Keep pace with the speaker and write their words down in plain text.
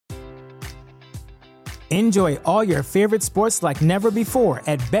Enjoy all your favorite sports like never before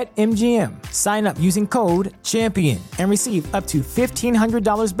at BetMGM. Sign up using code CHAMPION and receive up to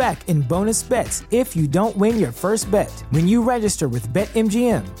 $1,500 back in bonus bets if you don't win your first bet. When you register with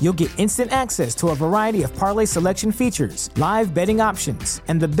BetMGM, you'll get instant access to a variety of parlay selection features, live betting options,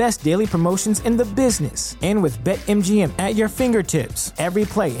 and the best daily promotions in the business. And with BetMGM at your fingertips, every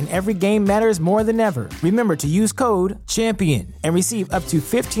play and every game matters more than ever. Remember to use code CHAMPION and receive up to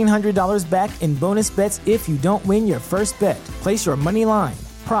 $1,500 back in bonus bets if you don't win your first bet. Place your money line,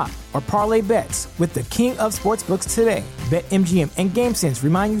 prop, or parlay bets with the king of sportsbooks today. BetMGM and GameSense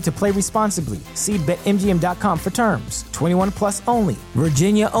remind you to play responsibly. See BetMGM.com for terms. 21 plus only.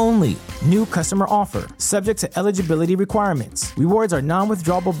 Virginia only. New customer offer. Subject to eligibility requirements. Rewards are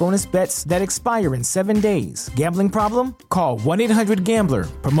non-withdrawable bonus bets that expire in 7 days. Gambling problem? Call 1-800-GAMBLER.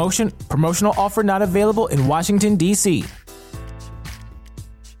 Promotional offer not available in Washington, D.C.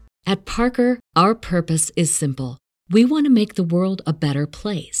 At Parker, our purpose is simple. We want to make the world a better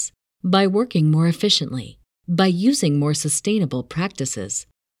place by working more efficiently, by using more sustainable practices,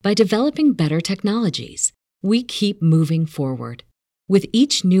 by developing better technologies. We keep moving forward. With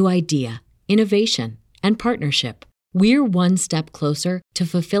each new idea, innovation, and partnership, we're one step closer to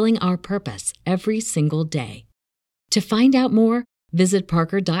fulfilling our purpose every single day. To find out more, visit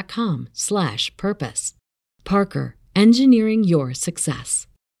parker.com/purpose. Parker, engineering your success.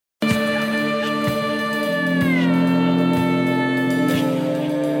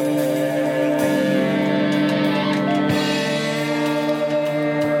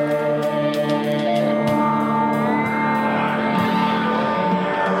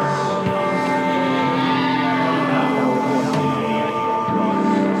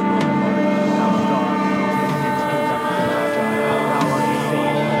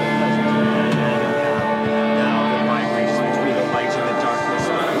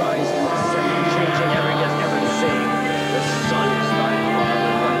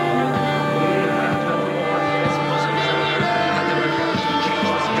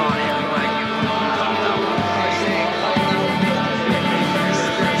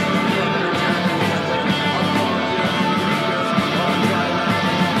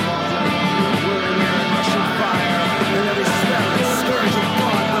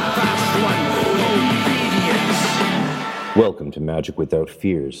 Welcome to Magic Without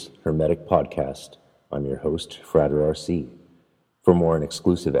Fears, Hermetic Podcast. I'm your host, Frater RC. For more and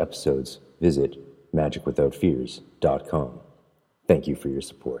exclusive episodes, visit magicwithoutfears.com. Thank you for your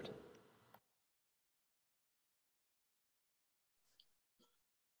support.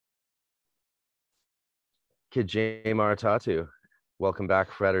 Kajay Maratatu, welcome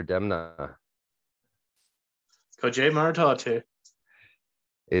back, Frater Demna. Kajay Maratatu.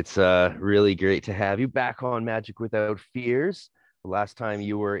 It's really great to have you back on Magic Without Fears. The last time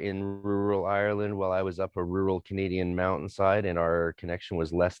you were in rural Ireland while I was up a rural Canadian mountainside, and our connection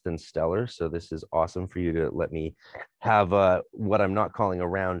was less than stellar. So this is awesome for you to let me have what I'm not calling a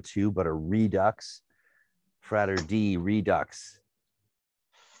round two, but a redux. Frater D redux.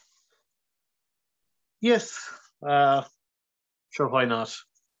 Yes. Sure, why not?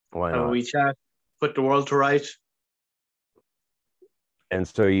 Why not? We chat, put the world to right. And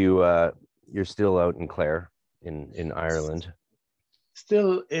so you're still out in Clare in Ireland.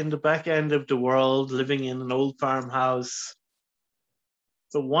 Still in the back end of the world, living in an old farmhouse.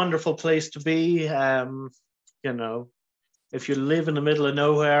 It's a wonderful place to be. If you live in the middle of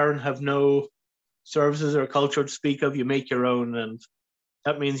nowhere and have no services or culture to speak of, you make your own, and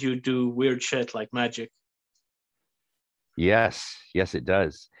that means you do weird shit like magic. Yes, it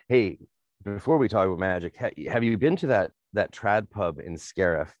does. Hey, before we talk about magic, have you been to that trad pub in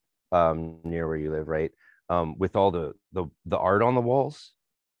Scariff, near where you live, right? With all the art on the walls,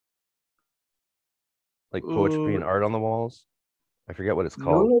 like poetry and art on the walls. I forget what it's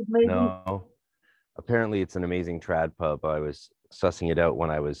called. No, apparently it's an amazing trad pub. I was sussing it out when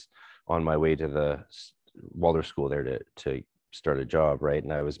I was on my way to the Waldorf School there to start a job, right?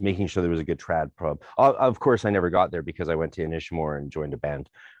 And I was making sure there was a good trad pub. Of course, I never got there because I went to Inishmore and joined a band,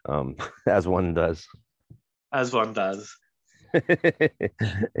 as one does. As one does. Hey,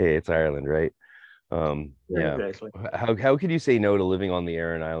 it's Ireland, right? Yeah. Exactly. How could you say no to living on the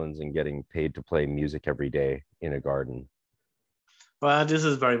Aran Islands and getting paid to play music every day in a garden? Well, this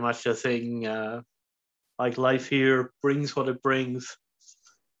is very much a thing. Like life here brings what it brings.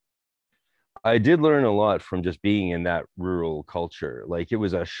 I did learn a lot from just being in that rural culture. Like, it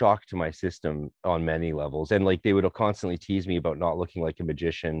was a shock to my system on many levels. And like, they would constantly tease me about not looking like a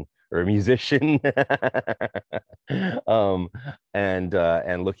magician or a musician,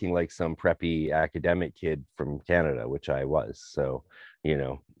 and looking like some preppy academic kid from Canada, which I was. So,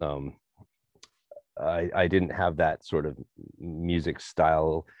 I didn't have that sort of music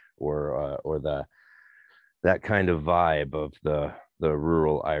style or that kind of vibe of the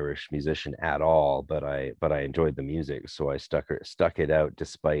rural Irish musician at all. But I enjoyed the music, so I stuck it out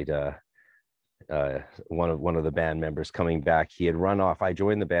despite one of the band members coming back. He had run off. I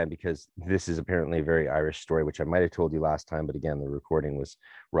joined the band because this is apparently a very Irish story, which I might have told you last time, but again, the recording was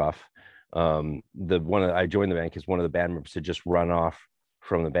rough. I joined the band because one of the band members had just run off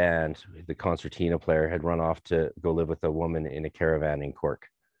from the band. The concertina player had run off to go live with a woman in a caravan in Cork,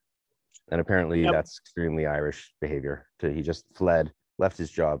 and apparently that's extremely Irish behavior. He just fled, left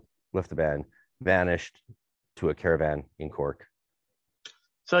his job, left the band, vanished to a caravan in Cork.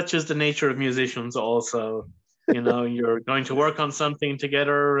 Such is the nature of musicians also. You're going to work on something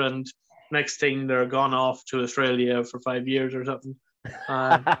together, and next thing they're gone off to Australia for 5 years or something.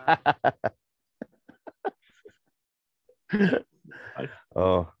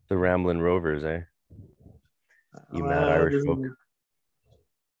 Oh, the Ramblin' Rovers, eh? You mad Irish folk.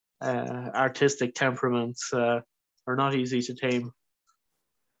 Artistic temperaments are not easy to tame.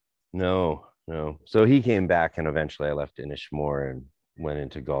 No. So he came back, and eventually I left Inishmore and went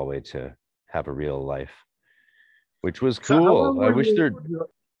into Galway to have a real life, which was cool.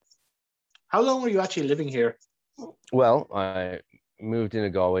 How long were you actually living here? Well, I moved into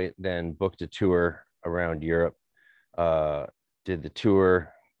Galway, then booked a tour around Europe, did the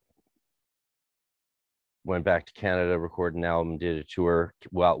tour, went back to Canada, recorded an album, did a tour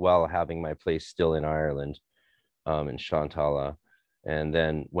while having my place still in Ireland, in Shantala, and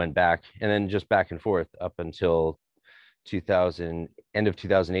then went back, and then just back and forth up until end of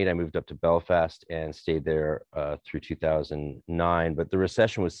 2008. I moved up to Belfast and stayed there through 2009. But the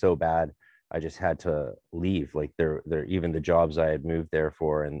recession was so bad, I just had to leave. Like there even the jobs I had moved there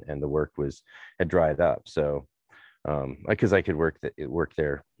for and the work had dried up. So because I could work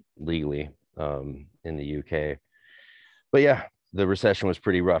there legally in the UK. But yeah, the recession was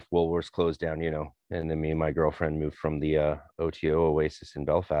pretty rough. Woolworths closed down, and then me and my girlfriend moved from the OTO Oasis in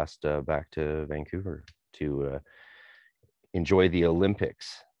Belfast back to Vancouver to enjoy the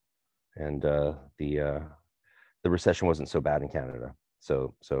Olympics. And the recession wasn't so bad in Canada,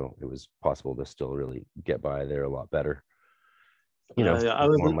 so it was possible to still really get by there a lot better,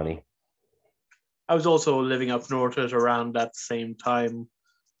 more money. I was also living up north at around that same time,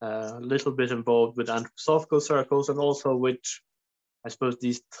 a little bit involved with anthroposophical circles, and also with, I suppose,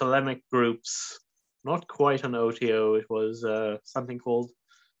 these thelemic groups. Not quite an OTO, it was something called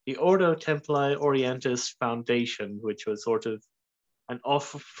the Ordo Templi Orientis Foundation, which was sort of an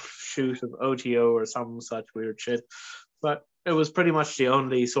offshoot of OTO or some such weird shit. But it was pretty much the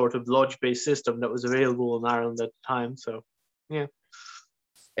only sort of lodge-based system that was available in Ireland at the time. So, yeah.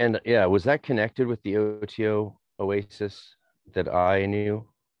 And yeah, was that connected with the OTO Oasis that I knew?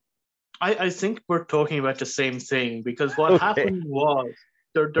 I think we're talking about the same thing, because what happened was...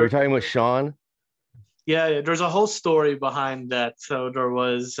 We're talking about Sean? Yeah, there's a whole story behind that. So there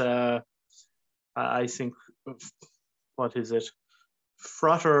was, I think, what is it?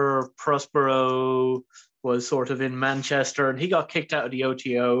 Frater Prospero was sort of in Manchester, and he got kicked out of the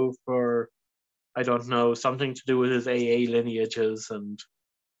OTO for, I don't know, something to do with his AA lineages, and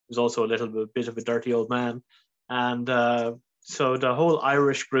he was also a little bit of a dirty old man. And so the whole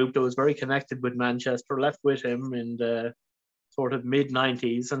Irish group that was very connected with Manchester left with him in the sort of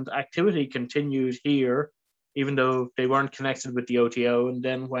mid-90s, and activity continued here, even though they weren't connected with the OTO. And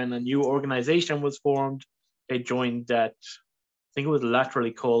then when a new organization was formed, they joined that, I think it was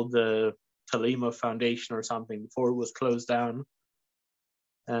laterally called the Thelema Foundation or something, before it was closed down.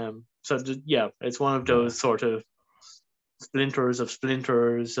 Yeah, it's one of those sort of splinters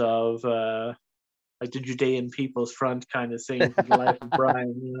of like the Judean People's Front kind of thing, for the life of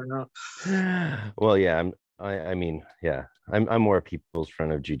Brian, Well, yeah, I mean, yeah, I'm more a People's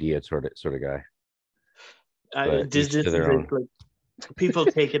Front of Judea sort of guy. Like, people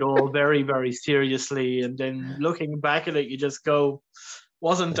take it all very, very seriously, and then looking back at it, you just go,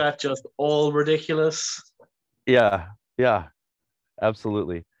 wasn't that just all ridiculous? Yeah,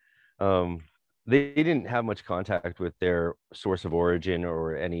 absolutely. They didn't have much contact with their source of origin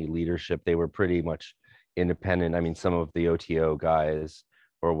or any leadership. They were pretty much independent. I mean, some of the OTO guys,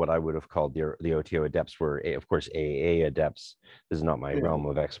 or what I would have called the OTO adepts, were, of course, AA adepts. This is not my realm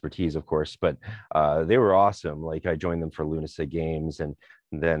of expertise, of course, but they were awesome. Like, I joined them for Lunasa Games, and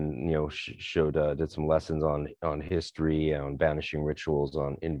then did some lessons on history, on banishing rituals,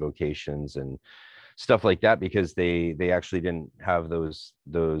 on invocations and stuff like that, because they actually didn't have those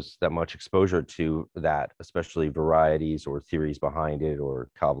that much exposure to that, especially varieties or theories behind it or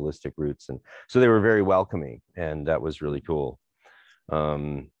Kabbalistic roots, and so they were very welcoming, and that was really cool.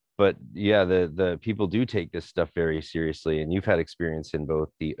 But But yeah, the people do take this stuff very seriously, and you've had experience in both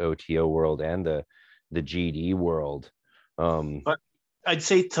the OTO world and the GD world. But I'd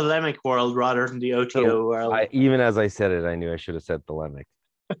say Thelemic world rather than the OTO So world. even as I said it, I knew I should have said Thelemic.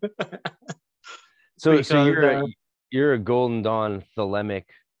 So Because, you're a Golden Dawn Thelemic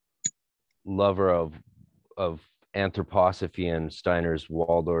lover of anthroposophy and Steiner's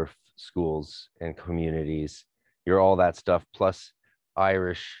Waldorf schools and communities. You're all that stuff plus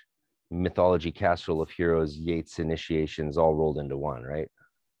Irish mythology, Castle of Heroes, Yeats initiations, all rolled into one, right?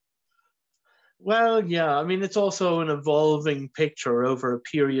 well, yeah, I mean, it's also an evolving picture over a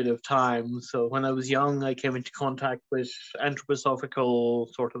period of time. So when I was young, I came into contact with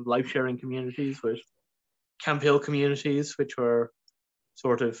anthroposophical sort of life-sharing communities, with Camp Hill communities, which were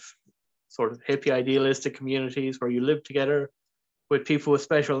sort of hippie idealistic communities where you live together with people with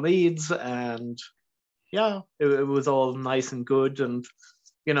special needs. And yeah, it was all nice and good. And,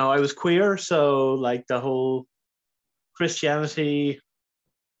 you know, I was queer, so like the whole Christianity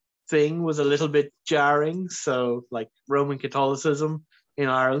thing was a little bit jarring. So like Roman Catholicism in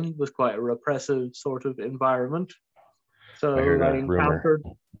Ireland was quite a repressive sort of environment. So I heard I a rumor. encountered,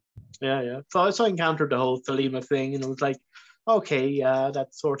 yeah. So I encountered the whole Thelema thing, and it was like, okay, yeah,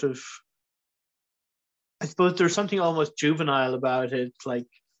 that's sort of, I suppose there's something almost juvenile about it, like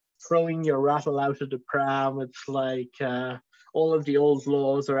throwing your rattle out of the pram. It's like all of the old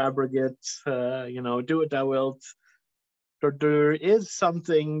laws are abrogate, you know, do what thou wilt. There is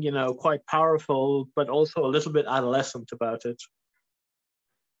something, you know, quite powerful, but also a little bit adolescent about it.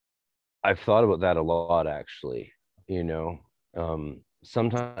 I've thought about that a lot, actually. You know,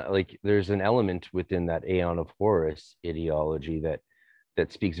 sometimes like there's an element within that Aeon of Horus ideology that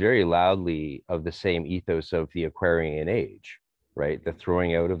speaks very loudly of the same ethos of the Aquarian age, right? The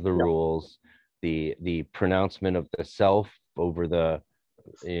throwing out of the rules, the pronouncement of the self over the,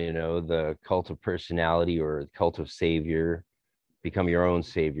 you know, the cult of personality or cult of savior. Become your own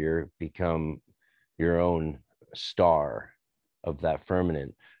savior, become your own star of that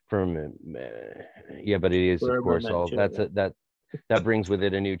firmament. Yeah, but it is, of course, all that brings with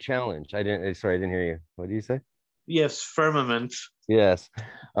it a new challenge. I didn't hear you. What do you say? Yes, firmament. Yes.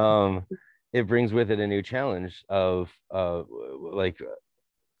 It brings with it a new challenge of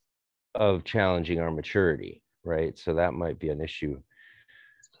challenging our maturity, right? So that might be an issue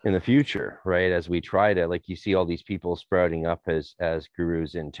in the future, right? As we try to, like, you see all these people sprouting up as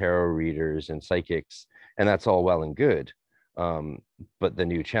gurus and tarot readers and psychics, and that's all well and good. But the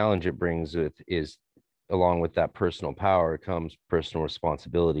new challenge it brings with is, along with that personal power comes personal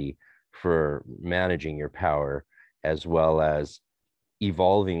responsibility for managing your power, as well as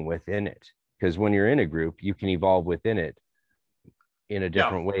evolving within it. Because when you're in a group, you can evolve within it in a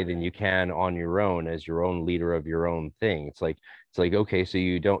different way than you can on your own as your own leader of your own thing. It's like, okay, so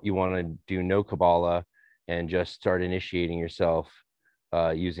you want to do no Kabbalah and just start initiating yourself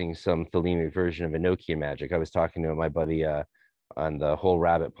using some Thelemic version of Enochian magic. I was talking to my buddy on the Whole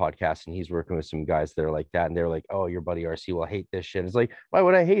Rabbit podcast, and he's working with some guys that are like that, and they're like, oh, your buddy RC will hate this shit. It's like, why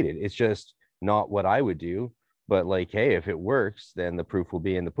would I hate it? It's just not what I would do. But like, hey, if it works, then the proof will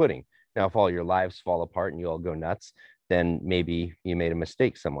be in the pudding. Now, if all your lives fall apart and you all go nuts, then maybe you made a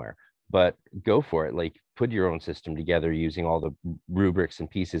mistake somewhere. But go for it. Like, put your own system together using all the rubrics and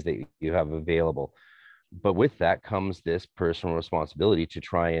pieces that you have available. But with that comes this personal responsibility to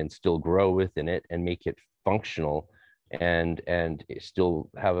try and still grow within it and make it functional and still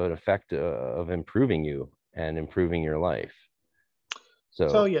have an effect of improving you and improving your life.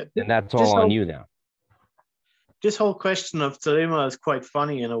 So yeah, and that's all on you now. This whole question of Thelema is quite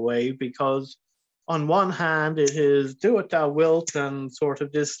funny in a way, because on one hand, it is do what thou wilt and sort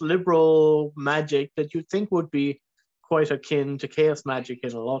of this liberal magic that you'd think would be quite akin to chaos magic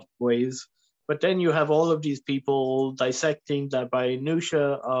in a lot of ways. But then you have all of these people dissecting the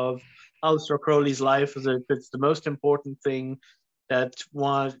minutia of Aleister Crowley's life as if it's the most important thing that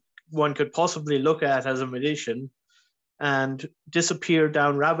one could possibly look at as a magician, and disappear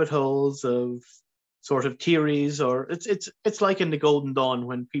down rabbit holes of sort of theories. Or it's like in the Golden Dawn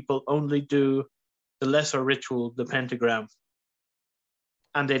when people only do the lesser ritual, the pentagram,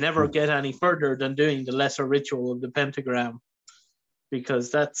 and they never get any further than doing the lesser ritual of the pentagram,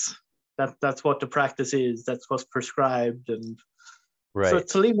 because that's what the practice is. That's what's prescribed. And right. So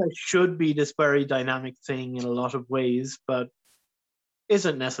Thelema should be this very dynamic thing in a lot of ways, but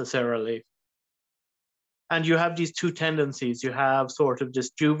isn't necessarily. And you have these two tendencies. You have sort of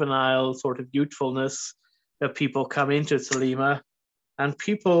this juvenile sort of youthfulness that people come into Thelema, and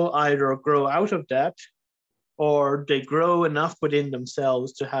people either grow out of that or they grow enough within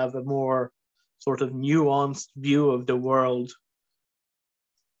themselves to have a more sort of nuanced view of the world.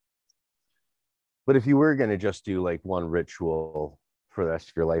 But if you were going to just do like one ritual for the rest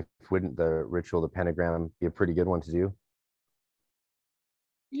of your life, wouldn't the ritual, the pentagram, be a pretty good one to do?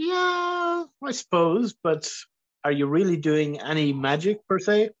 Yeah, I suppose, but are you really doing any magic per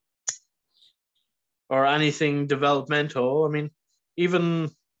se? Or anything developmental? I mean, even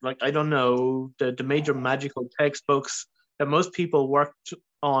like, I don't know, the major magical textbooks that most people worked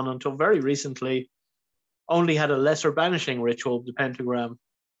on until very recently only had a lesser banishing ritual of the pentagram.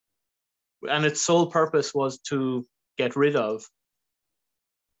 And its sole purpose was to get rid of.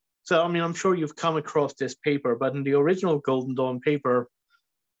 So, I mean, I'm sure you've come across this paper, but in the original Golden Dawn paper,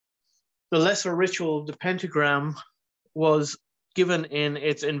 the lesser ritual of the pentagram was given in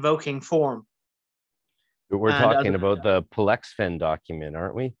its invoking form. We're talking about the Polexfen document,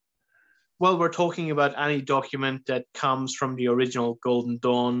 aren't we? Well, we're talking about any document that comes from the original Golden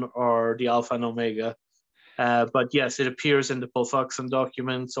Dawn or the Alpha and Omega. But yes, it appears in the Polfuxen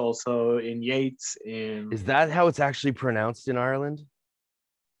documents, also in Yeats. Is that how it's actually pronounced in Ireland?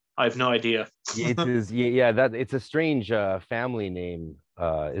 I have no idea. Yeats is, yeah, that it's a strange family name,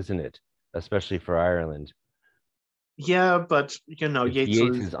 isn't it? Especially for Ireland. Yeah, but you know, Yeats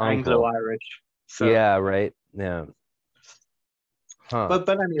was Anglo-Irish. So. Yeah, right. Yeah. Huh. But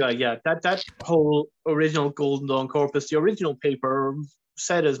anyway, yeah, that whole original Golden Dawn corpus, the original paper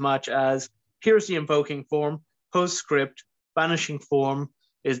said as much as, here's the invoking form, postscript, banishing form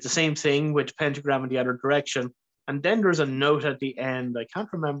is the same thing with pentagram in the other direction. And then there's a note at the end. I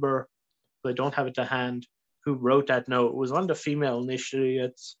can't remember, but I don't have it to hand, who wrote that note. It was one of the female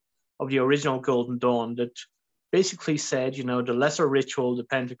initiates of the original Golden Dawn that basically said, you know, the lesser ritual, the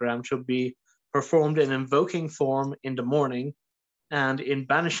pentagram, should be performed in invoking form in the morning and in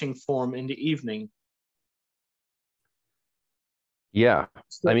banishing form in the evening. Yeah,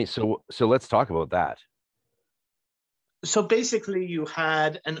 I mean, so let's talk about that. So basically you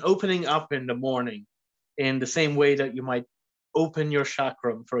had an opening up in the morning in the same way that you might open your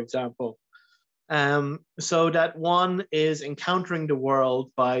chakram, for example. So that one is encountering the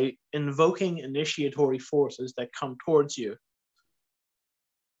world by invoking initiatory forces that come towards you.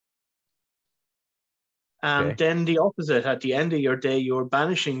 And then the opposite, at the end of your day, you're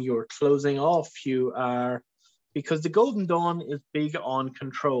banishing, you're closing off, you are, because the Golden Dawn is big on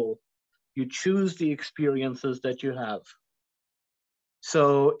control. You choose the experiences that you have.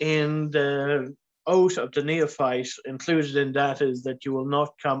 So in the oath of the neophyte, included in that is that you will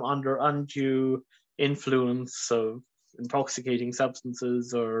not come under undue influence of intoxicating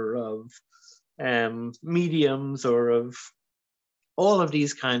substances or of mediums or of all of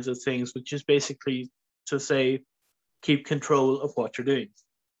these kinds of things, which is basically to say, keep control of what you're doing.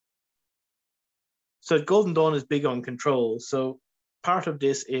 So Golden Dawn is big on control. So part of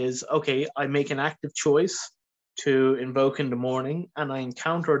this is, okay, I make an active choice to invoke in the morning, and I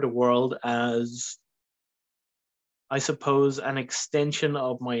encounter the world as, I suppose, an extension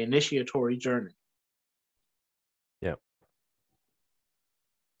of my initiatory journey. Yeah.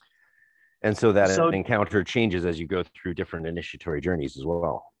 And so that encounter changes as you go through different initiatory journeys as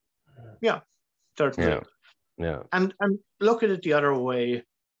well. Yeah, certainly. Yeah. And look at it the other way.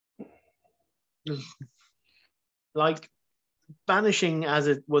 Like banishing as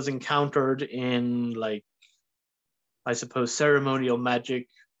it was encountered in, like, I suppose, ceremonial magic,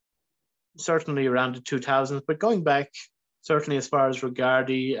 certainly around the 2000s, but going back certainly as far as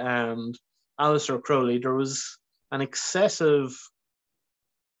Regardie and Aleister Crowley, there was an excessive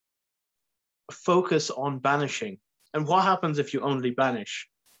focus on banishing. And what happens if you only banish?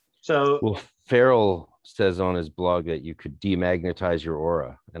 So, well, Farrell says on his blog that you could demagnetize your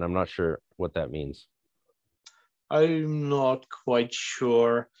aura, and I'm not sure what that means. I'm not quite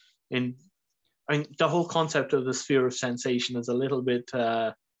sure. The whole concept of the sphere of sensation is a little bit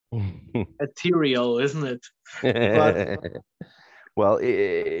ethereal, isn't it? But, well,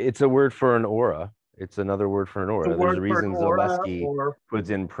 it's a word for an aura. It's another word for an aura. There's a reason Zaleski puts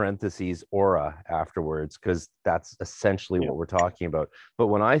in parentheses aura afterwards, because that's essentially what we're talking about. But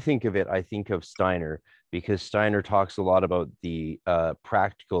when I think of it, I think of Steiner, because Steiner talks a lot about the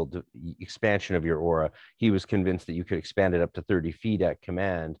practical expansion of your aura. He was convinced that you could expand it up to 30 feet at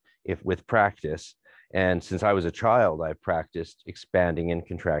command with practice. And since I was a child, I practiced expanding and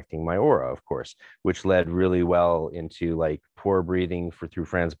contracting my aura, of course, which led really well into like pore breathing through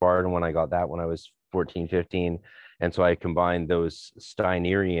Franz Barden when I got that when I was 14, 15. And so I combined those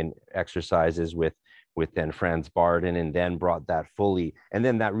Steinerian exercises with then Franz Barden, and then brought that fully. And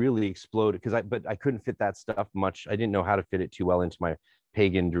then that really exploded but I couldn't fit that stuff much. I didn't know how to fit it too well into my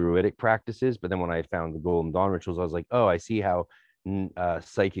pagan druidic practices. But then when I found the Golden Dawn rituals, I was like, oh, I see how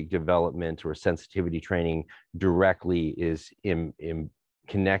psychic development or sensitivity training directly is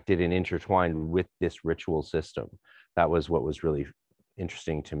connected and intertwined with this ritual system. That was what was really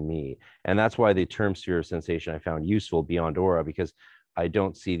interesting to me. And that's why the term sphere of sensation I found useful beyond aura, because I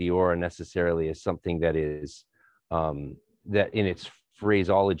don't see the aura necessarily as something that is that in its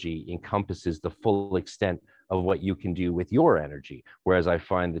phraseology encompasses the full extent of what you can do with your energy. Whereas I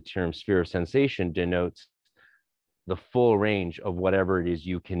find the term sphere of sensation denotes the full range of whatever it is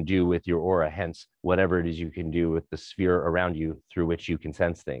you can do with your aura, hence whatever it is you can do with the sphere around you through which you can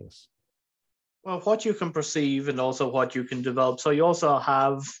sense things. Well, what you can perceive and also what you can develop. So you also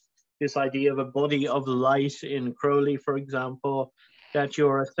have this idea of a body of light in Crowley, for example, that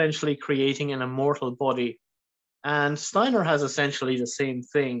you're essentially creating an immortal body. And Steiner has essentially the same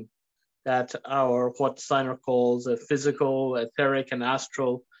thing, that what Steiner calls a physical, etheric, and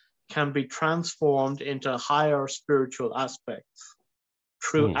astral can be transformed into higher spiritual aspects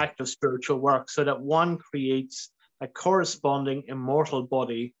through active spiritual work, so that one creates a corresponding immortal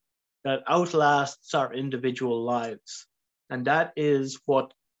body that outlasts our individual lives. And that is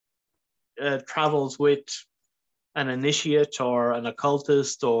what travels with an initiate or an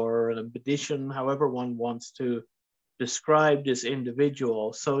occultist or an magician, however one wants to describe this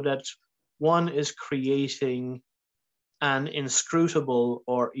individual, so that one is creating an inscrutable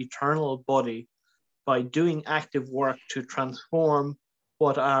or eternal body by doing active work to transform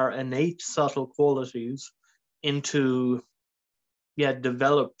what are innate subtle qualities into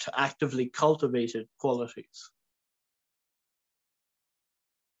developed, actively cultivated qualities.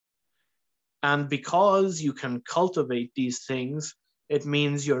 And because you can cultivate these things, it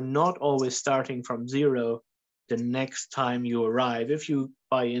means you're not always starting from zero the next time you arrive, if you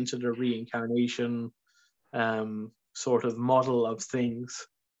buy into the reincarnation sort of model of things.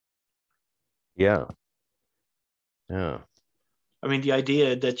 Yeah. I mean, the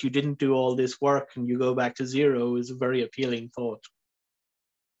idea that you didn't do all this work and you go back to zero is a very appealing thought.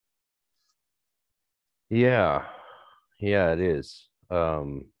 Yeah, it is.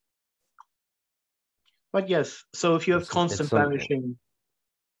 But yes, so if you have constant vanishing,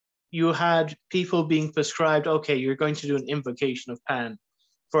 you had people being prescribed, okay, you're going to do an invocation of Pan.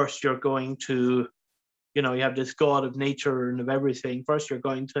 First, you're going to, you have this god of nature and of everything. First, you're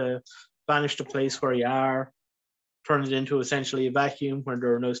going to banish the place where you are, turn it into essentially a vacuum where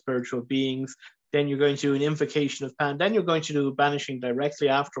there are no spiritual beings. Then you're going to do an invocation of Pan. Then you're going to do banishing directly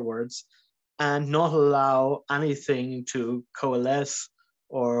afterwards and not allow anything to coalesce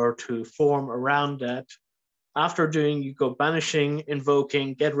or to form around that. After doing, you go banishing,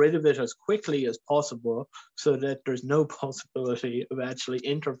 invoking, get rid of it as quickly as possible so that there's no possibility of actually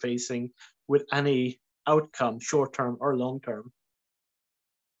interfacing with any outcome, short-term or long-term.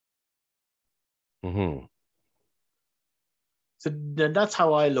 So that's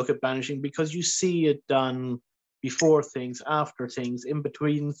how I look at banishing, because you see it done before things, after things, in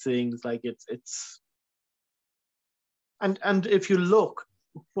between things. Like it's and if you look,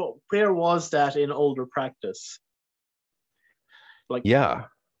 where was that in older practice? Like, I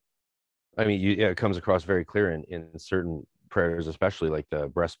mean, it comes across very clear in certain prayers, especially like the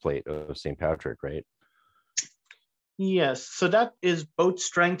breastplate of St. Patrick, right? Yes, so that is both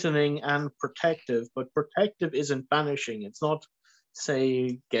strengthening and protective, but protective isn't banishing. It's not,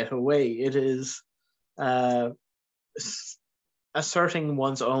 say, get away. It is asserting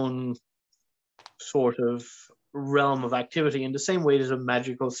one's own sort of realm of activity in the same way that a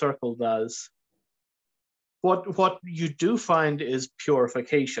magical circle does. What you do find is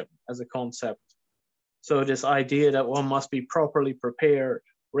purification as a concept. So this idea that one must be properly prepared,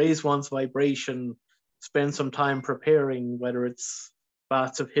 raise one's vibration, spend some time preparing, whether it's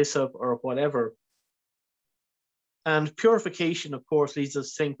baths of hyssop or whatever. And purification, of course, leads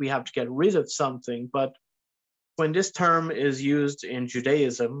us to think we have to get rid of something. But when this term is used in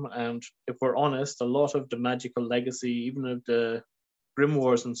Judaism, and if we're honest, a lot of the magical legacy, even of the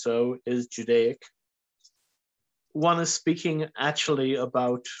grimoires and so, is Judaic. One is speaking actually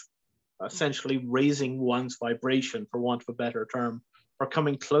about essentially raising one's vibration, for want of a better term, or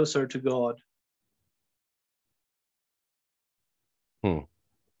coming closer to God.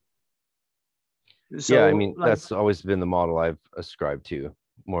 So, I mean, that's always been the model I've ascribed to,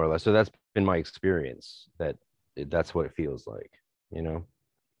 more or less. So that's been my experience, that's what it feels like,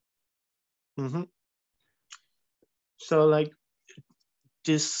 So like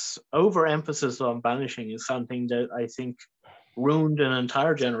this overemphasis on banishing is something that I think ruined an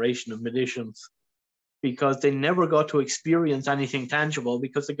entire generation of magicians, because they never got to experience anything tangible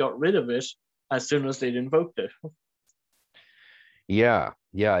because they got rid of it as soon as they'd invoked it. Yeah,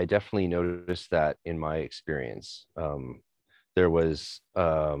 I definitely noticed that in my experience. There was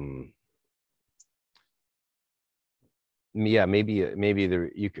yeah, maybe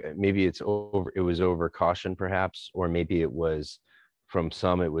it's over, it was over caution perhaps, or maybe it was, from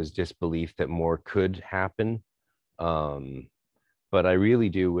some it was disbelief that more could happen. But I really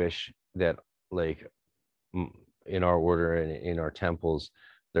do wish that, like, in our order and in our temples,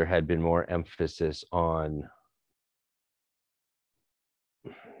 there had been more emphasis on,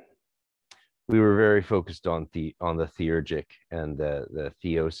 we were very focused on the theurgic and the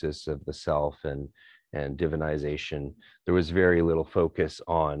theosis of the self and divinization. There was very little focus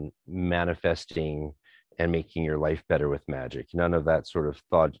on manifesting and making your life better with magic. None of that sort of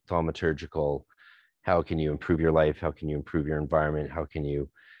thaumaturgical, how can you improve your life, how can you improve your environment, how can you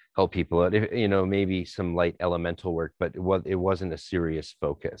help people out, you know, maybe some light elemental work, but it wasn't a serious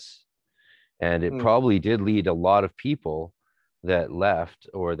focus. And it probably did lead a lot of people that left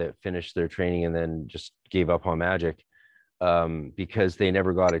or that finished their training and then just gave up on magic, because they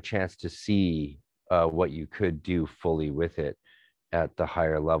never got a chance to see what you could do fully with it at the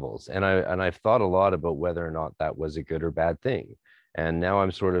higher levels. And I've thought a lot about whether or not that was a good or bad thing. And now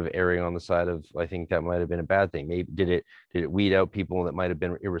I'm sort of erring on the side of, I think that might have been a bad thing. Maybe did it weed out people that might have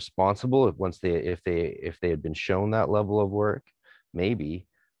been irresponsible if they had been shown that level of work? Maybe.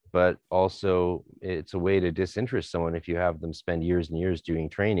 But also it's a way to disinterest someone if you have them spend years and years doing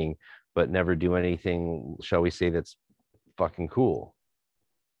training but never do anything, shall we say, that's fucking cool.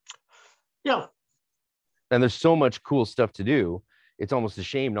 Yeah. And there's so much cool stuff to do, it's almost a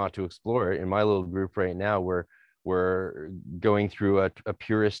shame not to explore it. In my little group right now, we're going through a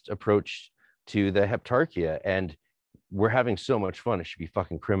purist approach to the Heptarchia, and we're having so much fun. It should be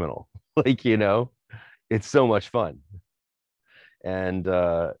fucking criminal. Like, you know, it's so much fun. And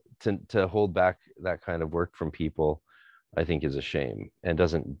to hold back that kind of work from people, I think is a shame and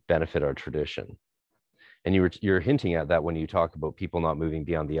doesn't benefit our tradition. And you're hinting at that when you talk about people not moving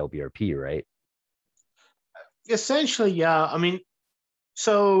beyond the LBRP, right? Essentially, yeah. I mean,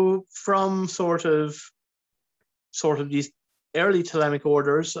 so from sort of these early Thelemic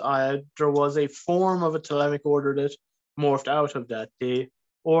orders, there was a form of a Thelemic order that morphed out of that, the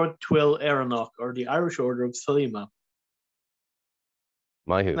Ord Tuil Erenach, or the Irish Order of Thelema.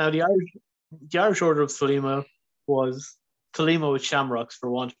 Now, the Irish Order of Thelema was Thelema with shamrocks, for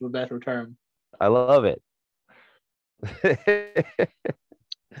want of a better term. I love it.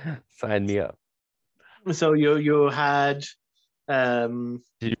 Sign me up. So you had did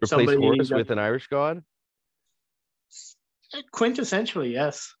you replace Horus with an Irish god? Quintessentially,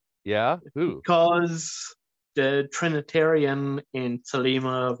 yes. Yeah? Who? Because the Trinitarian in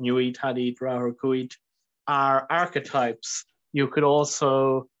Thelema of Nuit, Hadid, Rahor, Cuit are archetypes. You could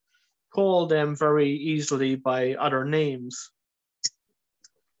also call them very easily by other names.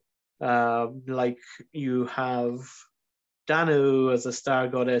 Like you have Danu as a star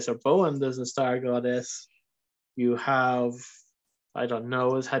goddess, or Boand as a star goddess. You have, I don't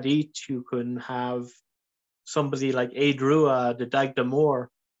know, as Hadith, you can have somebody like Adrua, the Dagda Mor.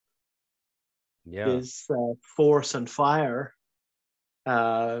 Yeah. Is force and fire.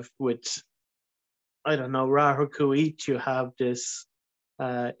 With, I don't know, Rahor Kuit, you have this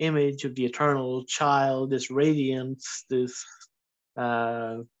image of the eternal child, this radiance, this,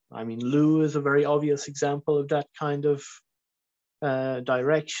 I mean, Lu is a very obvious example of that kind of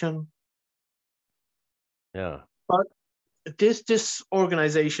direction. Yeah. But this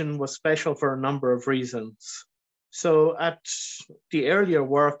organization was special for a number of reasons. So at the earlier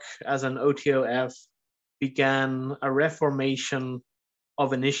work as an OTOF began a reformation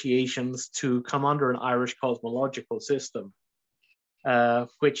of initiations to come under an Irish cosmological system,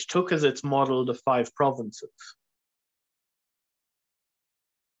 which took as its model the 5 provinces.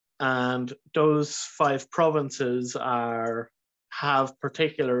 And those 5 provinces have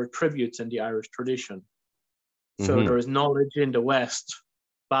particular attributes in the Irish tradition. So there is knowledge in the west,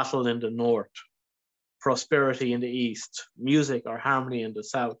 battle in the north, prosperity in the east, music or harmony in the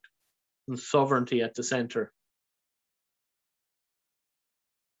south, and sovereignty at the center.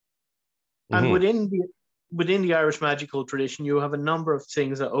 And within the Irish magical tradition, you have a number of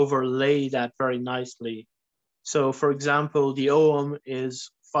things that overlay that very nicely. So, for example, the Ogham is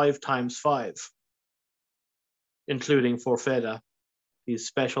 5 times 5, including Forfeda, the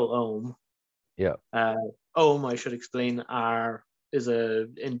special Ogham. Yeah. Ogham, I should explain, is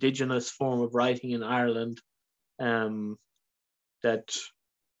an indigenous form of writing in Ireland that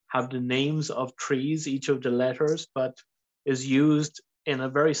have the names of trees, each of the letters, but is used in a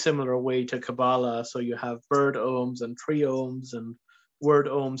very similar way to Kabbalah. So you have bird Oghams and tree Oghams and word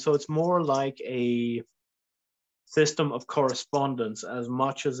Oghams. So it's more like a system of correspondence as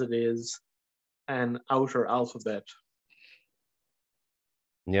much as it is an outer alphabet.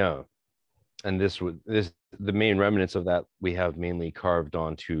 Yeah. And the main remnants of that we have mainly carved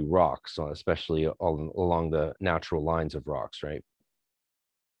onto rocks, especially along the natural lines of rocks, right?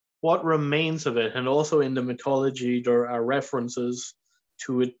 What remains of it, and also in the mythology, there are references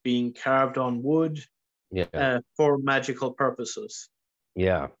to it being carved on wood for magical purposes.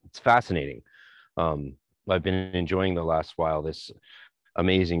 Yeah, it's fascinating. I've been enjoying the last while this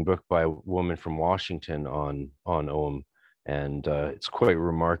amazing book by a woman from Washington on Ogham, and it's quite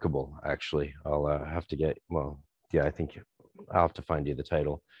remarkable, actually. I'll have to get, well, yeah, I think I'll have to find you the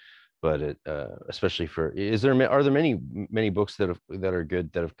title, but it especially for, are there many books that are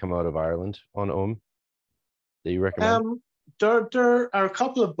good that have come out of Ireland on Ogham that you recommend? There are a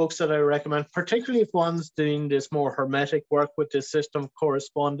couple of books that I recommend, particularly if one's doing this more hermetic work with this system of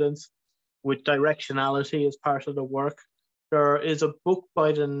correspondence, with directionality as part of the work. There is a book by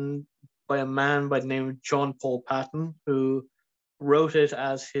a man by the name of John Paul Patton, who wrote it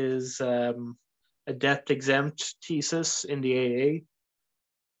as his adept exempt thesis in the AA.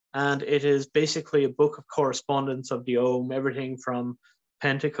 And it is basically a book of correspondence of the Ogham, everything from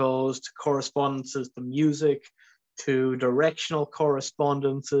pentacles to correspondences to music, to directional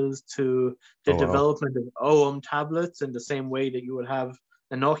correspondences, to the development of Ogham tablets in the same way that you would have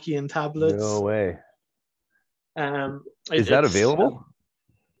Enochian tablets. No way. Is that available?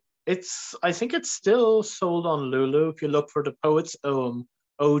 I think it's still sold on Lulu if you look for the Poets Ogham,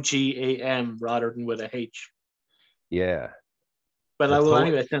 OGAM, rather than with a H. Yeah. But I will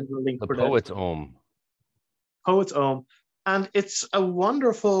anyway send the link for that. Poets Ogham. Poets Ogham. And it's a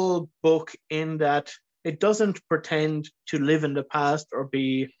wonderful book in that it doesn't pretend to live in the past or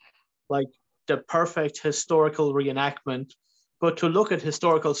be like the perfect historical reenactment, but to look at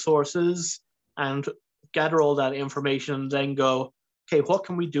historical sources and gather all that information and then go, okay, what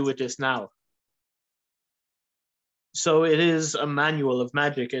can we do with this now? So it is a manual of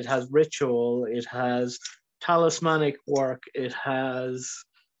magic. It has ritual, it has talismanic work, it has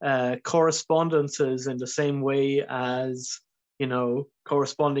correspondences in the same way as,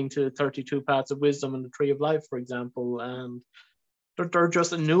 corresponding to 32 paths of wisdom and the tree of life, for example. And there are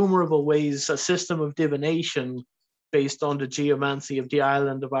just innumerable ways, a system of divination based on the geomancy of the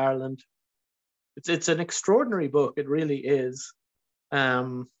island of Ireland. It's an extraordinary book. It really is.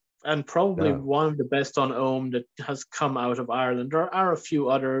 And probably one of the best on Ogham that has come out of Ireland. There are a few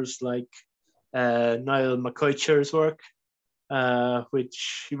others like Niall McCoycher's work,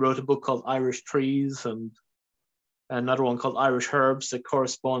 which he wrote a book called Irish Trees, and another one called Irish Herbs that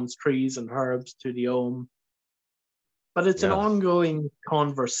corresponds trees and herbs to the Ogham. But it's an ongoing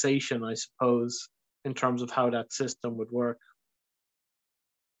conversation, I suppose, in terms of how that system would work.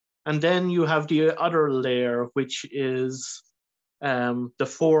 And then you have the other layer, which is the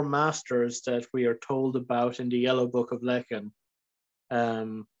four masters that we are told about in the Yellow Book of Lecan.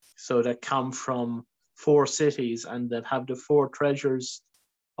 So that come from four cities and that have the four treasures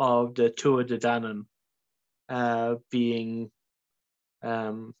of the Tuatha De Danann, being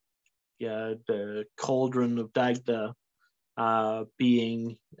the Cauldron of Dagda,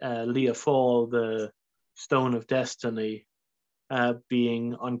 being Lia Fáil, the Stone of Destiny,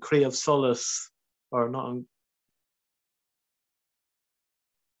 being on Cree of Solace, or not on...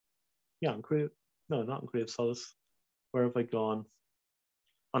 Yeah, on Cree... No, not on Cree of Solace. Where have I gone?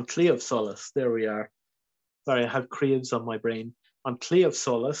 On Clea of Solace, there we are. Sorry, I have Creeves on my brain. On Clea of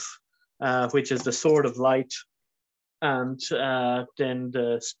Solace, which is the Sword of Light, and then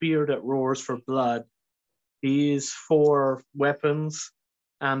the Spear that Roars for Blood. These four weapons,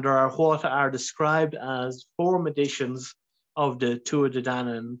 and there are what are described as four magicians of the Tuatha De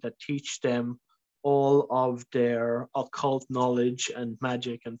Danann that teach them all of their occult knowledge and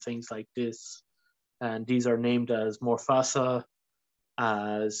magic and things like this. And these are named as Morfassa,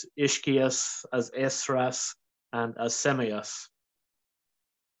 as Ishkias, as Esras, and as Semias.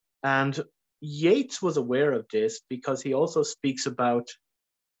 And Yeats was aware of this because he also speaks about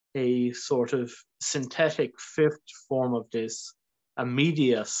a sort of synthetic fifth form of this, a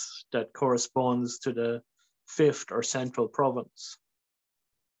medius that corresponds to the fifth or central province.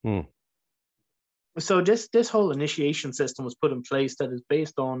 So this whole initiation system was put in place that is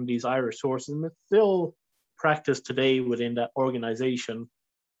based on these Irish sources, and it's still practiced today within that organization.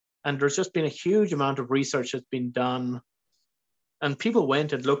 And there's just been a huge amount of research that's been done. And people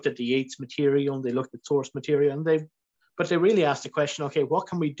went and looked at the Yeats material, and they looked at source material, but they really asked the question, okay, what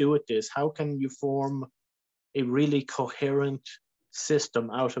can we do with this? How can you form a really coherent system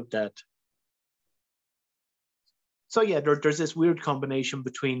out of that? So yeah, there's this weird combination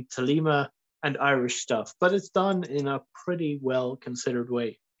between Thelema and Irish stuff, but it's done in a pretty well considered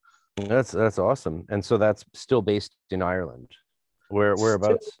way. That's awesome. And so that's still based in Ireland.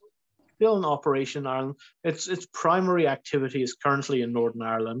 Whereabouts? still in operation in Ireland. Its primary activity is currently in Northern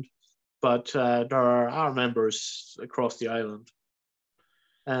Ireland, but there are members across the island.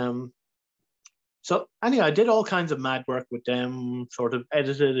 So anyway, I did all kinds of mad work with them, sort of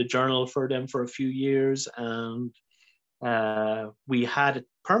edited a journal for them for a few years, and we had a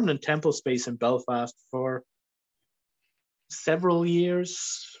permanent temple space in Belfast for several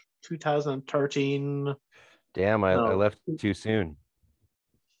years, 2013. Damn, I left too soon.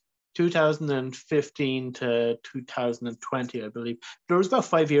 2015 to 2020, I believe. There was about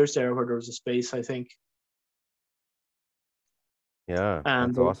 5 years there where there was a space, I think. Yeah,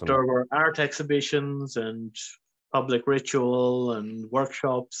 and that's awesome. There were art exhibitions and public ritual and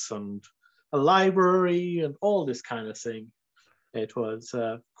workshops and a library and all this kind of thing. It was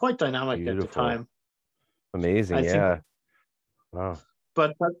quite dynamic Beautiful. at the time. Amazing, I yeah. think, wow.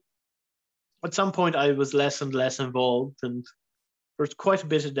 But at some point I was less and less involved, and there's quite a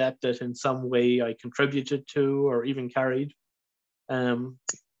bit of that in some way I contributed to or even carried.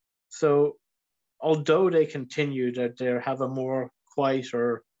 So although they continue, that they have a more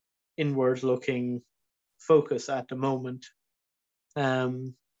quieter, inward-looking focus at the moment,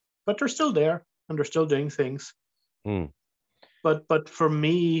 but they're still there and they're still doing things. But for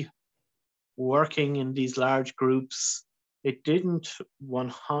me, working in these large groups, it didn't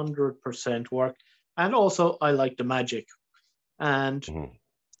 100% work. And also, I like the magic and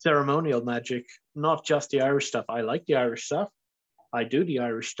ceremonial magic, not just the Irish stuff. I like the Irish stuff. I do the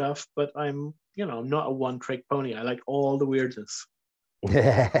Irish stuff, but I'm not a one-trick pony. I like all the weirdness.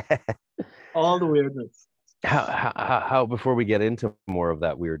 All the weirdness. How before we get into more of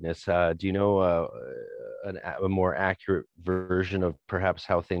that weirdness, do you know a more accurate version of perhaps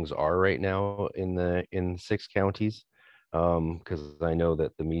how things are right now in 6 counties? Because I know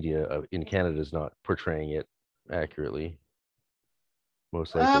that the media in Canada is not portraying it accurately,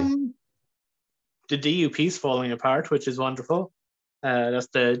 most likely. The DUP is falling apart, which is wonderful. That's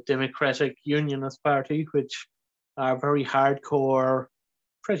the Democratic Unionist Party, which are very hardcore,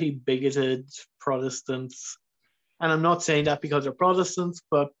 pretty bigoted Protestants. And I'm not saying that because they're Protestants,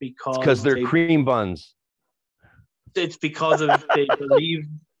 but because they're cream buns. It's because they believe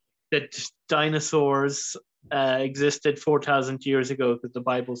that dinosaurs existed 4,000 years ago, because the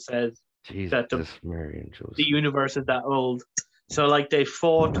Bible says that the universe is that old. So like they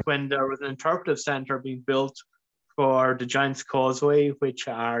fought when there was an interpretive center being built for the Giant's Causeway, which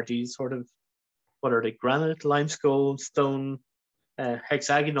are these sort of, what are they, granite, limestone, stone,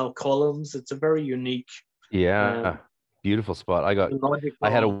 hexagonal columns. It's a very unique, beautiful spot. I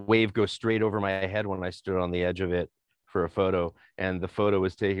had a wave go straight over my head when I stood on the edge of it for a photo, and the photo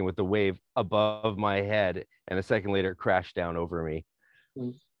was taken with the wave above my head, and a second later it crashed down over me.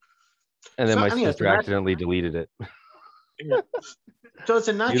 And then my sister accidentally deleted it. Yeah. So it's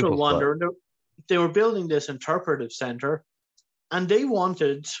a natural wonder. They were building this interpretive center, and they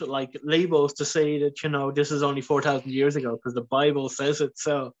wanted like labels to say that, this is only 4,000 years ago because the Bible says it.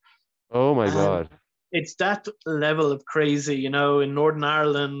 So, oh my God, it's that level of crazy. In Northern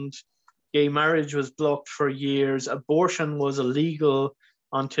Ireland, gay marriage was blocked for years. Abortion was illegal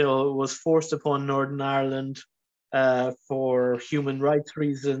until it was forced upon Northern Ireland for human rights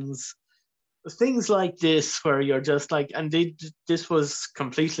reasons. Things like this, where you're just like, and this was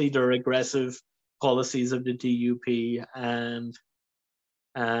completely the regressive policies of the DUP, and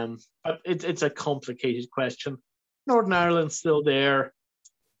but it's a complicated question. Northern Ireland's still there,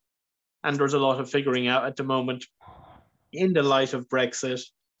 and there's a lot of figuring out at the moment, in the light of Brexit,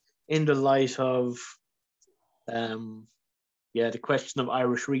 in the light of the question of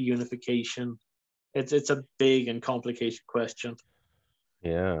Irish reunification. It's a big and complicated question.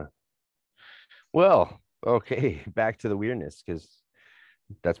 Yeah. Well, okay, back to the weirdness, because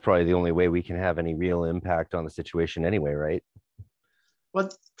that's probably the only way we can have any real impact on the situation anyway, right? Well,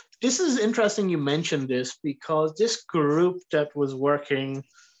 this is interesting you mentioned this, because this group that was working,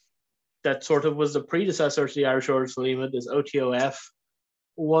 that sort of was the predecessor to the Irish Order of Sliema, this OTOF,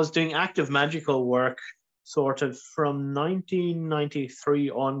 was doing active magical work sort of from 1993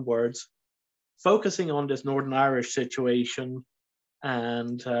 onwards, focusing on this Northern Irish situation.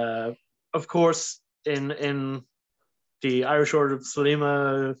 And of course, in the Irish Order of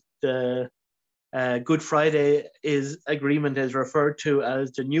Sliema, the Good Friday agreement is referred to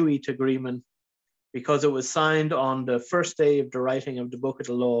as the Nuit Agreement, because it was signed on the first day of the writing of the Book of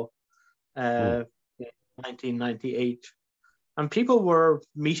the Law, in 1998. And people were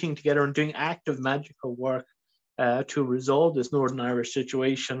meeting together and doing active magical work to resolve this Northern Irish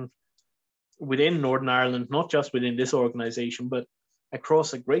situation within Northern Ireland, not just within this organization, but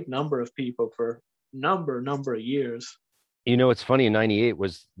across a great number of people for number of years. You know, it's funny. In '98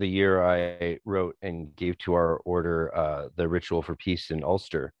 was the year I wrote and gave to our order the Ritual for Peace in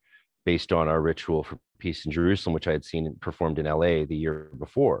Ulster, based on our Ritual for Peace in Jerusalem, which I had seen performed in LA the year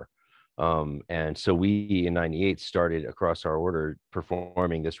before. And so we in '98 started across our order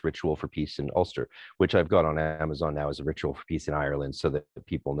performing this Ritual for Peace in Ulster, which I've got on Amazon now as a Ritual for Peace in Ireland, so that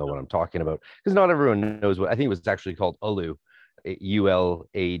people know what I'm talking about. Because not everyone knows what I think it was actually called ULU,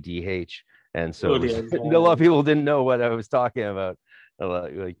 ULADH. And so it was, a lot of people didn't know what I was talking about.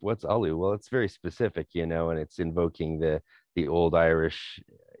 Like, what's Ulu? Well, it's very specific, and it's invoking the old Irish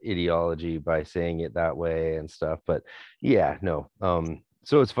ideology by saying it that way and stuff. But yeah, no.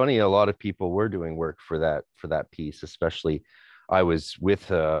 So it's funny. A lot of people were doing work for that piece, especially. I was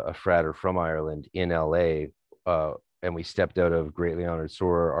with a frater from Ireland in LA, and we stepped out of Greatly Honored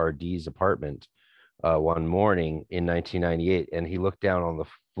Soror RD's apartment one morning in 1998, and he looked down on the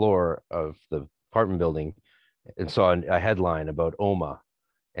floor of the apartment building and saw a headline about OMA,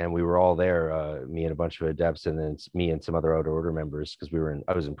 and we were all there, me and a bunch of adepts, and then me and some other outer order members, because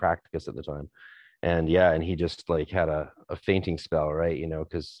I was in practice at the time, and yeah, and he just like had a fainting spell, right?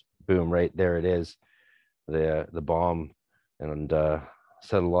 Because boom, right there it is, the bomb, and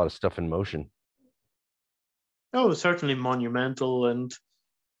set a lot of stuff in motion. Oh, certainly monumental. And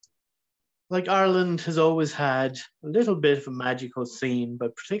like, Ireland has always had a little bit of a magical scene,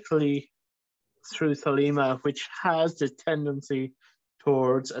 but particularly through Thelema, which has this tendency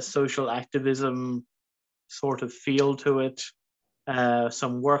towards a social activism sort of feel to it.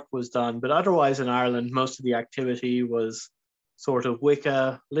 Some work was done, but otherwise in Ireland, most of the activity was sort of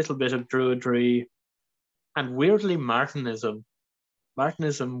Wicca, a little bit of Druidry, and weirdly Martinism.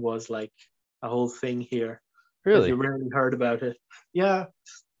 Martinism was like a whole thing here. Really? You rarely heard about it. Yeah.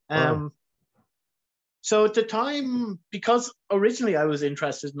 Wow. So at the time, because originally I was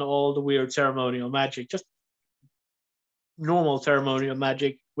interested in all the weird ceremonial magic, just normal ceremonial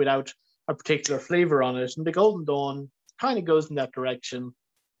magic without a particular flavor on it. And the Golden Dawn kind of goes in that direction,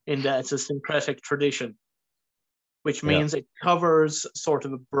 in that it's a syncretic tradition, which means it covers sort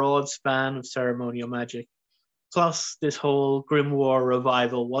of a broad span of ceremonial magic. Plus, this whole grimoire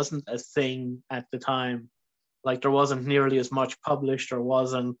revival wasn't a thing at the time. Like, there wasn't nearly as much published, or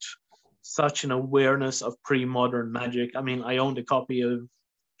wasn't such an awareness of pre-modern magic. I mean, I owned a copy of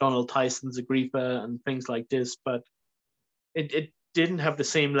Donald Tyson's Agrippa and things like this, but it didn't have the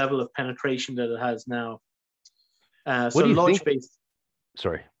same level of penetration that it has now. So lodge-based.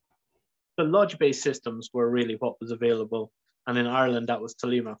 Sorry. The lodge-based systems were really what was available, and in Ireland that was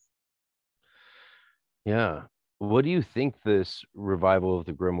Thelema. Yeah. What do you think this revival of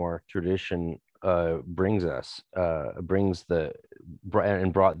the grimoire tradition brings us?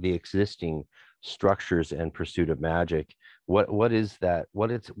 Brought the existing structures and pursuit of magic. What is that?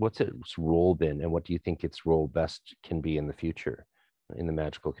 What's its role been, and what do you think its role best can be in the future in the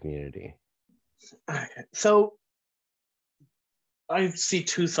magical community? So I see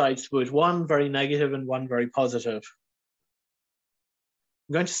two sides to it, one very negative and one very positive.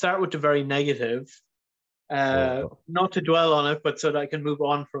 I'm going to start with the very negative, not to dwell on it, but so that I can move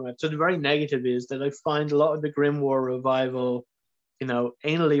on from it. So the very negative is that I find a lot of the grimoire revival,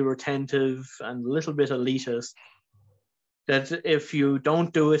 anally retentive and a little bit elitist. That if you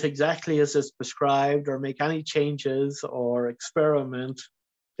don't do it exactly as it's prescribed, or make any changes or experiment,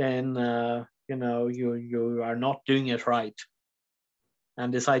 then you are not doing it right.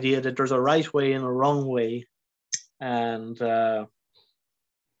 And this idea that there's a right way and a wrong way, and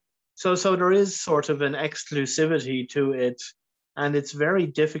so there is sort of an exclusivity to it, and it's very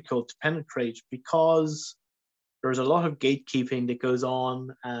difficult to penetrate because there's a lot of gatekeeping that goes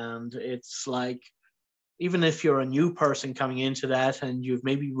on, and it's like, even if you're a new person coming into that and you've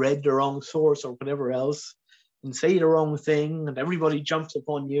maybe read the wrong source or whatever else and say the wrong thing, and everybody jumps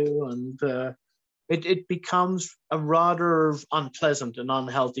upon you, and it becomes a rather unpleasant and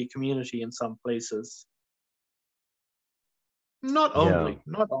unhealthy community in some places. Not only,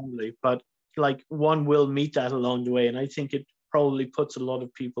 but like, one will meet that along the way, and I think it probably puts a lot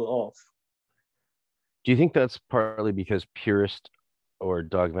of people off. Do you think that's partly because purist or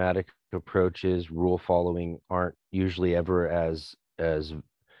dogmatic approaches, rule following, aren't usually ever as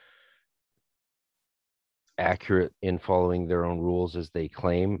accurate in following their own rules as they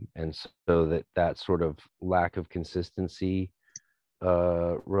claim, and so that sort of lack of consistency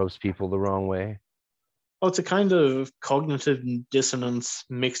rubs people the wrong way? Oh, it's a kind of cognitive dissonance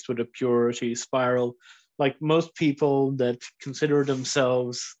mixed with a purity spiral. Like, most people that consider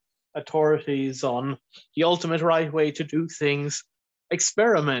themselves authorities on the ultimate right way to do things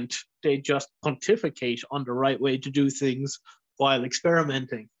experiment. They just pontificate on the right way to do things while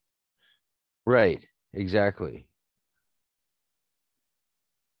experimenting. Right, exactly.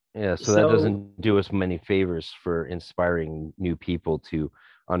 Yeah, so that So doesn't do us many favors for inspiring new people to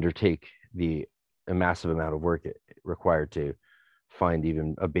undertake a massive amount of work required to find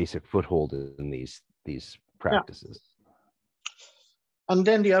even a basic foothold in these yeah. practices. And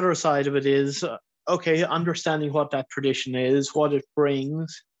then the other side of it is, okay, understanding what that tradition is, what it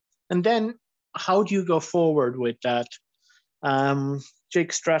brings, and then how do you go forward with that?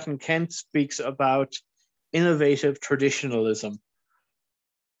 Jake Stratton Kent speaks about innovative traditionalism,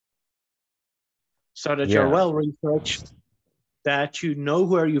 so that you're Yeah. well researched, that you know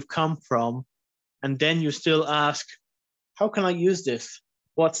where you've come from, and then you still ask, how can I use this?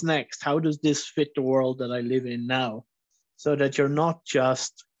 What's next? How does this fit the world that I live in now? So that you're not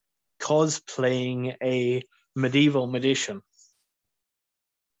just cosplaying a medieval magician.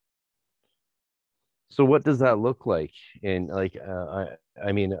 So what does that look like? And like,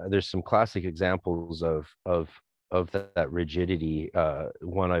 I mean, there's some classic examples of that rigidity.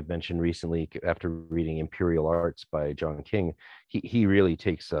 One I've mentioned recently after reading Imperial Arts by John King. He really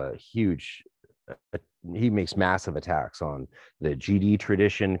takes a huge. He makes massive attacks on the GD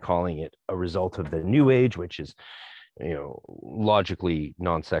tradition, calling it a result of the New Age, which is, logically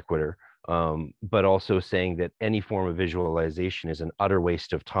non sequitur. But also saying that any form of visualization is an utter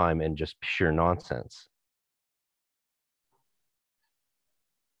waste of time and just pure nonsense.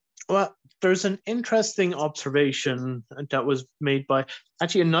 Well, there's an interesting observation that was made by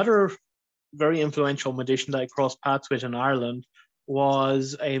actually another very influential magician that I crossed paths with in Ireland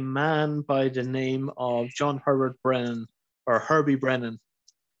was a man by the name of John Herbert Brennan, or Herbie Brennan.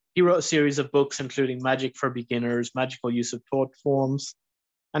 He wrote a series of books, including Magic for Beginners, Magical Use of Thought Forms,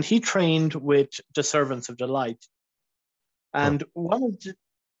 and he trained with the Servants of the Light. And one of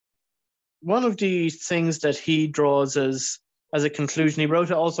the things that he draws as a conclusion,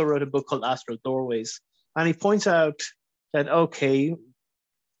 he also wrote a book called Astral Doorways, and he points out that, okay,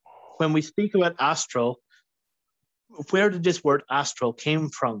 when we speak about astral, where did this word astral came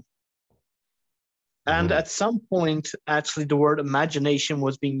from? And at some point, actually, the word imagination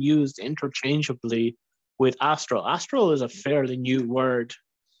was being used interchangeably with astral. Astral is a fairly new word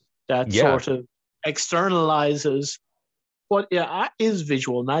that sort of externalizes what is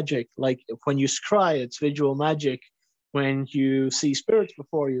visual magic. Like when you scry, it's visual magic. When you see spirits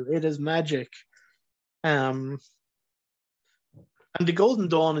before you, it is magic. And the Golden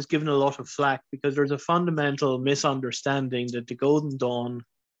Dawn is given a lot of flack because there's a fundamental misunderstanding that the Golden Dawn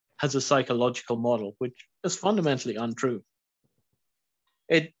has a psychological model, which is fundamentally untrue.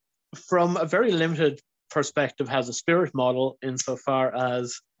 It, from a very limited perspective, has a spirit model insofar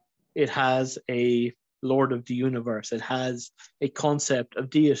as it has a Lord of the Universe. It has a concept of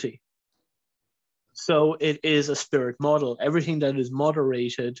deity. So it is a spirit model. Everything that is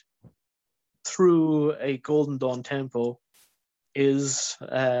moderated through a Golden Dawn temple is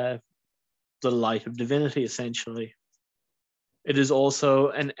the light of divinity, essentially. It is also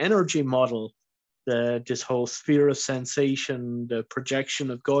an energy model. This whole sphere of sensation, the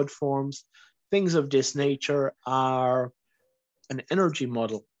projection of God forms, things of this nature are an energy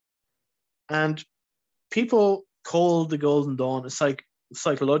model. And people call the Golden Dawn a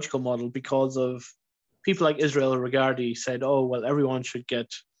psychological model because of people like Israel Regardie said, oh, well, everyone should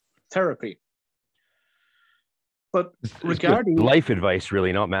get therapy. But Regardie... life advice,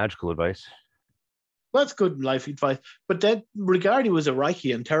 really, not magical advice. Well, that's good life advice. But then Regardie was a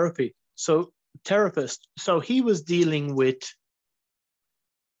Reichian therapist. So he was dealing with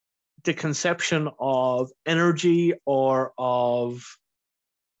the conception of energy or of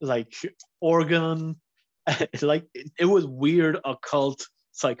like organ. Like it was weird occult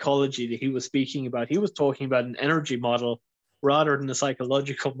psychology that he was speaking about. He was talking about an energy model rather than a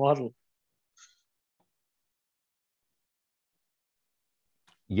psychological model.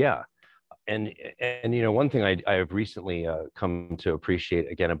 Yeah. And one thing I have recently come to appreciate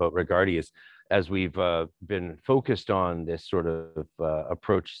again about Regardie is, as we've been focused on this sort of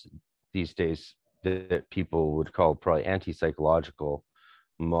approach these days that people would call probably anti-psychological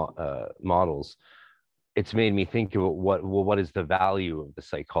models, it's made me think about what is the value of the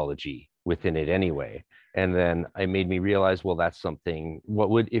psychology within it anyway. And then it made me realize, well, that's something.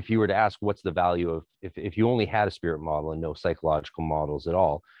 If you were to ask what's the value of, if you only had a spirit model and no psychological models at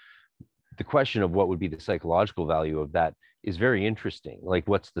all, the question of what would be the psychological value of that is very interesting. Like,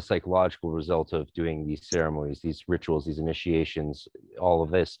 what's the psychological result of doing these ceremonies, these rituals, these initiations, all of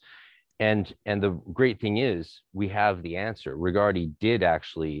this? And the great thing is we have the answer. Regardie did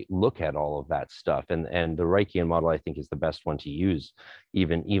actually look at all of that stuff, and the Reichian model, I think, is the best one to use,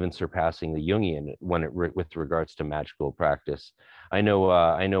 even surpassing the Jungian with regards to magical practice. I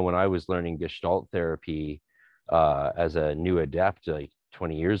know when I was learning Gestalt therapy as a new adept, like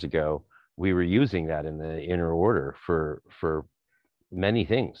 20 years ago, we were using that in the inner order for many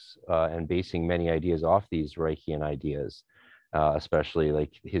things, and basing many ideas off these Reichian ideas, especially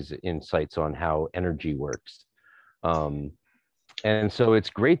like his insights on how energy works. And so it's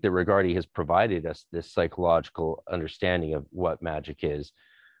great that Regardie has provided us this psychological understanding of what magic is.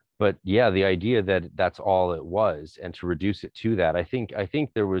 But yeah, the idea that that's all it was, and to reduce it to that, I think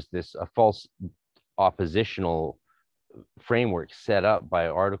there was a false oppositional framework set up by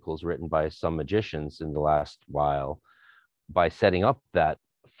articles written by some magicians in the last while, by setting up that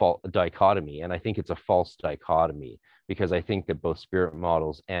dichotomy. And I think it's a false dichotomy, because I think that both spirit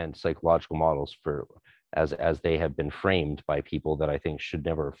models and psychological models, for as they have been framed by people that I think should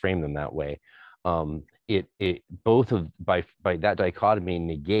never frame them that way, by that dichotomy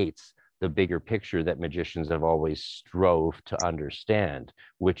negates the bigger picture that magicians have always strove to understand,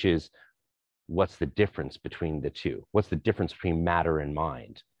 which is, what's the difference between the two? What's the difference between matter and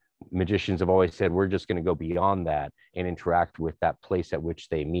mind? Magicians have always said, we're just going to go beyond that and interact with that place at which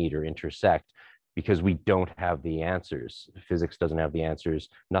they meet or intersect, because we don't have the answers. Physics doesn't have the answers.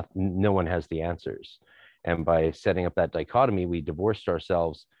 No one has the answers. And by setting up that dichotomy, we divorced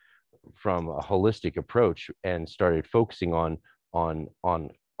ourselves from a holistic approach and started focusing on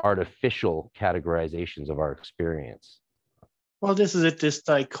artificial categorizations of our experience. Well, this is it, this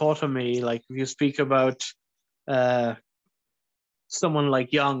dichotomy. Like, if you speak about someone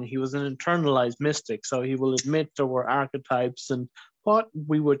like Jung, he was an internalized mystic, so he will admit there were archetypes and what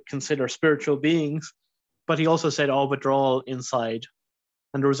we would consider spiritual beings, but he also said, oh, but they're all inside.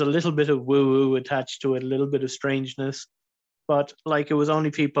 And there was a little bit of woo-woo attached to it, a little bit of strangeness. But like, it was only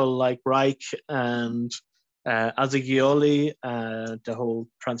people like Reich and Azagioli, the whole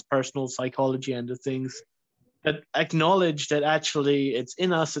transpersonal psychology end of things, that acknowledged that actually it's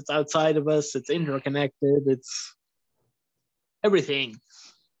in us, it's outside of us, it's interconnected, it's everything.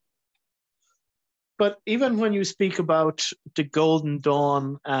 But even when you speak about the Golden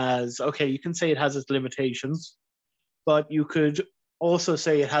Dawn as, okay, you can say it has its limitations, but you could also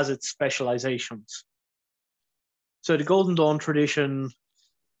say it has its specializations. So the Golden Dawn tradition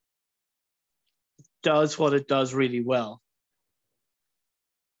does what it does really well.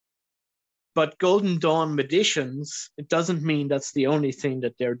 But Golden Dawn magicians, it doesn't mean that's the only thing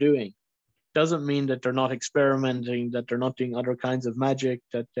that they're doing. It doesn't mean that they're not experimenting, that they're not doing other kinds of magic,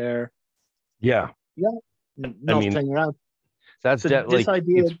 that they're not playing around. That's this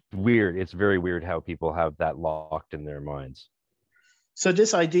idea, it's weird. It's very weird how people have that locked in their minds. So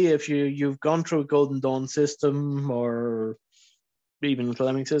this idea, if you've gone through a Golden Dawn system or even a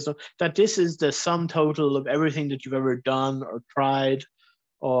Thelemic system, that this is the sum total of everything that you've ever done or tried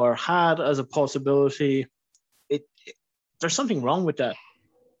or had as a possibility, there's something wrong with that.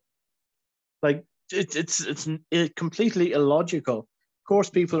 Like, it's completely illogical. Of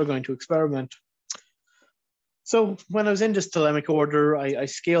course, people are going to experiment. So when I was in this Thelemic order, I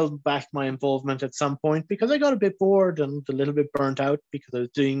scaled back my involvement at some point because I got a bit bored and a little bit burnt out because I was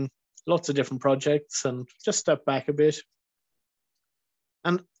doing lots of different projects, and just stepped back a bit.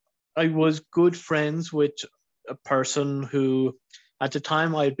 And I was good friends with a person who, at the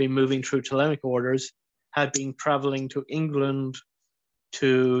time I had been moving through Thelemic orders, had been traveling to England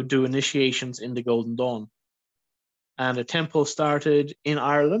to do initiations in the Golden Dawn. And a temple started in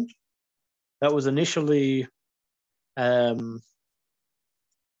Ireland that was initially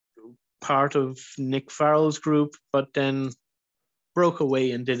part of Nick Farrell's group, but then broke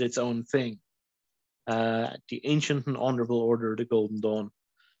away and did its own thing. The Ancient and Honorable Order of the Golden Dawn.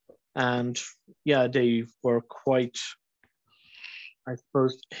 And yeah, they were quite, I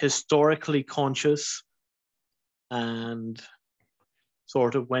suppose, historically conscious, and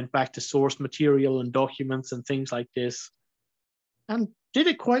sort of went back to source material and documents and things like this, and did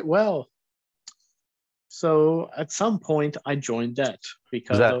it quite well. So at some point I joined that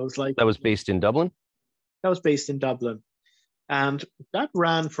because I was like... That was based in Dublin? That was based in Dublin. And that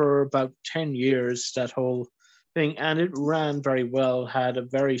ran for about 10 years, that whole thing. And it ran very well, had a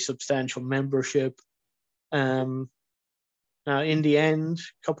very substantial membership. Now, in the end,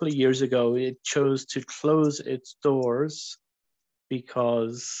 a couple of years ago, it chose to close its doors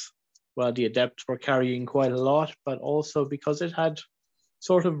because, well, the adepts were carrying quite a lot, but also because it had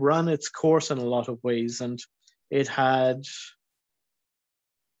sort of run its course in a lot of ways, and it had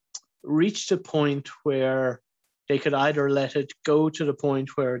reached a point where they could either let it go to the point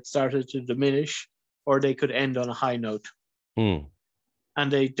where it started to diminish, or they could end on a high note. And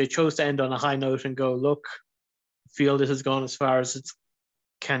they chose to end on a high note and go, look, field has gone as far as it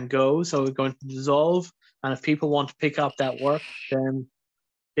can go, so we're going to dissolve, and if people want to pick up that work, then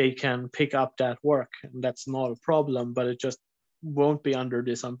they can pick up that work, and that's not a problem. But it just won't be under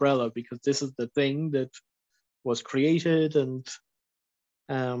this umbrella because this is the thing that was created. And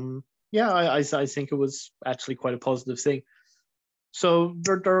I think it was actually quite a positive thing. So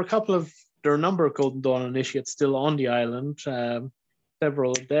there are a number of Golden Dawn initiates still on the island,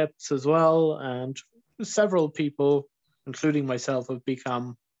 several adepts as well, and several people, including myself, have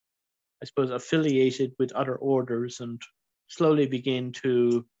become, I suppose, affiliated with other orders and slowly begin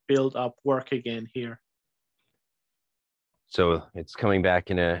to build up work again here. So it's coming back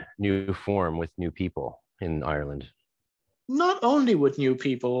in a new form with new people in Ireland. Not only with new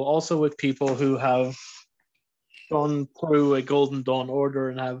people, also with people who have gone through a Golden Dawn order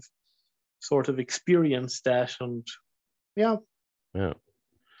and have sort of experienced that. And yeah.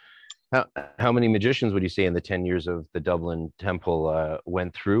 How many magicians would you say in the 10 years of the Dublin Temple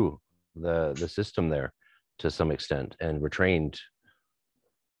went through the system there to some extent and were trained?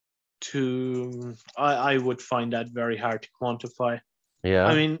 I would find that very hard to quantify. Yeah.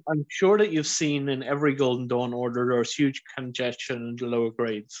 I mean, I'm sure that you've seen in every Golden Dawn order there's huge congestion in the lower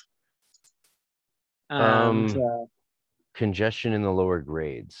grades. And congestion in the lower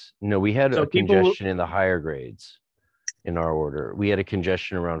grades. No, we had a congestion in the higher grades in our order. We had a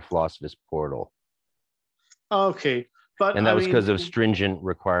congestion around Philosopher's Portal. Okay. And that was because of stringent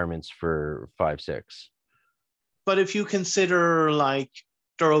requirements for 5-6. But if you consider, like,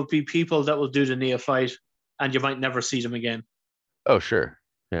 there will be people that will do the neophyte and you might never see them again. Oh, sure.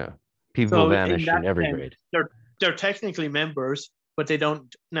 Yeah. People vanish in every grade. They're technically members, but they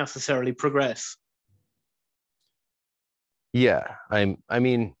don't necessarily progress. Yeah. I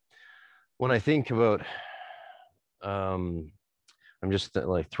mean, when I think about, I'm just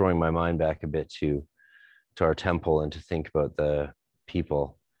like throwing my mind back a bit to our temple and to think about the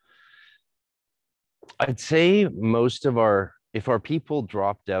people. I'd say most of if our people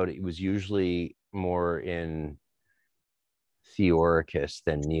dropped out, it was usually more in Theoricus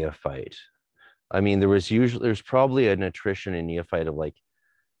than Neophyte. I mean, there's probably an attrition in Neophyte of like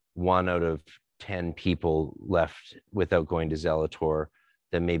 1 out of 10 people left without going to Zelator,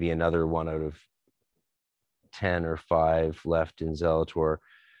 then maybe another 1 out of 10 or 5 left in Zelator.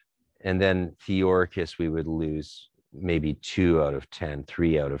 And then Theoricus, we would lose maybe 2 out of 10,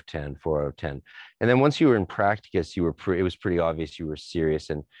 3 out of 10, 4 out of 10. And then once you were in Practicus, it was pretty obvious you were serious,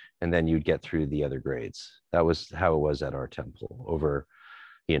 and then you'd get through the other grades. That was how it was at our temple over,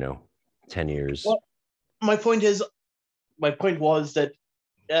 10 years. Well, my point was that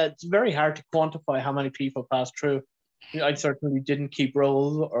it's very hard to quantify how many people passed through. I certainly didn't keep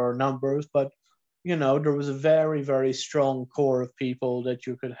rolls or numbers, but there was a very, very strong core of people that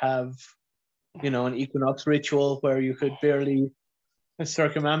you could have, an equinox ritual where you could barely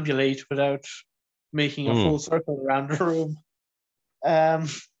circumambulate without making a full circle around the room.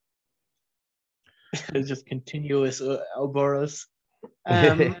 It's just continuous Ouroboros.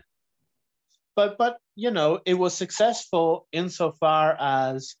 But it was successful insofar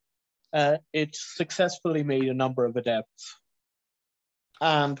as it successfully made a number of adepts.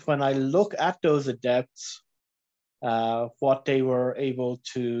 And when I look at those adepts, what they were able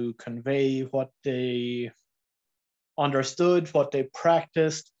to convey, what they understood, what they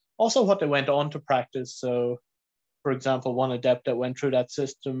practiced, also what they went on to practice. So, for example, one adept that went through that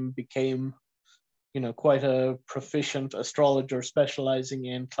system became, quite a proficient astrologer specializing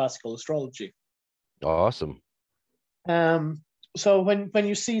in classical astrology. Awesome. So when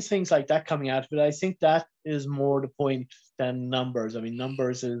you see things like that coming out of it, I think that is more the point than numbers. I mean,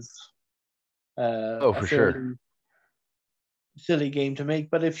 numbers is for sure silly game to make.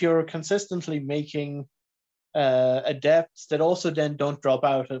 But if you're consistently making adepts that also then don't drop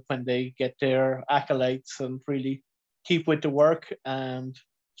out when they get their acolytes and really keep with the work and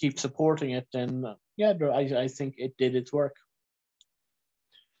keep supporting it, then I think it did its work.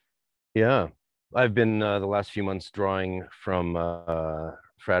 Yeah. I've been the last few months drawing from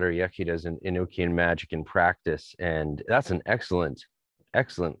Frater Yekida's Enochian Magic in Practice, and that's an excellent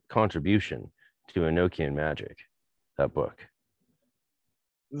contribution to Enochian Magic, that book.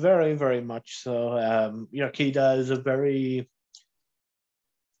 Very, very much so. Yekida is a very,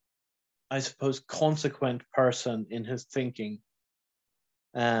 I suppose, consequent person in his thinking.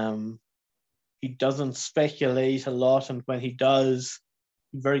 He doesn't speculate a lot, and when he does,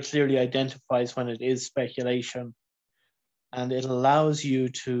 he very clearly identifies when it is speculation, and it allows you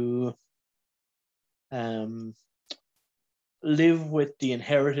to live with the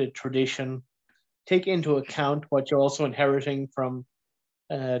inherited tradition, take into account what you're also inheriting from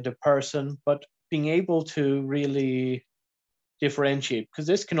the person, but being able to really differentiate, because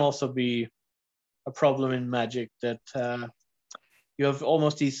this can also be a problem in magic, that you have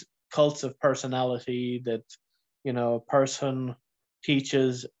almost these cults of personality that a person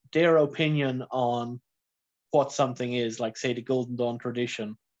teaches their opinion on what something is, like say the Golden Dawn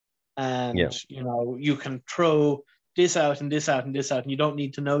tradition, and you can throw this out and this out and this out, and you don't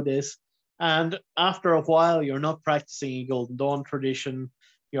need to know this. And after a while, you're not practicing a Golden Dawn tradition,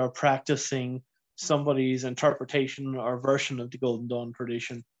 you're practicing somebody's interpretation or version of the Golden Dawn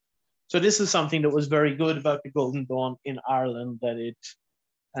tradition. So this is something that was very good about the Golden Dawn in Ireland, that it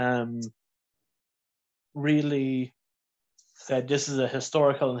really said this is a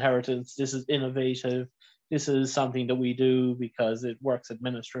historical inheritance, this is innovative, this is something that we do because it works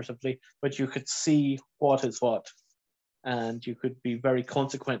administratively, but you could see what is what, and you could be very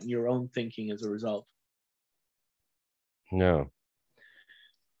consequent in your own thinking as a result. No.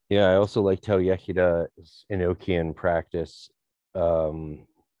 Yeah, I also liked how Yehida's Enochian practice,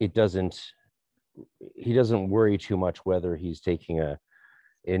 he doesn't worry too much whether he's taking a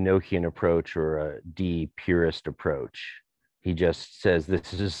Enochian approach or a de-purist approach. He just says,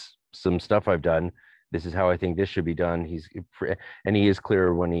 this is some stuff I've done. This is how I think this should be done. He is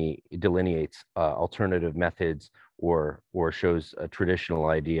clear when he delineates alternative methods or shows a traditional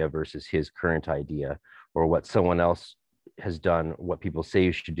idea versus his current idea, or what someone else has done, what people say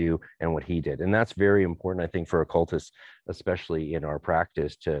you should do, and what he did. And that's very important, I think, for occultists, especially in our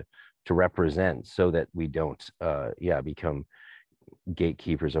practice, to represent, so that we don't become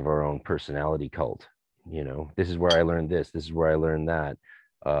gatekeepers of our own personality cult. This is where I learned this is where I learned that,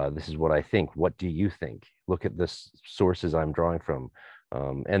 this is what I think, what do you think, look at the sources I'm drawing from,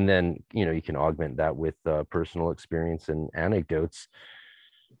 and then you can augment that with personal experience and anecdotes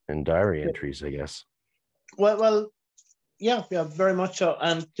and diary entries, I guess. Well, yeah, very much so.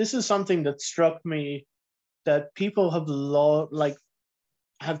 And this is something that struck me, that people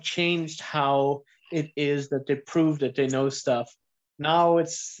have changed how it is that they prove that they know stuff. Now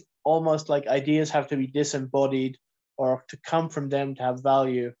it's almost like ideas have to be disembodied or to come from them to have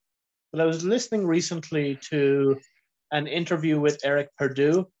value. But I was listening recently to an interview with Eric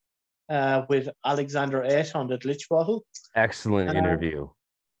Perdue with Alexander Eidt on the Glitch Bottle. Excellent interview.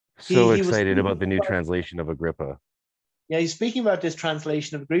 So excited about the new translation of Agrippa. Yeah, he's speaking about this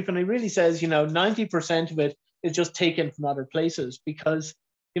translation of Agrippa, and he really says, 90% of it is just taken from other places, because,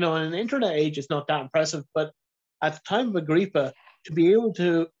 in an internet age, it's not that impressive. But at the time of Agrippa, to be able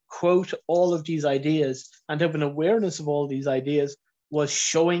to quote all of these ideas and have an awareness of all these ideas was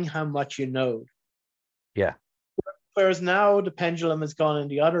showing how much you know. Yeah. Whereas now the pendulum has gone in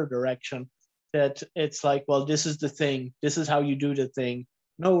the other direction, that it's like, well, this is the thing. This is how you do the thing.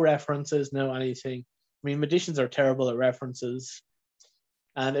 No references, no anything. I mean, magicians are terrible at references.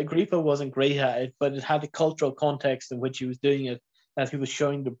 And Agrippa wasn't great at it, but it had a cultural context in which he was doing it, that he was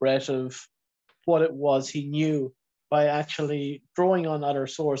showing the breadth of what it was he knew by actually drawing on other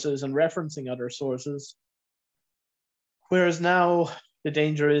sources and referencing other sources. Whereas now the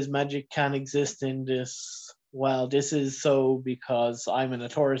danger is magic can exist in this, well, this is so because I'm an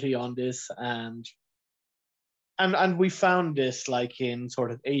authority on this, and we found this like in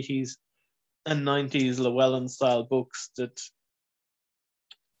sort of 80s and 90s Llewellyn style books that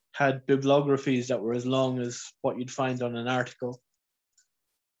had bibliographies that were as long as what you'd find on an article.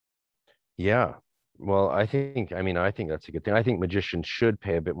 Yeah. Well, I think that's a good thing. I think magicians should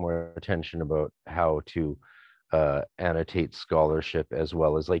pay a bit more attention about how to annotate scholarship, as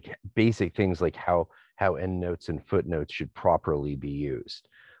well as like basic things like how endnotes and footnotes should properly be used.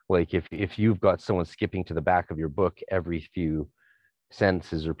 Like if you've got someone skipping to the back of your book every few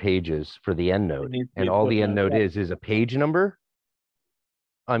sentences or pages for the endnote, and all the endnote is a page number,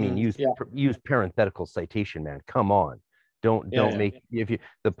 I mean, use parenthetical citation, man. Come on. Don't make,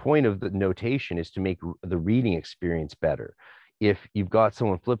 the point of the notation is to make the reading experience better. If you've got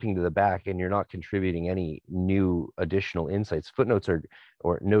someone flipping to the back and you're not contributing any new additional insights, footnotes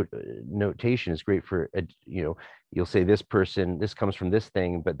notation is great for, you'll say this comes from this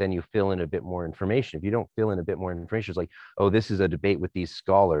thing, but then you fill in a bit more information. If you don't fill in a bit more information, it's like, oh, this is a debate with these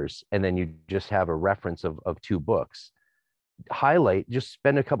scholars, and then you just have a reference of two books. Highlight, just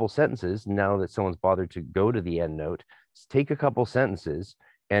spend a couple sentences, now that someone's bothered to go to the end note, take a couple sentences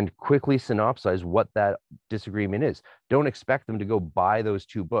and quickly synopsize what that disagreement is. Don't expect them to go buy those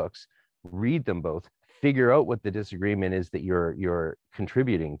two books, read them both, figure out what the disagreement is that you're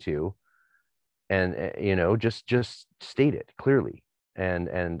contributing to, and just state it clearly.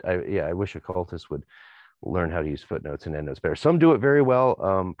 And I wish occultists would learn how to use footnotes and endnotes better. Some do it very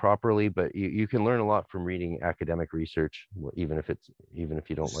well, properly, but you can learn a lot from reading academic research, even if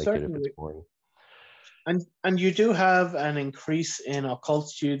you don't like it, if it's boring. And you do have an increase in occult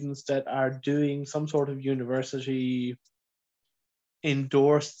students that are doing some sort of university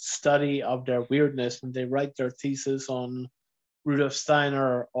endorsed study of their weirdness when they write their thesis on Rudolf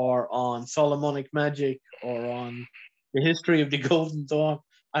Steiner or on Solomonic magic or on the history of the Golden Dawn.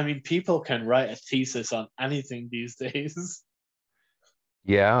 I mean, people can write a thesis on anything these days.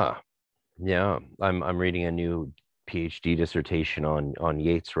 Yeah. I'm reading a new PhD dissertation on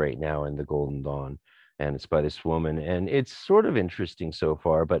Yeats right now in the Golden Dawn, and it's by this woman, and it's sort of interesting so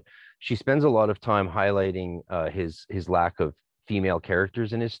far, but she spends a lot of time highlighting his lack of female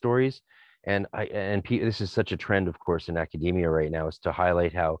characters in his stories. And this is such a trend, of course, in academia right now, is to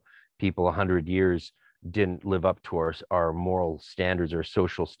highlight how people 100 years didn't live up to our moral standards or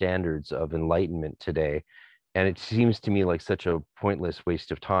social standards of enlightenment today. And it seems to me like such a pointless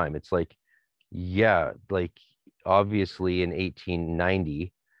waste of time. It's like, yeah, like obviously in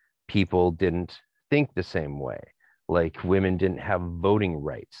 1890, people didn't think the same way. Like women didn't have voting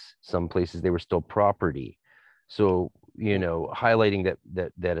rights. Some places they were still property. So, highlighting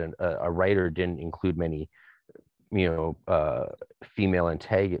that a writer didn't include many, female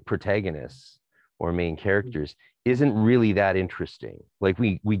protagonists or main characters isn't really that interesting. Like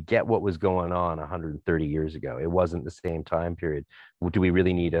we get what was going on 130 years ago. It wasn't the same time period. Do we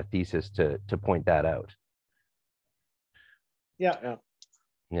really need a thesis to point that out? Yeah.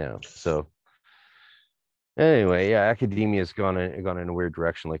 So anyway, yeah, academia's gone in a weird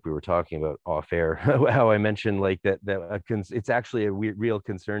direction, like we were talking about off air. How I mentioned like that it's actually a real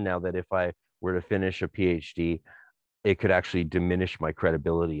concern now that if I were to finish a PhD, it could actually diminish my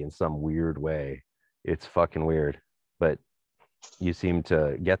credibility in some weird way. It's fucking weird, but you seem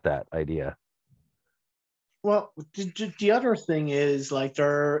to get that idea. Well, the other thing is, like,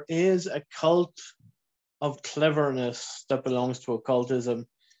 there is a cult of cleverness that belongs to occultism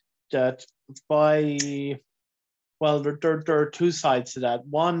that there are two sides to that.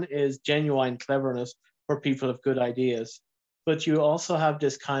 One is genuine cleverness for people of good ideas, but you also have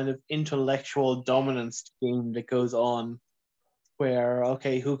this kind of intellectual dominance game that goes on where,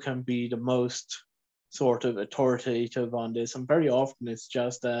 okay, who can be the most sort of authoritative on this? And very often it's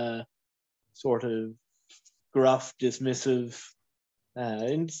just a sort of gruff, dismissive,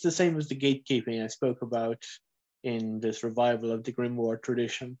 and it's the same as the gatekeeping I spoke about in this revival of the Grimoire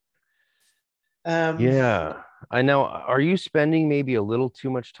tradition. Yeah, I know. Are you spending maybe a little too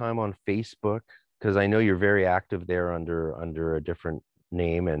much time on Facebook? Because I know you're very active there under a different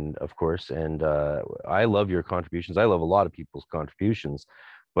name, and of course, and I love your contributions. I love a lot of people's contributions,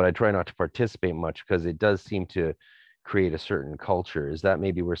 but I try not to participate much because it does seem to create a certain culture. Is that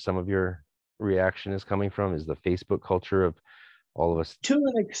maybe where some of your reaction is coming from? Is the Facebook culture of all of us? To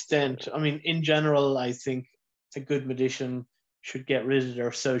an extent. I mean, in general, I think a good magician should get rid of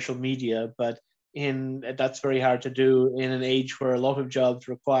their social media, but that's very hard to do in an age where a lot of jobs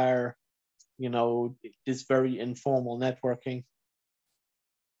require, this very informal networking.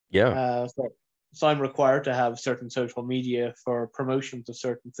 Yeah. So I'm required to have certain social media for promotions of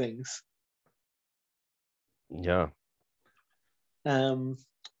certain things. Yeah.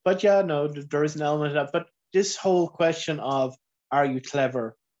 But yeah, no, there is an element of that. But this whole question of, are you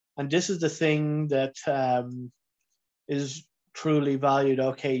clever? And this is the thing that is truly valued.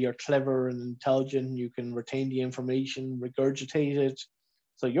 Okay, you're clever and intelligent. You can retain the information, regurgitate it.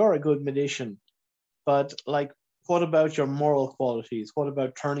 So you're a good magician. But like, what about your moral qualities? What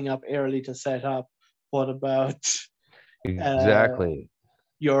about turning up early to set up? What about exactly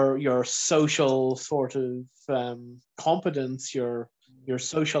your social sort of competence, your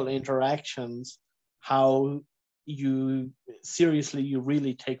social interactions, how you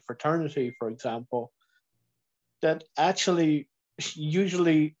really take fraternity, for example, that actually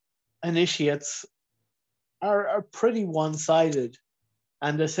usually initiates are pretty one-sided.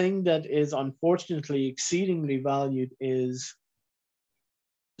 And the thing that is unfortunately exceedingly valued is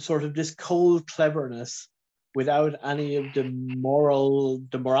sort of this cold cleverness without any of the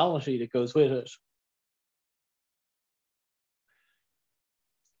morality that goes with it.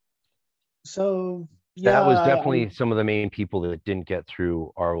 So yeah, that was definitely some of the main people that didn't get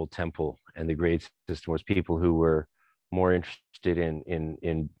through our old temple and the grade system, was people who were more interested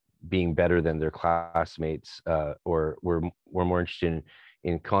in being better than their classmates, or were more interested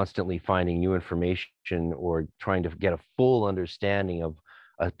in constantly finding new information or trying to get a full understanding of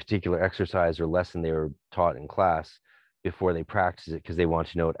a particular exercise or lesson they were taught in class before they practice it, because they want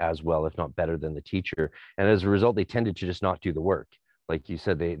to know it as well, if not better, than the teacher. And as a result, they tended to just not do the work. Like you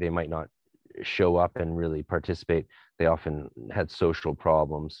said, they might not show up and really participate. They often had social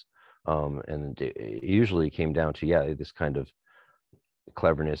problems, and it usually came down to this kind of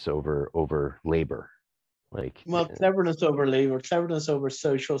cleverness over labor. Cleverness over labor, cleverness over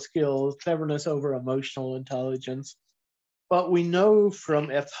social skills, cleverness over emotional intelligence. But we know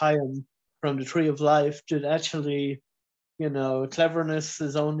from Eth Chaim, from the Tree of Life, that actually, cleverness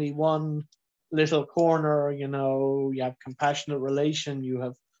is only one little corner. You have compassionate relation, you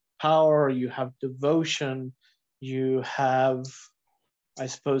have power, you have devotion, you have, I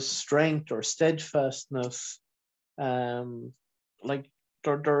suppose, strength or steadfastness. Like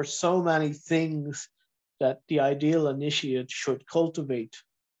there are so many things that the ideal initiate should cultivate,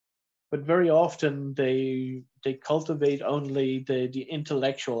 but very often they cultivate only the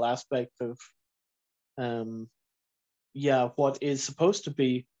intellectual aspect of what is supposed to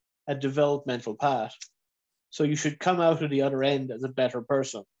be a developmental path. So you should come out of the other end as a better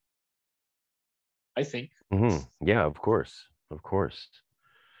person, I think. Yeah, of course.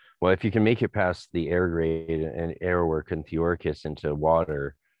 Well, if you can make it past the air grade and air work and Theoricus into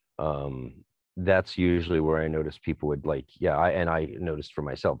water, that's usually where I notice people would like, I noticed for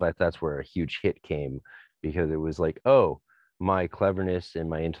myself that's where a huge hit came, because it was like, oh, my cleverness and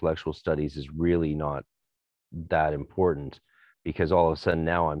my intellectual studies is really not that important, because all of a sudden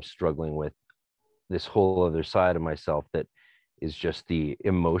now I'm struggling with this whole other side of myself that is just the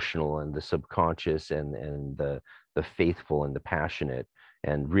emotional and the subconscious and the faithful and the passionate.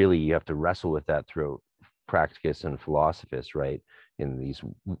 And really you have to wrestle with that through practicus and philosophus, right? In these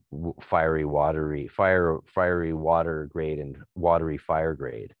fiery water grade and watery fire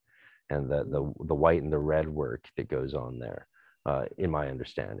grade, and the white and the red work that goes on there, in my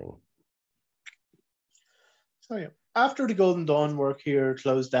understanding. So yeah, after the Golden Dawn work here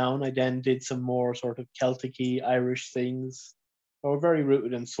closed down, I then did some more sort of Celtic-y Irish things. I were very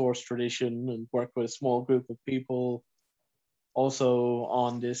rooted in source tradition and worked with a small group of people also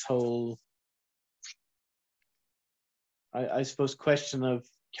on this whole, I suppose, question of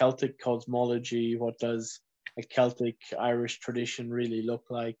Celtic cosmology. What does a Celtic Irish tradition really look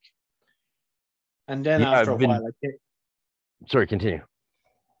like? And then after a while, Sorry, continue.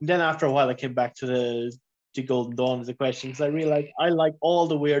 Then after a while, I came back to the Golden Dawn as a question, because I realized I like all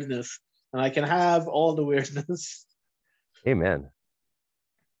the weirdness, and I can have all the weirdness. Amen.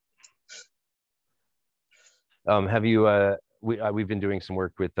 Have you? We've been doing some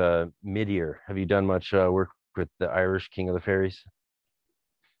work with Midir. Have you done much work with the Irish King of the Fairies?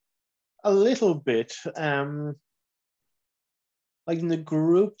 A little bit. Like in the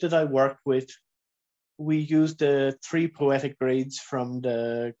group that I work with, we used the 3 poetic grades from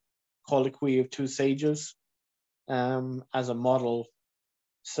the Colloquy of Two Sages as a model.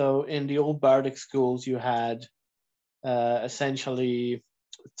 So in the old bardic schools, you had essentially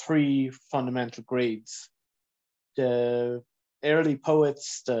 3 fundamental grades. The early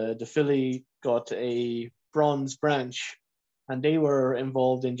poets, the Fili, got a bronze branch, and they were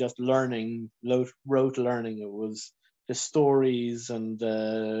involved in just learning, rote learning. It was the stories and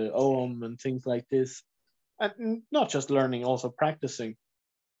the Ogham and things like this. And not just learning, also practicing.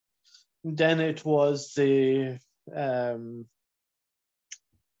 And then it was the,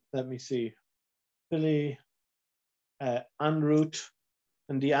 let me see, Fili, Anrut,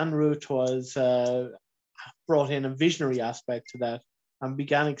 and the Anrut was brought in a visionary aspect to that and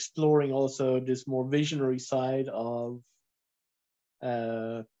began exploring also this more visionary side of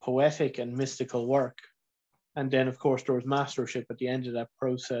poetic and mystical work. And then, of course, there was mastership at the end of that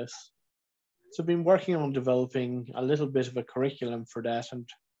process. So I've been working on developing a little bit of a curriculum for that and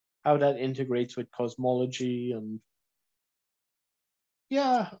how that integrates with cosmology. And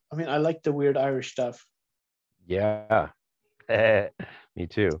yeah, I mean, I like the weird Irish stuff. Yeah, me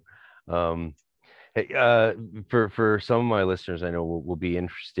too. For some of my listeners, I know will be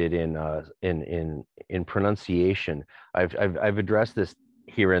interested in pronunciation. I've addressed this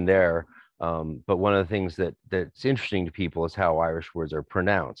here and there, but one of the things that's interesting to people is how Irish words are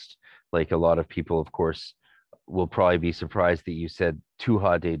pronounced. Like a lot of people, of course, will probably be surprised that you said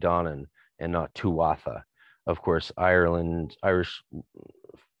Tuatha De Danann and not Tuatha. Of course, Irish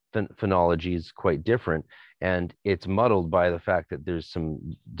phonology is quite different, and it's muddled by the fact that there's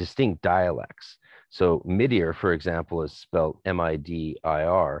some distinct dialects. So Midir, for example, is spelled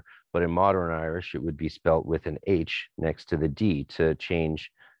M-I-D-I-R, but in modern Irish, it would be spelled with an H next to the D to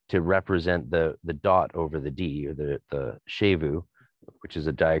represent the dot over the D, or the shevu, which is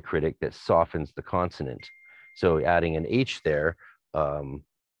a diacritic that softens the consonant. So adding an H there,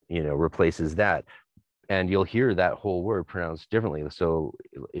 replaces that. And you'll hear that whole word pronounced differently. So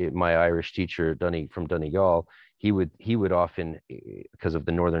my Irish teacher, from Donegal, he would often, because of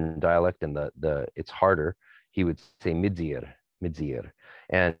the northern dialect and it's harder, he would say midzir.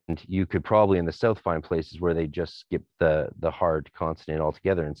 And you could probably in the south find places where they just skip the hard consonant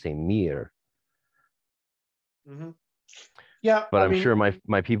altogether and say mir. Mm-hmm. Yeah, But I I'm mean, sure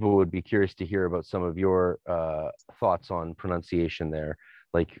my people would be curious to hear about some of your thoughts on pronunciation there,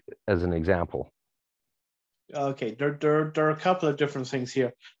 like as an example. okay, there are a couple of different things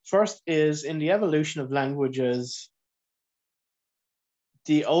here. First is in the evolution of languages,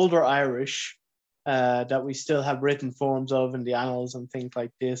 the older Irish that we still have written forms of in the annals and things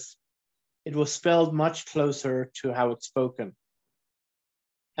like this, it was spelled much closer to how it's spoken.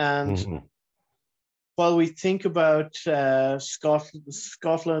 And Mhm. while we think about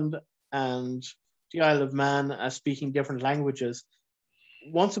Scotland and the Isle of Man as speaking different languages,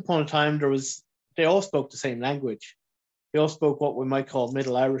 once upon a time they all spoke the same language. They all spoke what we might call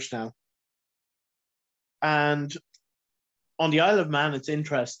Middle Irish now. And on the Isle of Man, it's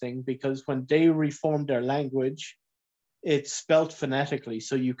interesting because when they reformed their language, it's spelt phonetically,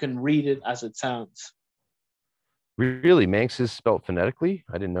 so you can read it as it sounds. Really, Manx is spelled phonetically?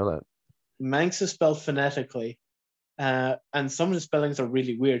 I didn't know that. Manx is spelled phonetically, and some of the spellings are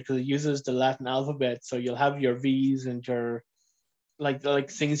really weird because it uses the Latin alphabet. So you'll have your V's and your like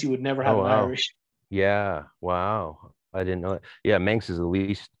things you would never Oh have in wow. Irish. Yeah, wow. I didn't know that. Yeah, Manx is the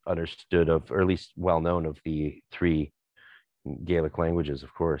least understood of, or at least well known of the three Gaelic languages,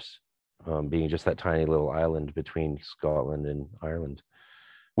 of course, being just that tiny little island between Scotland and Ireland,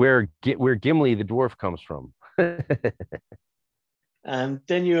 where Gimli the dwarf comes from. And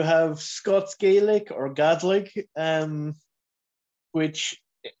then you have Scots Gaelic or Gaelic, which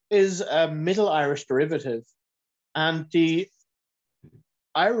is a Middle Irish derivative. And the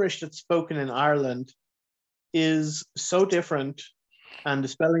Irish that's spoken in Ireland is so different and the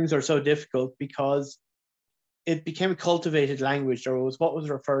spellings are so difficult because it became a cultivated language. There was what was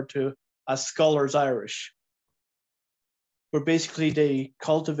referred to as scholars Irish, where basically they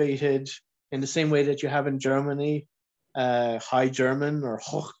cultivated in the same way that you have in Germany, High German or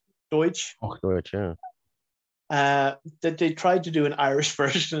Hochdeutsch. Hochdeutsch, yeah. That they tried to do an Irish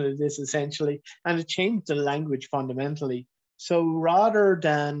version of this essentially, and it changed the language fundamentally. So rather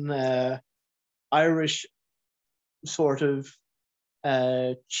than Irish sort of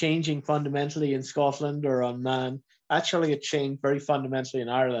changing fundamentally in Scotland or on Man, actually it changed very fundamentally in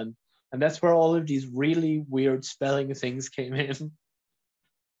Ireland. And that's where all of these really weird spelling things came in.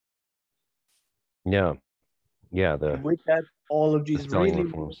 Yeah, yeah, And with that, all of the these spelling really weird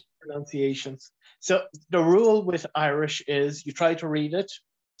reforms. pronunciations. So the rule with Irish is you try to read it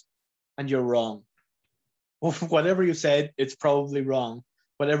and you're wrong. Whatever you said, it's probably wrong.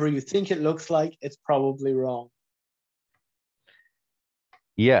 Whatever you think it looks like, it's probably wrong.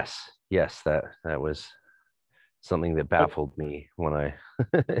 Yes, yes, that was something that But, baffled me when I,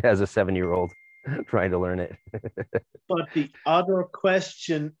 as a 7-year-old, trying to learn it. but the other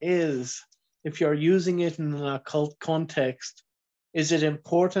question is, if you're using it in an occult context, is it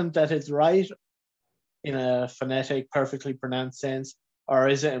important that it's right in a phonetic, perfectly pronounced sense, or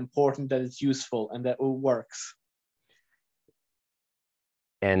is it important that it's useful and that it works?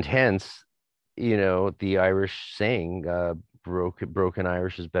 And hence, the Irish saying, broken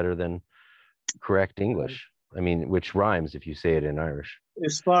Irish is better than correct English. I mean, which rhymes if you say it in Irish.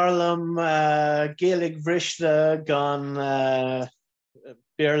 Is Farlam Gaelic Vrishta gone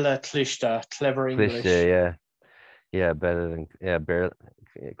Birla Clishta, clever English? Cliché, yeah, better than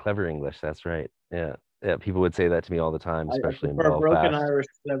clever English. That's right. Yeah, yeah. People would say that to me all the time, I especially in prefer broken Belfast. Irish,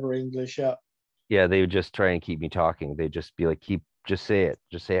 clever English. Yeah. Yeah, they would just try and keep me talking. They'd just be like, just say it,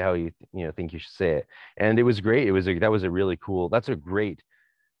 just say how you think you should say it. And it was great. That was a really cool. That's a great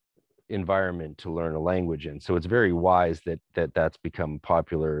environment to learn a language in. So it's very wise that's become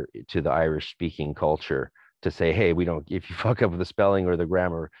popular to the Irish speaking culture to say, hey, we don't, if you fuck up with the spelling or the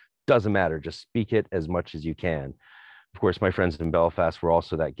grammar, doesn't matter, just speak it as much as you can. Of course, my friends in Belfast were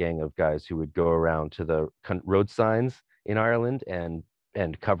also that gang of guys who would go around to the road signs in Ireland and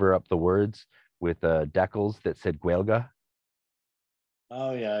cover up the words with decals that said Gaelga.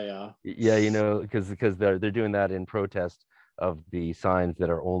 Oh yeah. Yeah, because they're doing that in protest of the signs that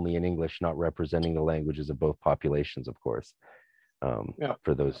are only in English, not representing the languages of both populations, of course. Yeah.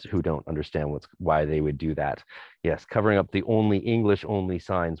 For those who don't understand why they would do that. Yes, covering up the only English only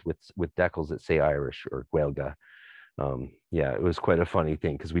signs with decals that say Irish or Gaelga. Yeah, it was quite a funny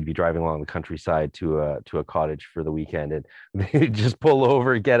thing because we'd be driving along the countryside to a cottage for the weekend, and they'd just pull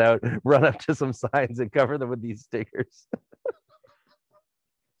over, get out, run up to some signs and cover them with these stickers.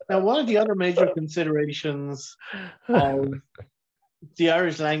 Now, one of the other major considerations of the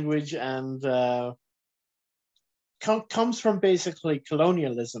Irish language and comes from basically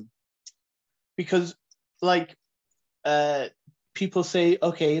colonialism, because like people say,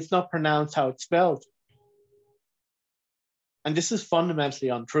 okay, it's not pronounced how it's spelled, and this is fundamentally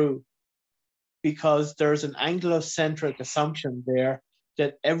untrue. because there's an Anglo-centric assumption there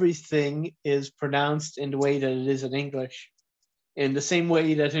that everything is pronounced in the way that it is in English. In the same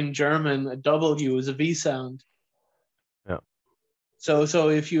way that in German, a W is a V sound. Yeah. So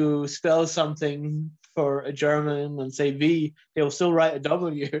if you spell something for a German and say V, they'll still write a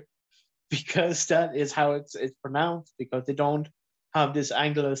W because that is how it's pronounced, because they don't have this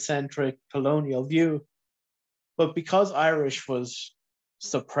Anglo-centric colonial view. But because Irish was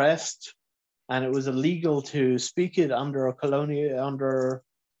suppressed and it was illegal to speak it under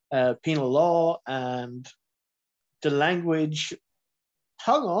penal law, and the language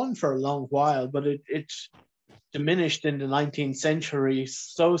hung on for a long while, but it diminished in the 19th century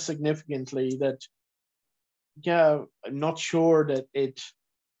so significantly that, yeah, I'm not sure that it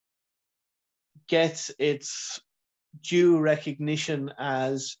gets its due recognition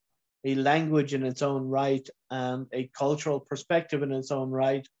as a language in its own right and a cultural perspective in its own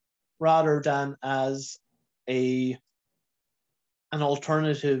right, rather than as an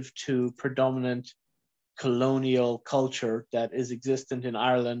alternative to predominant colonial culture that is existent in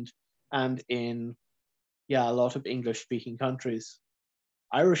Ireland and in a lot of English-speaking countries.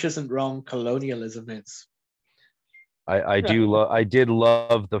 Irish isn't wrong, colonialism is. I did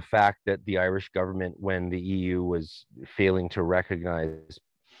love the fact that the Irish government, when the EU was failing to recognize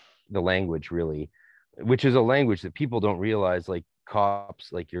the language, really, which is a language that people don't realize, like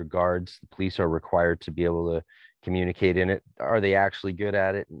cops, like your guards, the police are required to be able to communicate in it. Are they actually good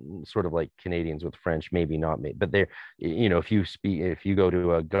at it? Sort of like Canadians with French, maybe not, but they're, if you go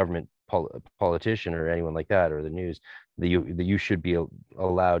to a government politician or anyone like that, or the news, you should be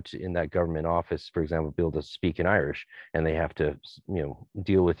allowed to, in that government office, for example, be able to speak in Irish, and they have to,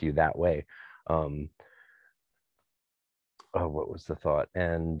 deal with you that way. What was the thought?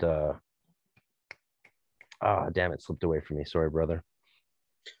 And damn, it slipped away from me. Sorry, brother.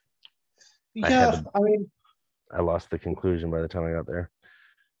 Yeah, I lost the conclusion by the time I got there.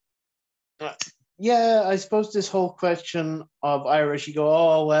 Yeah, I suppose this whole question of Irish, you go,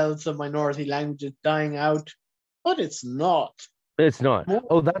 oh, well, it's a minority language, it's dying out. But it's not. It's not.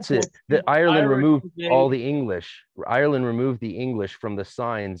 That's it. That Ireland removed all the English. Ireland removed the English from the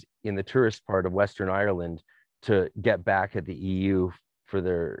signs in the tourist part of Western Ireland to get back at the EU for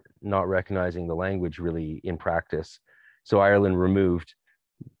their not recognizing the language really in practice. So Ireland removed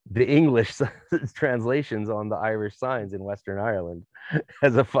the English translations on the Irish signs in Western Ireland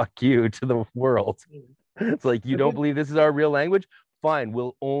as a fuck you to the world. It's like, you don't believe this is our real language? Fine,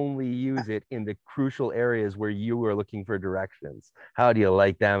 we'll only use it in the crucial areas where you are looking for directions. How do you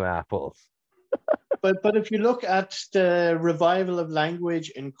like them apples? But if you look at the revival of language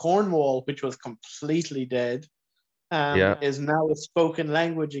in Cornwall, which was completely dead, is now a spoken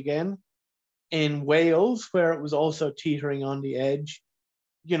language again. In Wales, where it was also teetering on the edge,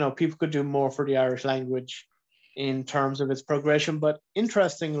 people could do more for the Irish language in terms of its progression. But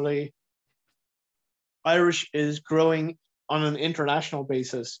interestingly, Irish is growing on an international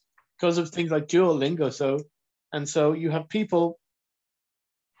basis because of things like Duolingo. So you have people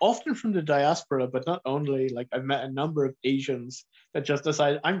often from the diaspora, but not only. Like, I've met a number of Asians that just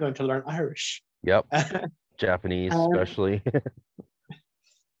decide, I'm going to learn Irish. Yep. Japanese, especially.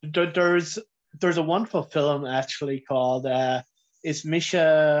 There's a wonderful film actually called it's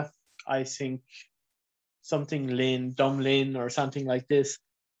Misha, I think, something Lin, Dom Lin, or something like this,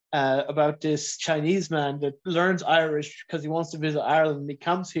 about this Chinese man that learns Irish because he wants to visit Ireland. He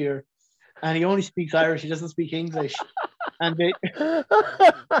comes here and he only speaks Irish. He doesn't speak English. And they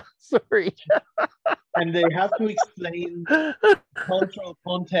sorry. And they have to explain the cultural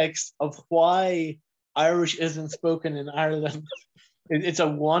context of why Irish isn't spoken in Ireland. It's a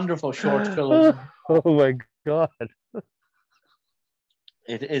wonderful short film. Oh my God.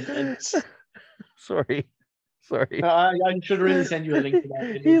 It's sorry. I should really send you a link to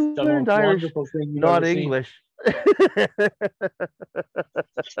that. He learned Irish, not English.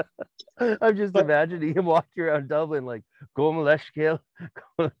 I'm just imagining him walking around Dublin like, go Maleshkill.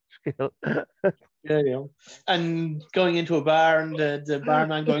 Yeah. And going into a bar and the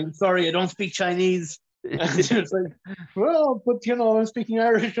barman going, sorry, I don't speak Chinese. It's like, well, but I'm speaking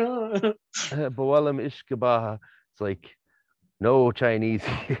Irish. Bawalam Ishkabaha. It's like, no Chinese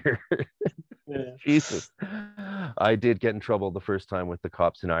here. Yeah. Jesus. I did get in trouble the first time with the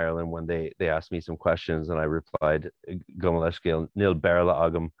cops in Ireland when they asked me some questions and I replied, Gomaleshkil Nil Berla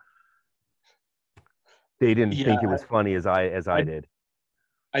Agam. They didn't think it was funny as I did.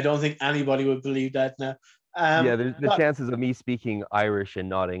 I don't think anybody would believe that now. The chances of me speaking Irish and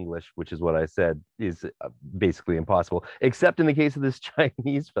not English, which is what I said, is basically impossible, except in the case of this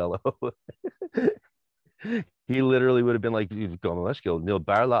Chinese fellow. He literally would have been like, Neil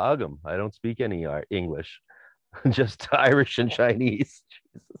Barla Agam. I don't speak any English, just Irish and Chinese.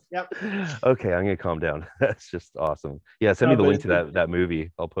 Yep. Okay, I'm gonna calm down. That's just awesome. Yeah, send No, me the but link to that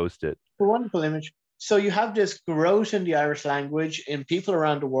movie. I'll post it. a wonderful image. So you have this growth in the Irish language in people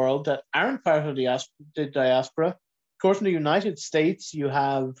around the world that aren't part of the diaspora. Of course, in the United States, you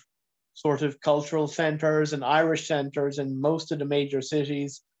have sort of cultural centers and Irish centers in most of the major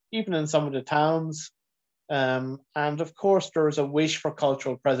cities, even in some of the towns. And of course, there is a wish for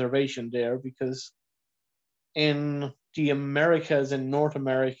cultural preservation there because in the Americas, in North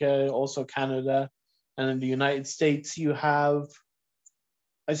America, also Canada, and in the United States, you have,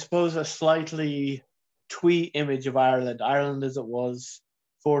 I suppose, a slightly twee image of Ireland as it was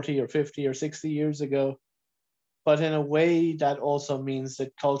 40 or 50 or 60 years ago. But in a way, that also means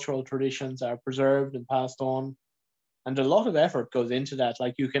that cultural traditions are preserved and passed on. And a lot of effort goes into that.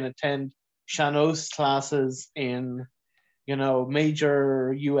 Like you can attend Sean-Nós classes in,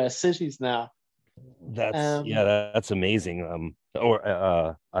 major US cities now. That's amazing.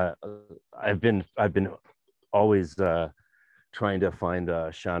 I've been always trying to find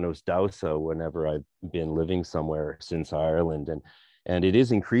Sean-Nós Dausa whenever I've been living somewhere since Ireland, and it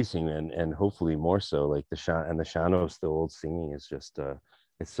is increasing, and hopefully more so. Like the Sean-Nós, the old singing is just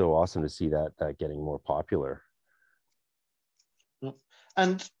it's so awesome to see that getting more popular.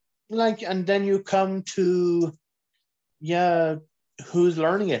 And then you come to who's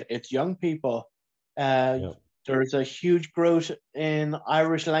learning it? It's young people. There's a huge growth in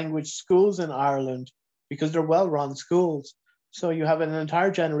Irish language schools in Ireland because they're well-run schools. So you have an entire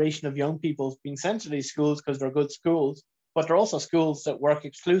generation of young people being sent to these schools because they're good schools, but they're also schools that work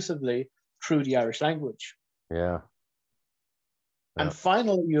exclusively through the Irish language. Yeah. And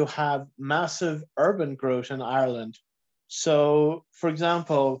finally, you have massive urban growth in Ireland. So, for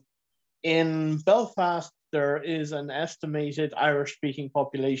example, in Belfast, there is an estimated Irish-speaking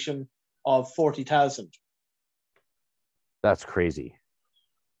population of 40,000. That's crazy.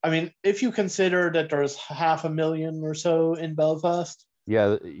 I mean, if you consider that there's 500,000 or so in Belfast.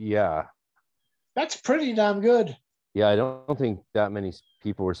 Yeah. That's pretty damn good. Yeah, I don't think that many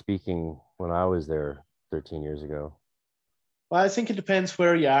people were speaking when I was there 13 years ago. Well, I think it depends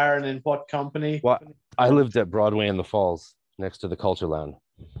where you are and in what company. Well, I lived at Broadway in the Falls next to the Culture Land.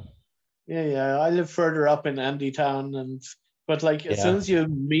 Yeah. I live further up in Andytown, but as soon as you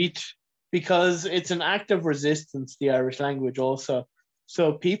meet, because it's an act of resistance, the Irish language also.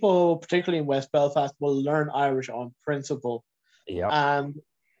 So people, particularly in West Belfast, will learn Irish on principle. Yeah. And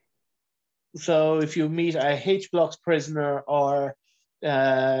so if you meet a H-Blocks prisoner or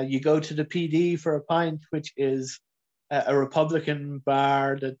you go to the PD for a pint, which is a Republican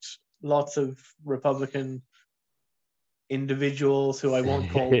bar that lots of Republican individuals who I won't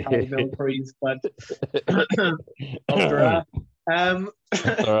call paramilitaries, but up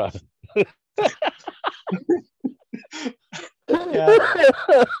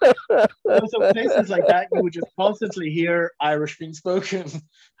So places like that, you would just constantly hear Irish being spoken.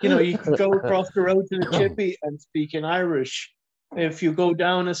 You could go across the road to the Chippy and speak in Irish. If you go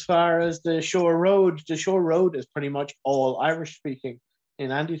down as far as the Shore Road is pretty much all Irish speaking in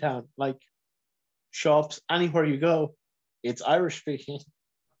Andytown. Like shops, anywhere you go, it's Irish speaking.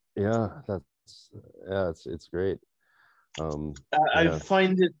 Yeah, it's great. I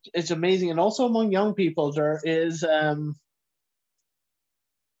find it's amazing, and also among young people, there is a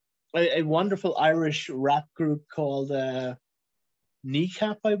wonderful Irish rap group called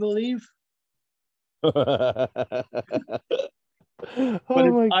Kneecap, I believe. But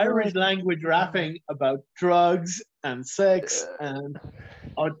it's Irish language rapping about drugs and sex, and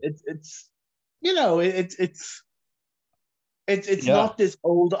it's not this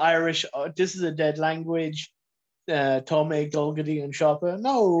old Irish. This is a dead language. Tommy, Golgady, and Shopper.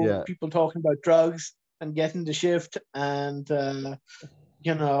 No, people talking about drugs and getting the shift, and who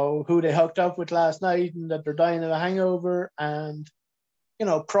they hooked up with last night, and that they're dying of a hangover, and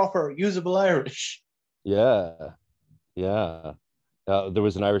proper usable Irish. Yeah. There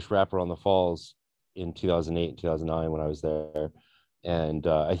was an Irish rapper on the Falls in 2008 and 2009 when I was there, and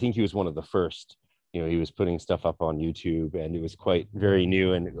I think he was one of the first. He was putting stuff up on YouTube, and it was very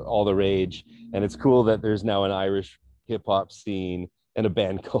new and all the rage. And it's cool that there's now an Irish hip hop scene and a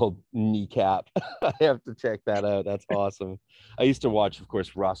band called Kneecap. I have to check that out. That's awesome. I used to watch, of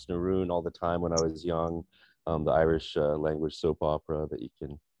course, Ross Naroon all the time when I was young. The Irish language soap opera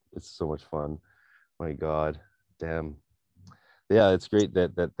it's so much fun. My God, damn. Yeah, it's great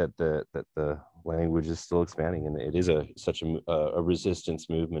that the language is still expanding, and it is such a resistance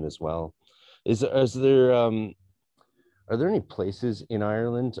movement as well. Is there Are there any places in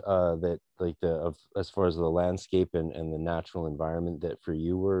Ireland that like as far as the landscape and the natural environment that for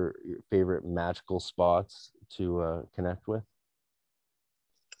you were your favorite magical spots to connect with?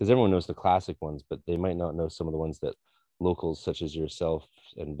 Because everyone knows the classic ones, but they might not know some of the ones that locals such as yourself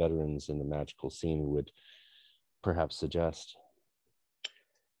and veterans in the magical scene would perhaps suggest.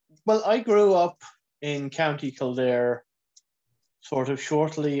 Well, I grew up in County Kildare, sort of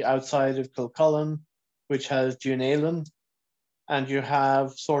shortly outside of Kilcullen, which has Dunalan, and you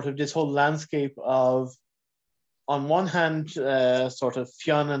have sort of this whole landscape of, on one hand, sort of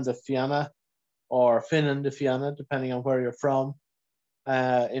Fionn and the Fianna, or Finn and the Fianna, depending on where you're from.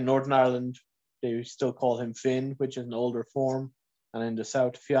 In Northern Ireland, they still call him Finn, which is an older form, and in the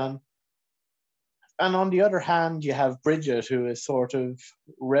south, Fionn. And on the other hand, you have Bridget, who is sort of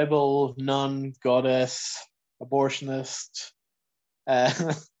rebel, nun, goddess, abortionist.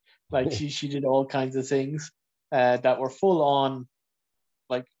 Like she did all kinds of things that were full on,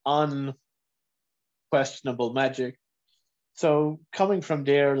 like unquestionable magic. So coming from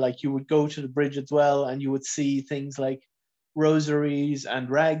there, like you would go to the bridge as well, and you would see things like rosaries and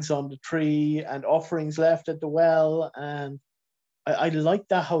rags on the tree and offerings left at the well. And I like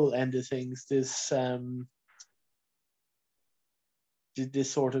that whole end of things. This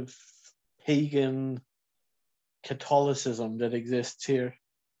sort of pagan Catholicism that exists here.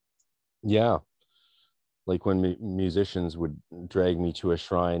 Yeah. Like when musicians would drag me to a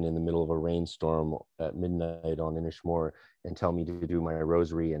shrine in the middle of a rainstorm at midnight on Inishmore and tell me to do my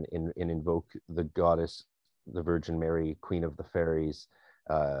rosary and invoke the goddess, the Virgin Mary, Queen of the Fairies,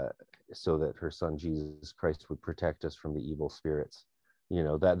 so that her son Jesus Christ would protect us from the evil spirits. You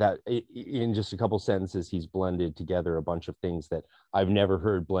know, that in just a couple sentences, he's blended together a bunch of things that I've never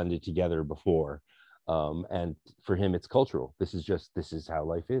heard blended together before. And for him, it's cultural. This is how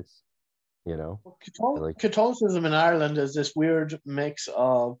life is. You know, Catholicism in Ireland is this weird mix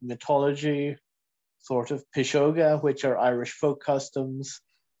of mythology, sort of pishoga, which are Irish folk customs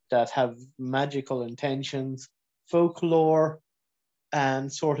that have magical intentions, folklore,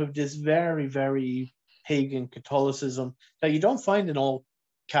 and sort of this very, very pagan Catholicism that you don't find in all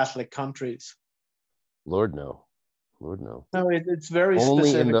Catholic countries. Lord no. No, it's very only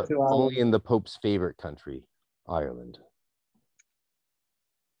specific to Ireland. Only in the Pope's favorite country, Ireland.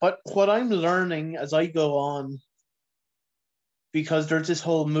 But what I'm learning as I go on, because there's this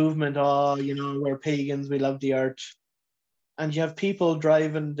whole movement, we're pagans, we love the earth. And you have people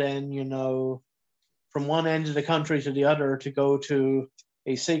driving then, from one end of the country to the other to go to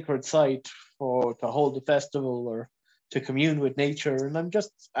a sacred site or to hold a festival or to commune with nature. And I'm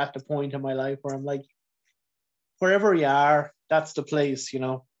just at the point in my life where I'm like, wherever you are, that's the place,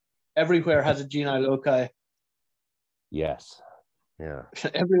 Everywhere has a Genii Loci. Yes. Yeah.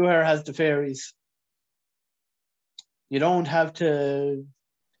 Everywhere has the fairies. You don't have to,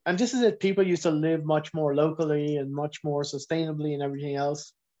 and this is it, people used to live much more locally and much more sustainably and everything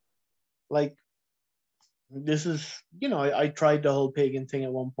else. Like, this is, I tried the whole pagan thing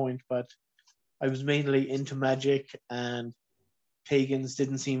at one point, but I was mainly into magic, and pagans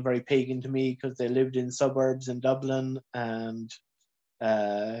didn't seem very pagan to me because they lived in suburbs in Dublin and,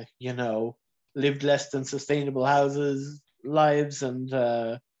 lived less than sustainable lives and,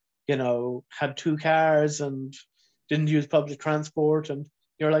 had 2 cars and didn't use public transport. And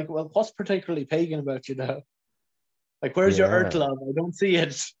you're like, well, what's particularly pagan about you now? Like, where's your earth love? I don't see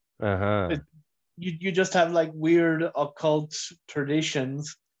it. You just have like weird occult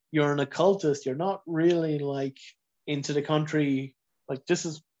traditions. You're an occultist. You're not really like into the country. Like, this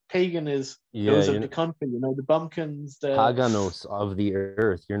is pagan is those of the country, the bumpkins, the paganos of the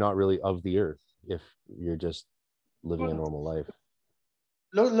earth. You're not really of the earth if you're just living a normal life.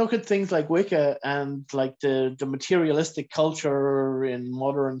 Look at things like Wicca and like the materialistic culture in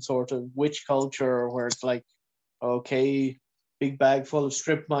modern sort of witch culture, where it's like, okay, big bag full of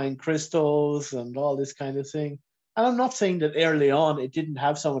strip mine crystals and all this kind of thing. And I'm not saying that early on it didn't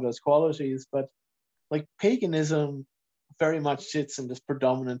have some of those qualities, but like paganism very much sits in this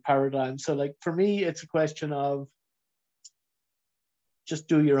predominant paradigm. So like for me, it's a question of just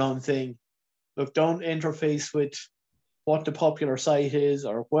do your own thing. Look, don't interface with what the popular site is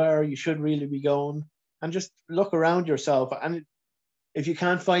or where you should really be going, and just look around yourself. And if you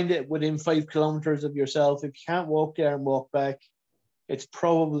can't find it within 5 kilometers of yourself, if you can't walk there and walk back, it's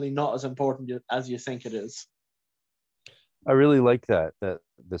probably not as important as you think it is. I really like that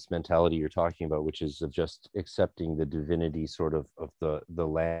this mentality you're talking about, which is of just accepting the divinity sort of the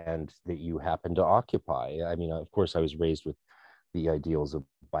land that you happen to occupy. I mean, of course, I was raised with the ideals of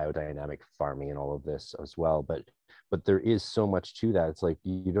biodynamic farming and all of this as well, but but there is so much to that. It's like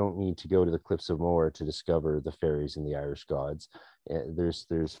you don't need to go to the Cliffs of Moher to discover the fairies and the Irish gods.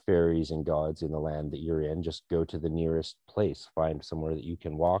 There's fairies and gods in the land that you're in. Just go to the nearest place, find somewhere that you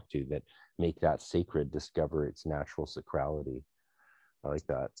can walk to that make that sacred, discover its natural sacrality. I like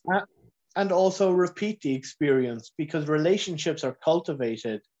that. And also repeat the experience, because relationships are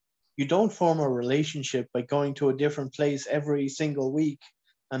cultivated. You don't form a relationship by going to a different place every single week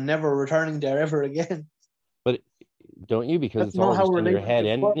and never returning there ever again. But don't you? Because That's it's all not how just in your head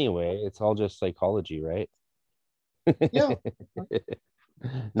relationships work. anyway. It's all just psychology, right? Yeah,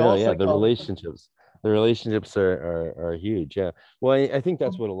 No, all yeah, psychology. the relationships are huge. Yeah. Well, I think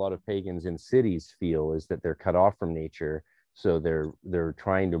that's what a lot of pagans in cities feel, is that they're cut off from nature. So they're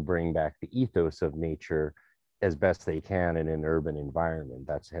trying to bring back the ethos of nature as best they can in an urban environment.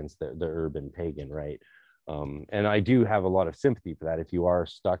 That's hence the urban pagan, right? And I do have a lot of sympathy for that. If you are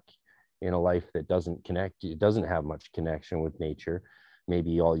stuck in a life that doesn't connect, it doesn't have much connection with nature,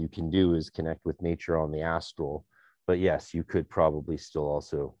 maybe all you can do is connect with nature on the astral. But yes, you could probably still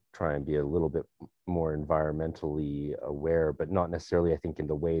also try and be a little bit more environmentally aware, but not necessarily, I think, in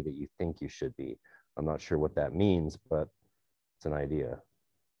the way that you think you should be. I'm not sure what that means, but it's an idea.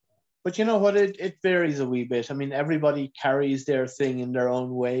 But you know what? It varies a wee bit. I mean, everybody carries their thing in their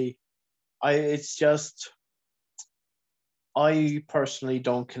own way. It's just, I personally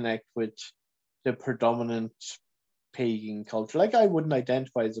don't connect with the predominant pagan culture. Like, I wouldn't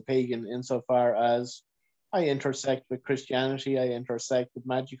identify as a pagan insofar as I intersect with Christianity, I intersect with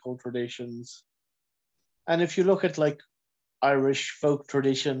magical traditions. And if you look at like Irish folk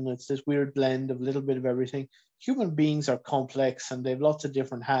tradition, it's this weird blend of a little bit of everything. Human beings are complex and they have lots of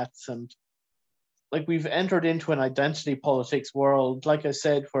different hats. And like, we've entered into an identity politics world, like I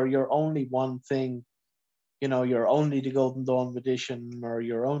said, where you're only one thing. You know, you're only the Golden Dawn Edition, or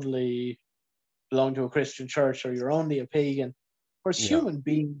you're only belong to a Christian church, or you're only a pagan. Whereas Yeah. human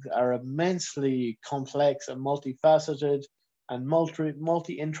beings are immensely complex and multifaceted and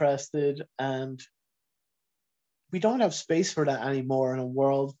multi-interested, and we don't have space for that anymore in a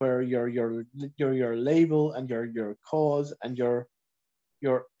world where you're your label and your cause and your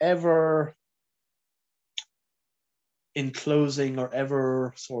ever enclosing or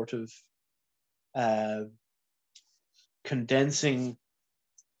ever sort of uh, condensing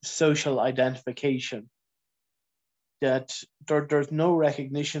social identification, that there's no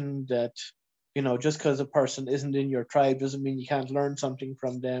recognition that, you know, just because a person isn't in your tribe doesn't mean you can't learn something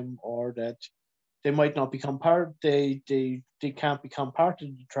from them, or that they might not become part, they can't become part of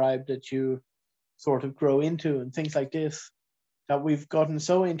the tribe that you sort of grow into, and things like this. That we've gotten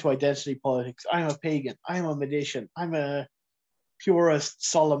so into identity politics. I'm a pagan, I'm a magician, I'm a purist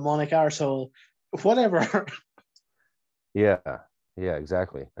Solomonic arsehole, whatever. Yeah. Yeah,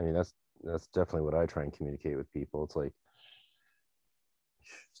 exactly. I mean, that's definitely what I try and communicate with people. It's like,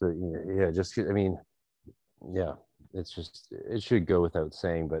 so yeah, just, I mean, yeah, it's just, it should go without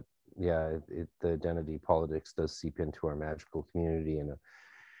saying, but yeah, the identity politics does seep into our magical community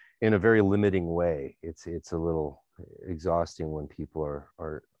in a very limiting way. It's a little exhausting when people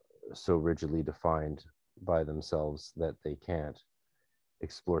are so rigidly defined by themselves that they can't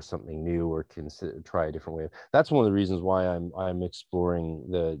explore something new or try a different way. That's one of the reasons why I'm exploring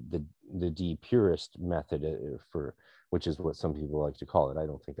the de-purist method, for which is what some people like to call it. I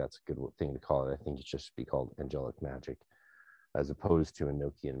don't think that's a good thing to call it. I think it should just be called angelic magic, as opposed to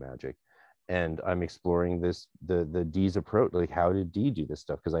Enochian magic. And I'm exploring the D's approach. Like, how did D do this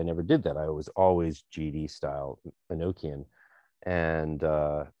stuff? Because I never did that. I was always GD style Enochian, and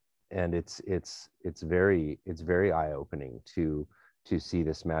it's very eye-opening to see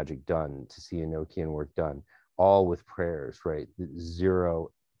this magic done, to see Enochian work done, all with prayers, right?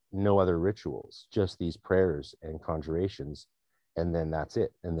 Zero, no other rituals, just these prayers and conjurations, and then that's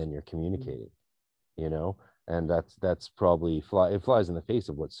it. And then you're communicating, you know? And that's probably it flies in the face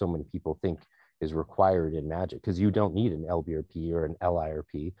of what so many people think is required in magic, because you don't need an LBRP or an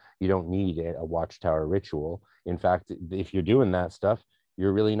LIRP. You don't need a watchtower ritual. In fact, if you're doing that stuff,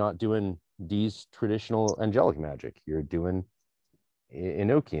 you're really not doing these traditional angelic magic. You're doing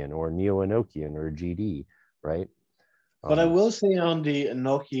Enochian or Neo-Enochian or GD, right? But I will say on the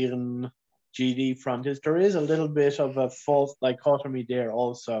Enochian GD front is there is a little bit of a false dichotomy there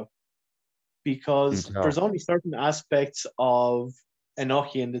also, because there's only certain aspects of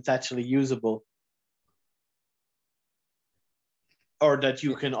Enochian that's actually usable, or that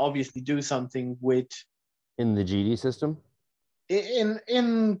you can obviously do something with in the GD system.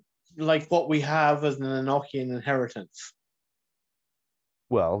 In like what we have as an Enochian inheritance.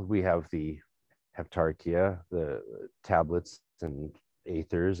 Well, we have the Heptarchia, the tablets and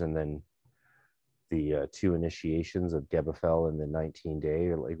aethers, and then the two initiations of Gebethel and the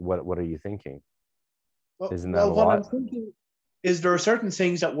 19-day? Like, what are you thinking? Isn't that a what lot? I'm thinking is there are certain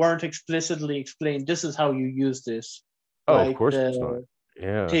things that weren't explicitly explained. This is how you use this, Oh, of like course the not.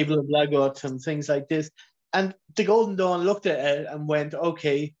 Yeah. table of Lagot and things like this. And the Golden Dawn looked at it and went,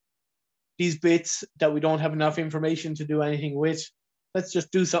 okay, these bits that we don't have enough information to do anything with, let's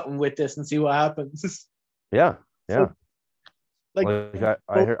just do something with this and see what happens. Yeah. Yeah. So, like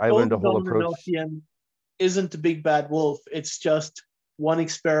I learned a whole approach. Isn't the big bad wolf. It's just one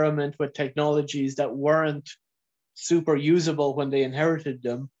experiment with technologies that weren't super usable when they inherited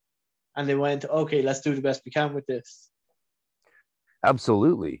them. And they went, okay, let's do the best we can with this.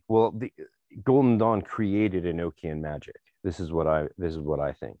 Absolutely. Well, the Golden Dawn created Enochian magic. This is what I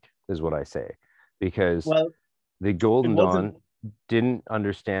think. This is what I say. Because the Golden Dawn didn't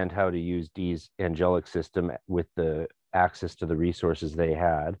understand how to use Dee's angelic system with the access to the resources they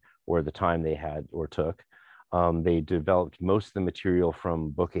had, or the time they had or took. They developed most of the material from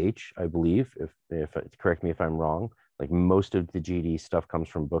Book H, I believe. If correct me if I'm wrong. Like most of the GD stuff comes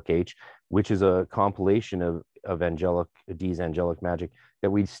from Book H, which is a compilation of Dee's angelic magic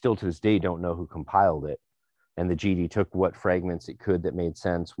that we still to this day don't know who compiled it. And the GD took what fragments it could that made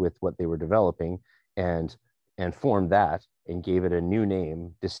sense with what they were developing, and formed that and gave it a new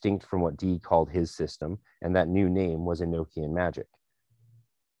name distinct from what Dee called his system, and that new name was Enochian magic.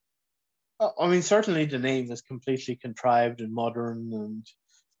 I mean, certainly the name is completely contrived and modern, and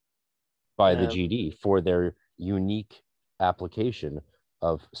by the GD for their unique application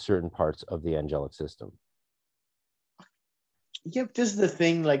of certain parts of the angelic system. Yeah, but this is the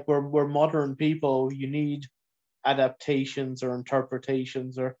thing. Like we're modern people. You need adaptations or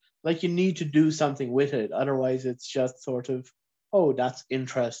interpretations, or like you need to do something with it. Otherwise, it's just sort of, oh, that's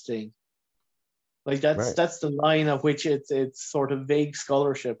interesting. Like that's the line of which it's sort of vague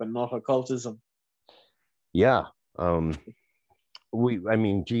scholarship and not occultism. Yeah.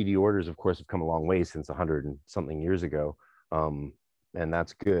 GD orders, of course, have come a long way since 100 and something years ago. And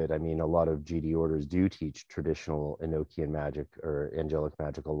that's good. I mean, a lot of GD orders do teach traditional Enochian magic or angelic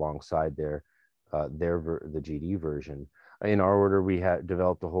magic alongside the GD version. In our order, we had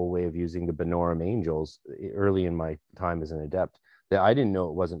developed a whole way of using the Benorum angels early in my time as an adept that I didn't know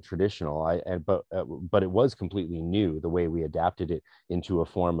it wasn't traditional. But it was completely new, the way we adapted it into a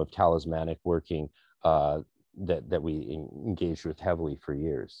form of talismanic working that we engaged with heavily for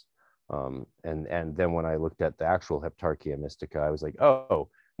years. And then when I looked at the actual Heptarchia Mystica, I was like, oh,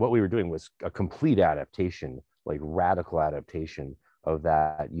 what we were doing was a complete adaptation, like radical adaptation of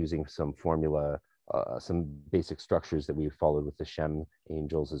that, using some formula, some basic structures that we followed with the Shem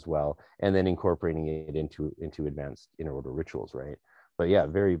angels as well, and then incorporating it into advanced inner order rituals, right? But yeah,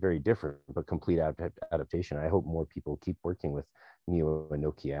 very, very different, but complete adaptation. I hope more people keep working with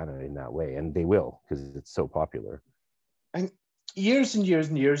Neo-Enochiana in that way, and they will, because it's so popular. And years and years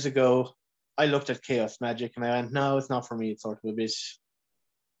and years ago, I looked at chaos magic and I went, no, it's not for me. It's sort of a bit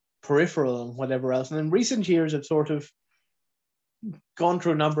peripheral and whatever else. And in recent years, I've sort of gone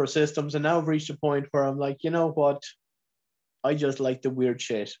through a number of systems, and now I've reached a point where I'm like, you know what? I just like the weird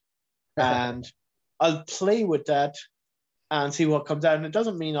shit. And I'll play with that and see what comes out. And it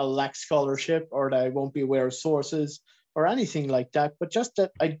doesn't mean I'll lack scholarship or that I won't be aware of sources or anything like that, but just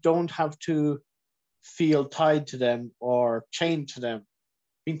that I don't have to feel tied to them or chained to them.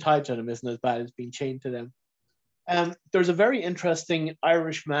 Being tied to them isn't as bad as being chained to them. There's a very interesting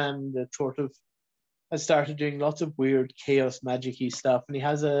Irish man that sort of has started doing lots of weird chaos magic-y stuff, and he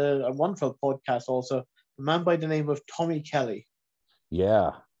has a wonderful podcast also, a man by the name of Tommy Kelly.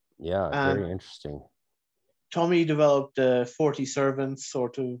 Yeah, very interesting. Tommy developed a 40 servants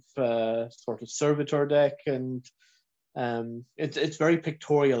sort of servitor deck, and it's very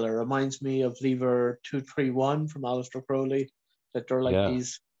pictorial. It reminds me of Lever 231 from Aleister Crowley, that they're like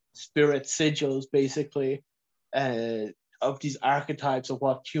these spirit sigils, basically, of these archetypes of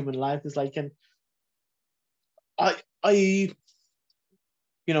what human life is like. And I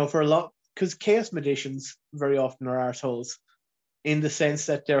for a lot, because chaos magicians very often are arseholes, in the sense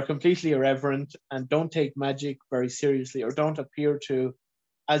that they're completely irreverent and don't take magic very seriously, or don't appear to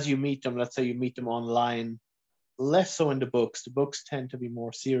as you meet them. Let's say you meet them online, less so in the books. The books tend to be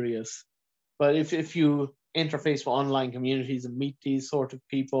more serious. But if you interface with online communities and meet these sort of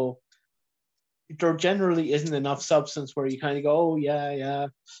people, there generally isn't enough substance where you kind of go, oh, yeah,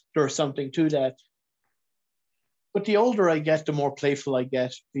 there's something to that. But the older I get, the more playful I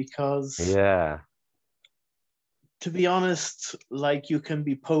get, because to be honest, like, you can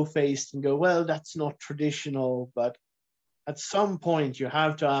be po-faced and go, well, that's not traditional, but at some point you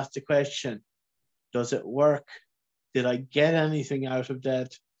have to ask the question, does it work? Did I get anything out of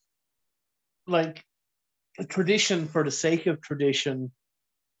that? like tradition for the sake of tradition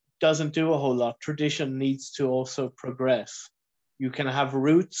doesn't do a whole lot. Tradition needs to also progress. You can have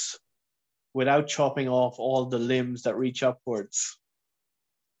roots without chopping off all the limbs that reach upwards.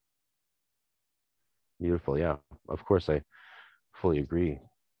 Beautiful. Yeah, of course, I fully agree.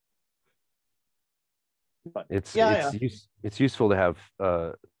 But It's yeah. it's useful to have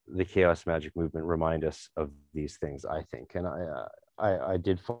the chaos magic movement remind us of these things, I think. And I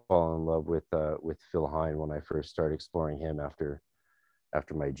did fall in love with Phil Hine when I first started exploring him after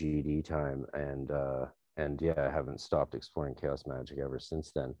my GED time, and yeah, I haven't stopped exploring chaos magic ever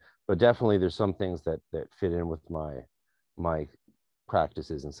since then. But definitely, there's some things that fit in with my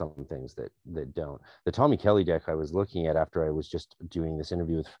practices, and some things that don't. The Tommy Kelly deck I was looking at after I was just doing this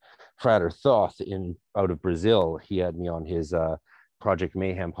interview with Frater Thoth out of Brazil. He had me on his Project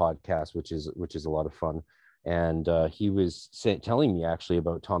Mayhem podcast, which is a lot of fun. And he was telling me actually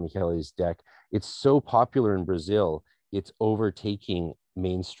about Tommy Kelly's deck. It's so popular in Brazil, it's overtaking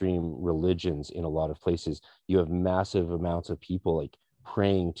mainstream religions in a lot of places. You have massive amounts of people like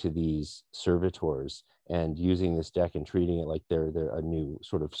praying to these servitors and using this deck and treating it like they're a new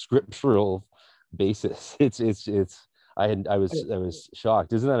sort of scriptural basis. I was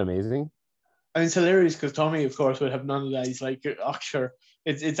shocked. Isn't that amazing? I mean, it's hilarious because Tommy, of course, would have none of that. He's like, oh, sure,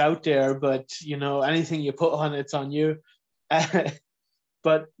 it's out there, but anything you put on it's on you.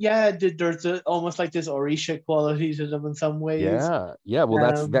 But yeah, there's almost like this Orisha quality to them in some ways. Yeah.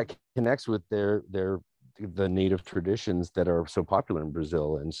 Well, that connects with the native traditions that are so popular in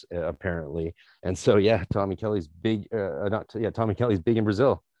Brazil, and apparently, and so yeah, Tommy Kelly's big. Tommy Kelly's big in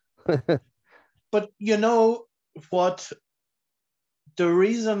Brazil. But what? The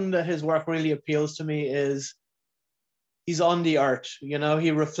reason that his work really appeals to me is he's on the art.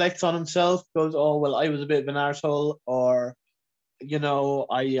 He reflects on himself, goes, oh, well, I was a bit of an arsehole, or,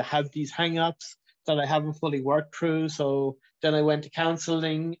 I have these hang-ups that I haven't fully worked through. So then I went to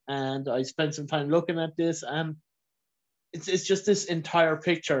counseling and I spent some time looking at this, and it's just this entire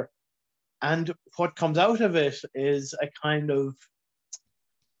picture. And what comes out of it is a kind of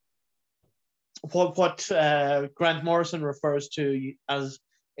what Grant Morrison refers to as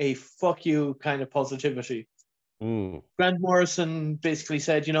a fuck you kind of positivity. Grant Morrison basically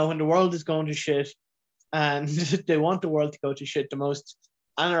said, when the world is going to shit and they want the world to go to shit, the most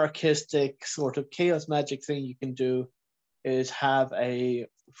anarchistic sort of chaos magic thing you can do is have a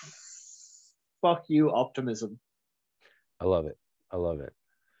fuck you optimism. I love it.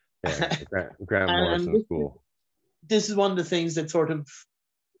 Yeah, Grant Morrison's cool. This is one of the things that sort of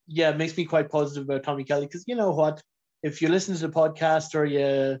makes me quite positive about Tommy Kelly, because you know what? If you listen to the podcast or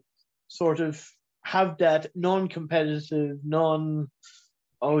you sort of have that non-competitive,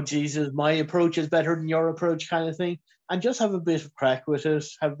 oh Jesus, my approach is better than your approach kind of thing, and just have a bit of crack with it,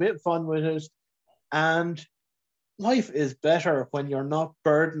 have a bit of fun with it, and life is better when you're not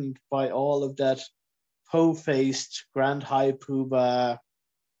burdened by all of that po-faced, grand high poobah,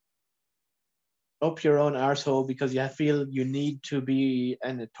 up your own arsehole because you feel you need to be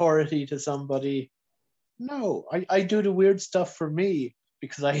an authority to somebody. No, I do the weird stuff for me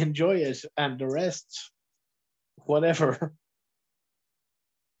because I enjoy it, and the rest, whatever.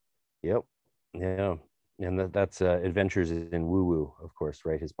 Yep. Yeah. And that's Adventures in Woo Woo, of course,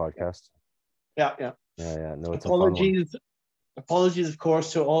 right? His podcast. Yeah. No, it's a fun one. Apologies, of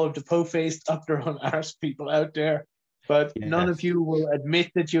course, to all of the po-faced up their own arse people out there. But none of you will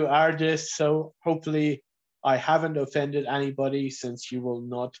admit that you are this, so hopefully I haven't offended anybody, since you will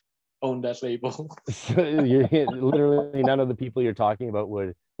not own that label. Literally, none of the people you're talking about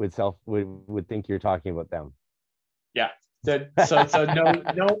would think you're talking about them. Yeah. So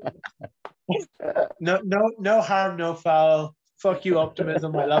no harm, no foul. Fuck you,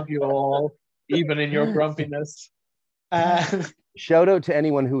 optimism. I love you all, even in your grumpiness. Shout out to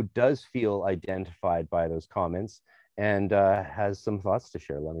anyone who does feel identified by those comments and has some thoughts to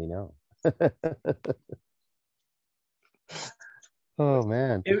share. Let me know. Oh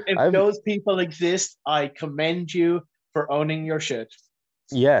man, if those people exist, I commend you for owning your shit.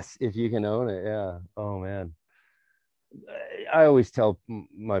 Yes, if you can own it. Yeah. Oh man, I always tell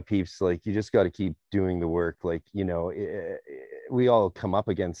my peeps, like, you just got to keep doing the work. Like, we all come up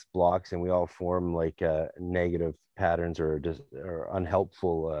against blocks, and we all form like negative patterns or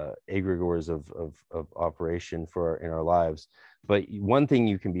unhelpful egregores of operation in our lives. But one thing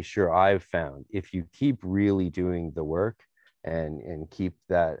you can be sure I've found, if you keep really doing the work and keep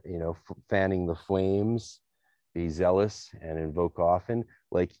that, fanning the flames, be zealous and invoke often,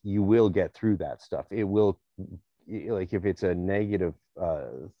 like, you will get through that stuff. It will, like, if it's a negative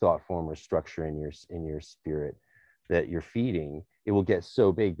thought form or structure in your spirit that you're feeding, it will get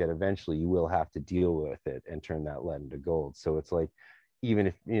so big that eventually you will have to deal with it and turn that lead into gold. So it's like, even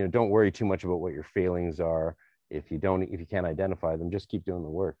if, don't worry too much about what your failings are. If you can't identify them, just keep doing the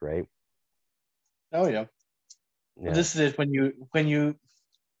work, right? Oh yeah. Well, this is it. When you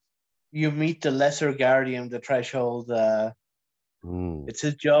meet the lesser guardian, the threshold, it's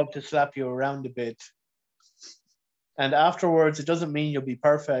his job to slap you around a bit. And afterwards, it doesn't mean you'll be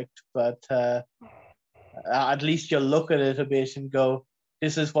perfect, but at least you'll look at it a bit and go,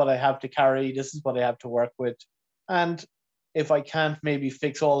 this is what I have to carry. This is what I have to work with. And if I can't maybe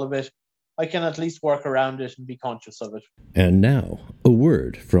fix all of it, I can at least work around it and be conscious of it. And now, a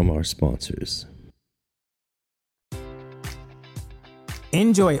word from our sponsors.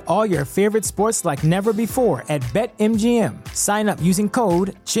 Enjoy all your favorite sports like never before at BetMGM. Sign up using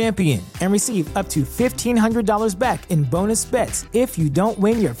code CHAMPION and receive up to $1,500 back in bonus bets if you don't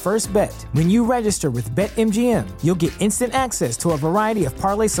win your first bet. When you register with BetMGM, you'll get instant access to a variety of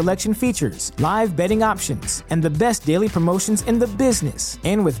parlay selection features, live betting options, and the best daily promotions in the business.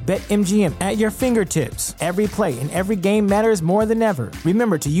 And with BetMGM at your fingertips, every play and every game matters more than ever.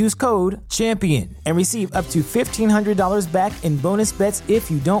 Remember to use code CHAMPION and receive up to $1,500 back in bonus bets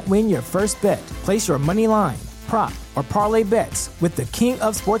if you don't win your first bet. Place your money line, prop, or parlay bets with the king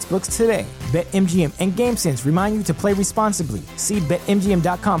of sportsbooks today. BetMGM and GameSense remind you to play responsibly. See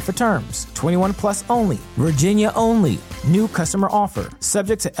BetMGM.com for terms. 21 plus only. Virginia only. New customer offer.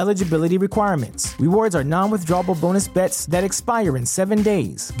 Subject to eligibility requirements. Rewards are non-withdrawable bonus bets that expire in 7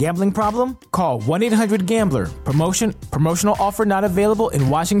 days. Gambling problem? Call 1-800-GAMBLER. Promotional offer not available in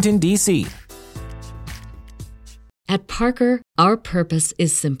Washington, D.C. At Parker, our purpose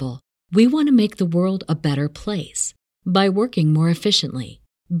is simple. We want to make the world a better place by working more efficiently,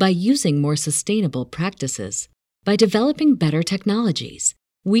 by using more sustainable practices, by developing better technologies.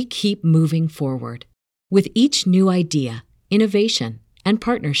 We keep moving forward. With each new idea, innovation, and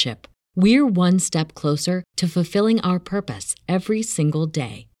partnership, we're one step closer to fulfilling our purpose every single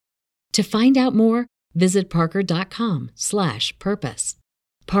day. To find out more, visit parker.com/purpose.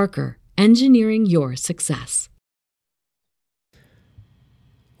 Parker, engineering your success.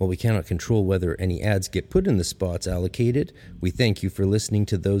 While we cannot control whether any ads get put in the spots allocated, we thank you for listening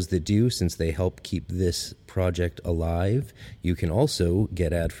to those that do, since they help keep this project alive. You can also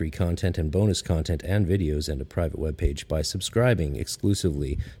get ad-free content and bonus content and videos and a private webpage by subscribing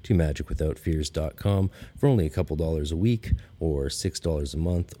exclusively to magicwithoutfears.com for only a couple dollars a week, or $6 a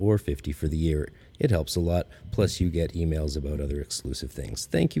month, or $50 for the year. It helps a lot, plus you get emails about other exclusive things.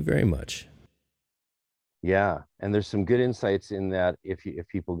 Thank you very much. Yeah, and there's some good insights in that. If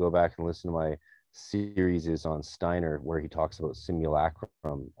people go back and listen to my series is on Steiner, where he talks about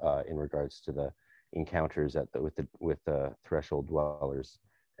simulacrum in regards to the encounters with the threshold dwellers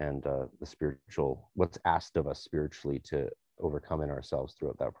and the spiritual, what's asked of us spiritually to overcome in ourselves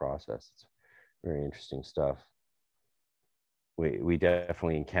throughout that process. It's very interesting stuff. We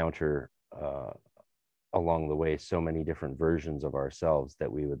definitely encounter along the way so many different versions of ourselves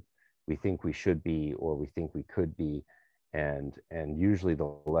that we think we should be, or we think we could be, and usually the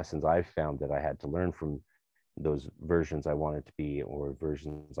lessons I've found that I had to learn from those versions I wanted to be, or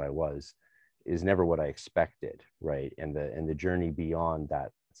versions I was, is never what I expected, right? And the journey beyond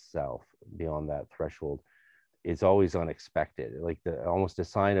that self, beyond that threshold, is always unexpected. Like almost a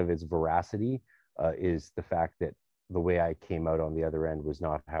sign of its veracity is the fact that the way I came out on the other end was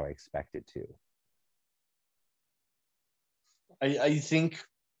not how I expected to. I think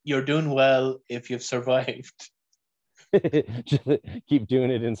you're doing well if you've survived. Just keep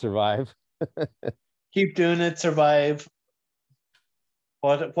doing it and survive. Keep doing it, survive.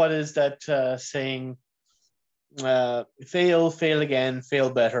 What is that saying? Fail again,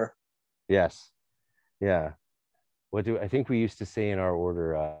 fail better. Yes. Yeah. I think we used to say in our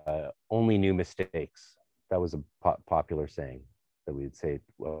order, only new mistakes. That was a popular saying that we'd say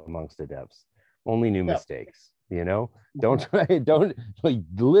amongst adepts. Only new mistakes. Don't try,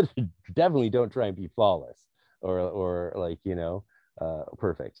 definitely don't try and be flawless or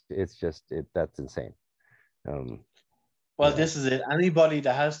perfect. It's just, that's insane. This is it. Anybody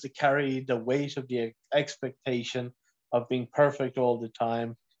that has to carry the weight of the expectation of being perfect all the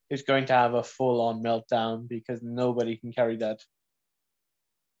time is going to have a full-on meltdown, because nobody can carry that.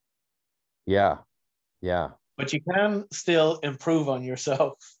 Yeah. But you can still improve on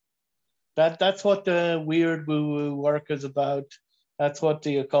yourself. That's what the weird woo-woo work is about. That's what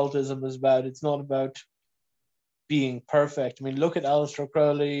the occultism is about. It's not about being perfect. I mean, look at Aleister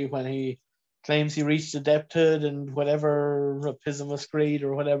Crowley when he claims he reached adepthood and whatever, Epissimus Creed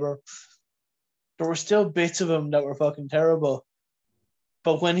or whatever. There were still bits of him that were fucking terrible.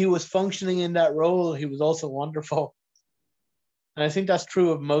 But when he was functioning in that role, he was also wonderful. And I think that's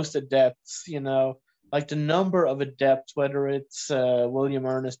true of most adepts, like the number of adepts, whether it's William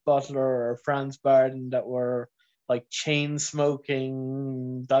Ernest Butler or Franz Barden, that were like chain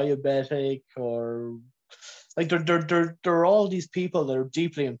smoking, diabetic, or like they're all these people that are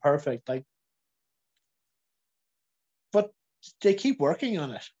deeply imperfect, like, but they keep working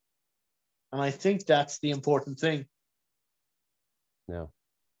on it. And I think that's the important thing. Yeah.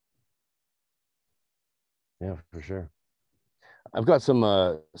 Yeah, for sure. I've got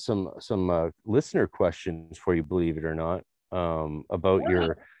some listener questions for you, believe it or not, about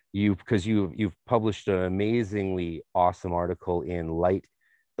because you've published an amazingly awesome article in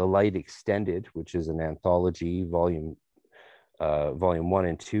The Light Extended, which is an anthology. Volume 1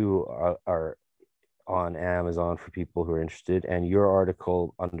 and 2 are on Amazon for people who are interested. And your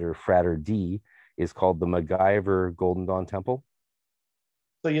article under Frater D is called The MacGyver Golden Dawn Temple.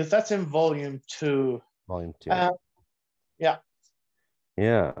 So yes, that's in volume 2. Volume 2. Yeah.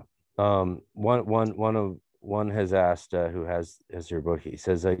 Yeah. One has asked, who has your book. He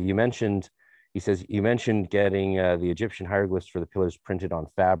says you mentioned getting the Egyptian hieroglyphs for the pillars printed on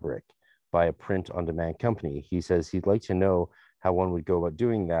fabric by a print-on-demand company. He says he'd like to know how one would go about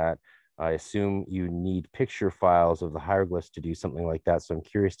doing that. I assume you need picture files of the hieroglyphs to do something like that. So I'm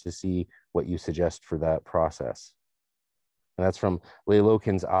curious to see what you suggest for that process. And that's from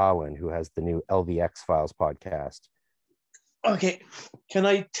Leilokins Awen, who has the new LVX Files podcast. Okay, can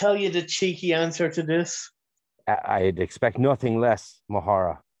I tell you the cheeky answer to this? I'd expect nothing less,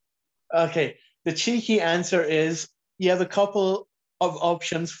 Mahara. Okay, the cheeky answer is you have a couple of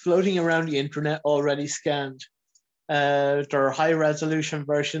options floating around the internet already scanned. There are high-resolution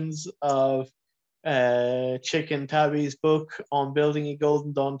versions of Chicken Tabby's book on building a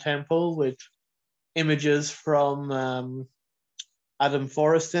Golden Dawn temple with images from Adam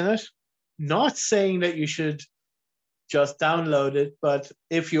Forrest in it. Not saying that you should just download it, but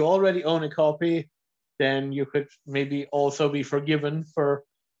if you already own a copy, then you could maybe also be forgiven for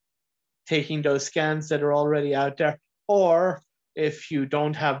taking those scans that are already out there. Or if you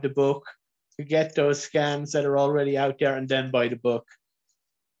don't have the book, to get those scans that are already out there and then buy the book.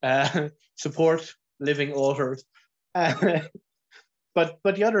 Support living authors. But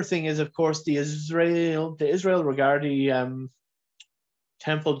the other thing is, of course, the Israel Regardie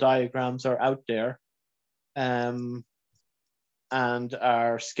temple diagrams are out there, and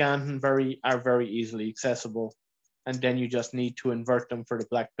are scanned and are very easily accessible. And then you just need to invert them for the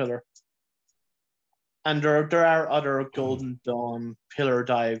black pillar. And there are other Golden Dawn pillar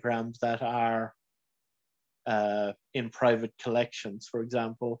diagrams that are in private collections, for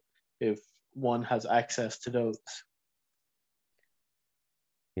example, if one has access to those.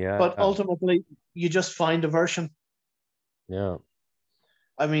 Yeah. But ultimately, you just find a version. Yeah.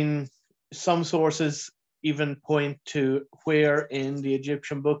 I mean, some sources even point to where in the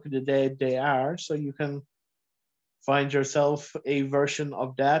Egyptian Book of the Dead they are, so you can find yourself a version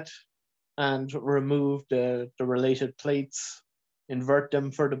of that and remove the related plates, invert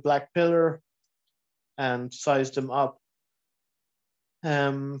them for the black pillar, and size them up.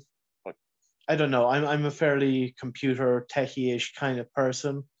 I don't know. I'm a fairly computer techie-ish kind of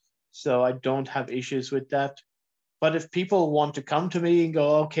person, so I don't have issues with that. But if people want to come to me and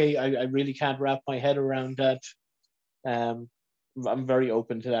go, okay, I really can't wrap my head around that, I'm very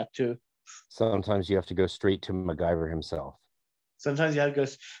open to that too. Sometimes you have to go straight to MacGyver himself. Sometimes you have to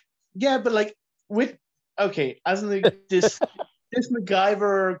go, yeah, but like as in this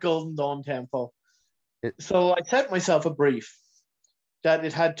MacGyver Golden Dawn temple. So I set myself a brief that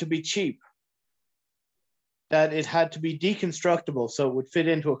it had to be cheap, that it had to be deconstructible, so it would fit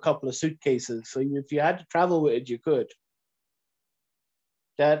into a couple of suitcases. So if you had to travel with it, you could.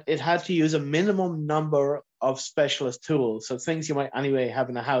 That it had to use a minimum number of specialist tools, so things you might anyway have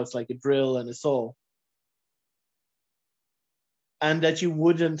in a house, like a drill and a saw. And that you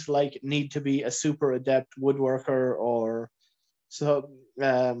wouldn't need to be a super adept woodworker or so.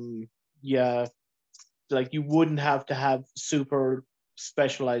 You wouldn't have to have super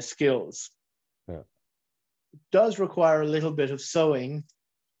specialized skills. Yeah. It does require a little bit of sewing,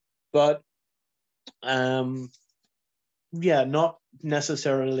 but not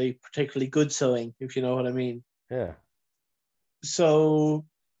necessarily particularly good sewing, if you know what I mean. Yeah. So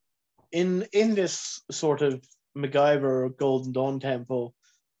in this sort of MacGyver Golden Dawn temple,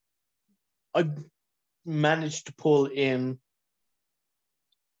 I managed to pull in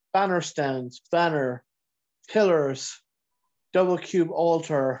banner stands, pillars, double cube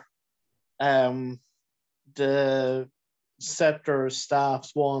altar, the scepters,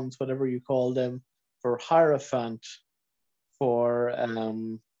 staffs, wands, whatever you call them, for Hierophant, for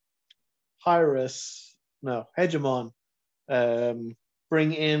Hegemon,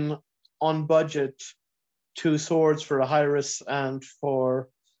 bring in on budget 2 swords for the Hyrus and for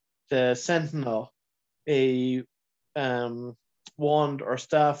the Sentinel, a wand or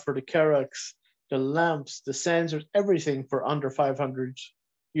staff for the Kerax, the lamps, the sensors, everything for under €500.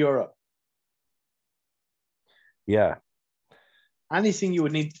 Yeah. Anything you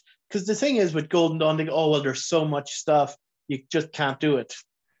would need. Because the thing is with Golden Dawn, they go, oh, well, there's so much stuff, you just can't do it.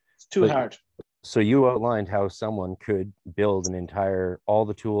 It's too hard. So you outlined how someone could build all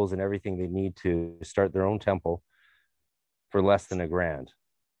the tools and everything they need to start their own temple for less than $1,000.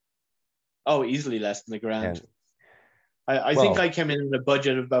 Oh, easily less than $1,000. I think I came in at a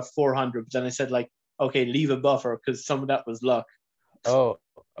budget of about 400, but then I said, like, okay, leave a buffer because some of that was luck. Oh,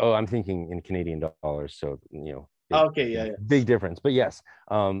 I'm thinking in Canadian dollars. So, big difference. But yes,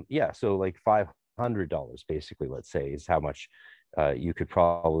 so like $500 basically, let's say, is how much you could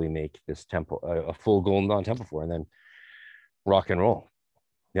probably make this temple, a full Golden Dawn temple for, and then rock and roll.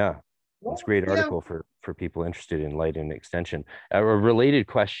 Yeah. It's a great article for people interested in light and extension. A related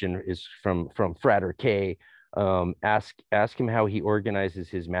question is from Frater K. Ask him how he organizes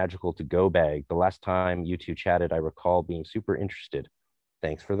his magical to-go bag. The last time you two chatted, I recall being super interested.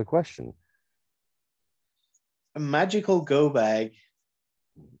 Thanks for the question. A magical go bag.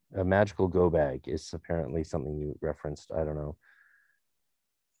 A magical go bag is apparently something you referenced. I don't know.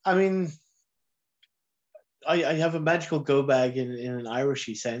 I mean, I have a magical go bag in an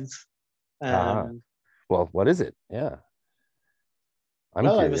Irishy sense. Well, what is it? Yeah. I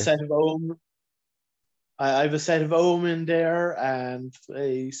have a set of Ohm. I have a set of Ohm in there and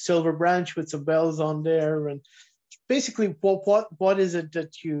a silver branch with some bells on there. And basically, what is it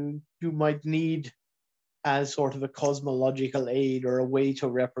that you might need as sort of a cosmological aid or a way to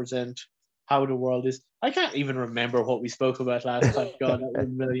represent how the world is? I can't even remember what we spoke about last time. God, that was a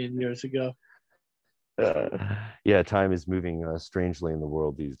million years ago. Yeah, time is moving strangely in the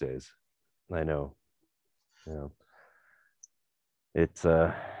world these days. I know. Yeah. It's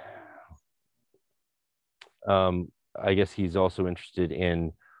I guess he's also interested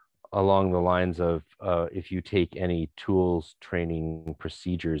in along the lines of if you take any tools training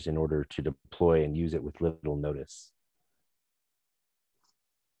procedures in order to deploy and use it with little notice.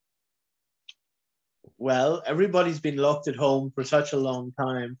 Well, everybody's been locked at home for such a long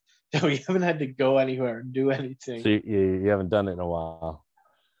time that we haven't had to go anywhere and do anything. So you haven't done it in a while.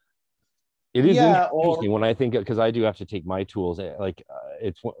 It is interesting when I think, because I do have to take my tools. Like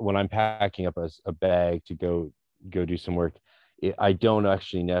it's when I'm packing up a bag to go do some work. I don't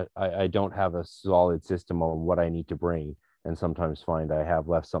actually I don't have a solid system on what I need to bring, and sometimes find I have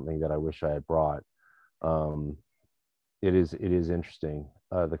left something that I wish I had brought. It is interesting,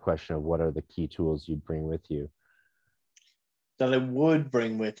 the question of what are the key tools you'd bring with you. That I would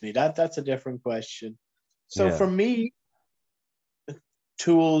bring with me. That's a different question. So for me,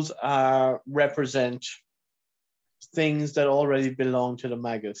 tools represent things that already belong to the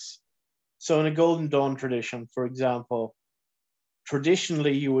Magus. So in a Golden Dawn tradition, for example,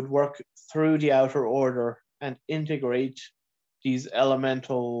 traditionally you would work through the Outer Order and integrate these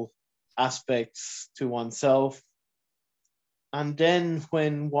elemental aspects to oneself. And then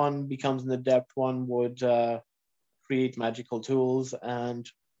when one becomes an adept, one would create magical tools, and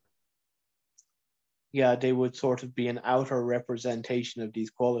they would sort of be an outer representation of these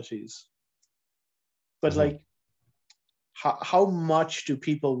qualities. But like, how much do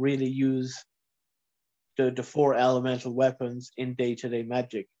people really use the 4 elemental weapons in day-to-day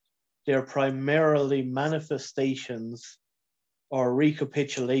magic? They're primarily manifestations or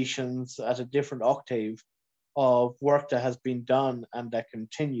recapitulations at a different octave of work that has been done and that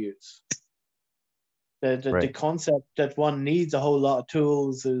continues. The concept that one needs a whole lot of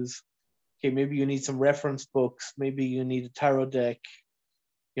tools is, okay, maybe you need some reference books, maybe you need a tarot deck,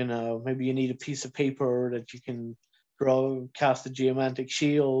 maybe you need a piece of paper that you can cast a geomantic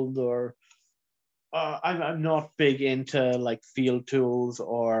shield, or I'm not big into like field tools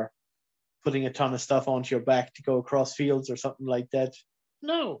or putting a ton of stuff onto your back to go across fields or something like that.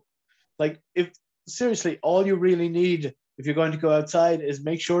 No, like if seriously, all you really need if you're going to go outside is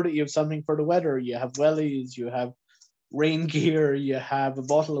make sure that you have something for the weather. You have wellies, you have rain gear, you have a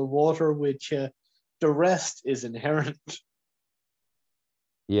bottle of water, which the rest is inherent.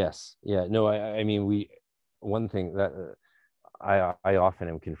 Yes. Yeah. No, I mean, one thing that I often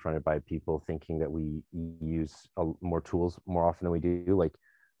am confronted by people thinking that we use more tools more often than we do. Like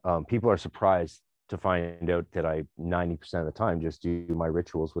people are surprised to find out that I 90% of the time just do my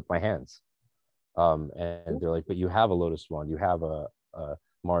rituals with my hands. And they're like, but you have a Lotus wand, you have a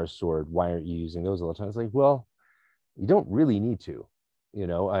Mars sword. Why aren't you using those all the time? It's like, well, you don't really need to,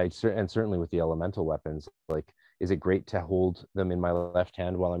 and certainly with the elemental weapons, like Is it great to hold them in my left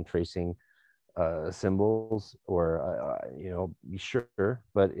hand while I'm tracing symbols, or sure,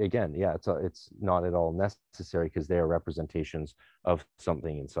 but again, yeah, it's not at all necessary, because they are representations of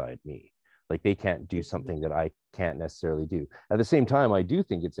something inside me. Like, they can't do something that I can't necessarily do. At the same time, I do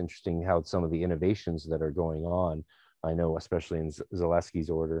think it's interesting how some of the innovations that are going on, I know especially in Zaleski's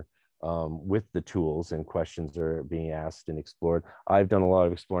order, with the tools and questions are being asked and explored. I've done a lot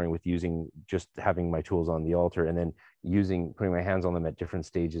of exploring with just having my tools on the altar, and then putting my hands on them at different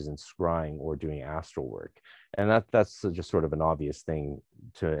stages and scrying or doing astral work. And that's just sort of an obvious thing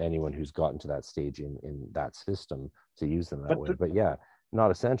to anyone who's gotten to that stage in that system, to use them that way. But yeah, not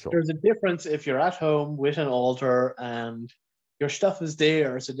essential. There's a difference if you're at home with an altar and your stuff is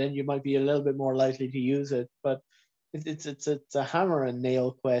there, so then you might be a little bit more likely to use it. But it's a hammer and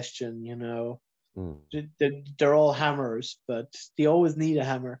nail question, you know. They're all hammers, but they always need a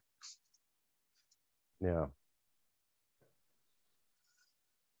hammer. Yeah.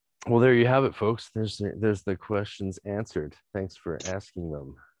 Well, there you have it, folks. There's the questions answered. Thanks for asking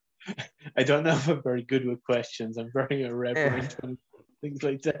them. I don't know if I'm very good with questions. I'm very irreverent when things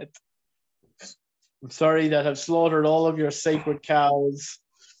like that. I'm sorry that I've slaughtered all of your sacred cows.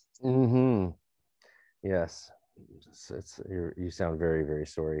 Yes. You sound very, very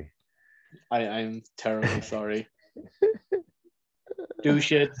sorry. I'm terribly sorry. Do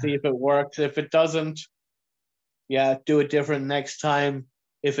shit, see if it works. If it doesn't, yeah, do it different next time.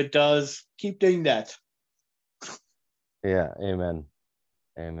 If it does, keep doing that. Yeah, amen.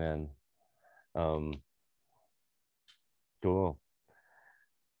 Cool.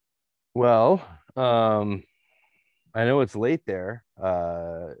 Well, I know it's late there.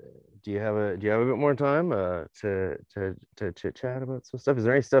 Do you have a bit more time to chit chat about some stuff? Is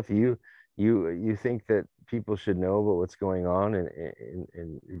there any stuff you think that people should know about what's going on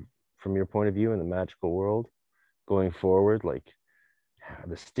in from your point of view in the magical world going forward, like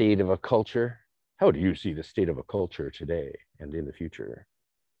the state of a culture? How do you see the state of a culture today and in the future?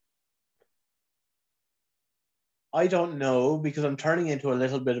 I don't know, because I'm turning into a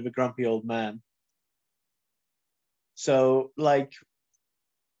little bit of a grumpy old man. So, like,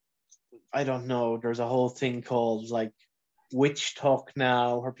 I don't know. There's a whole thing called, like, Witch Talk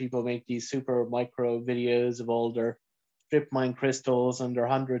now, where people make these super micro videos of all their strip mine crystals and their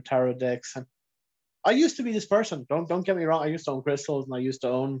 100 tarot decks. And I used to be this person. Don't get me wrong. I used to own crystals, and I used to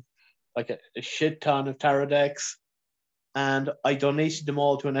own like a shit ton of tarot decks. And I donated them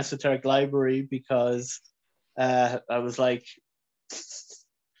all to an esoteric library because I was like,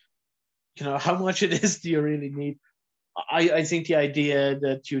 you know, how much of this do you really need? I think the idea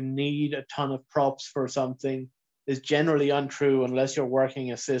that you need a ton of props for something is generally untrue unless you're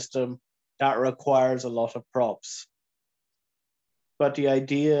working a system that requires a lot of props. But the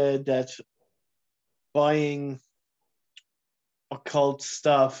idea that buying occult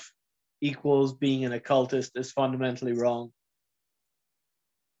stuff equals being an occultist is fundamentally wrong.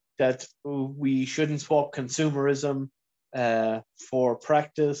 That we shouldn't swap consumerism for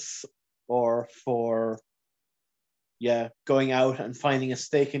practice, or for going out and finding a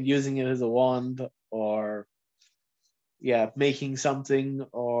stick and using it as a wand, or making something,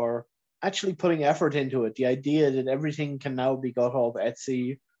 or actually putting effort into it. The idea that everything can now be got off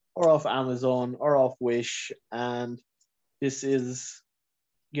Etsy or off Amazon or off Wish, and this is,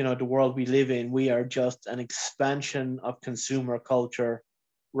 you know, the world we live in. We are just an expansion of consumer culture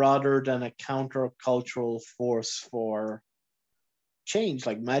rather than a counter-cultural force for change.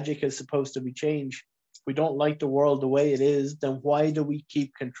 Like, magic is supposed to be change. If we don't like the world the way it is, then why do we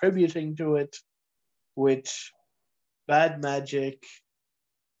keep contributing to it with bad magic,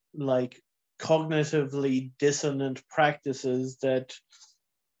 like cognitively dissonant practices that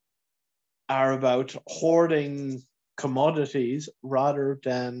are about hoarding commodities rather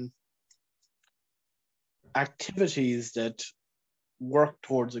than activities that work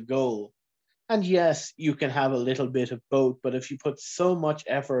towards a goal? And yes, you can have a little bit of both, but if you put so much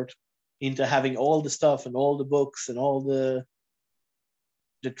effort into having all the stuff and all the books and all the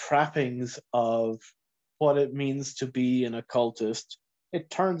trappings of what it means to be an occultist,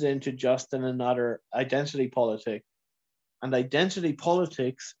 it turns into just another identity politic. And identity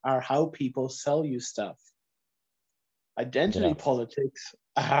politics are how people sell you stuff. Identity politics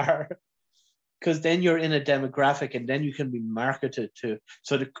are, because then you're in a demographic and then you can be marketed to.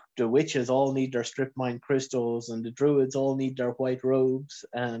 So the witches all need their strip mine crystals, and the druids all need their white robes,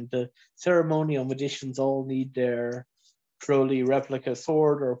 and the ceremonial magicians all need their Crowley replica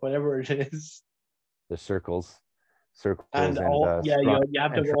sword or whatever it is. The circles and all, you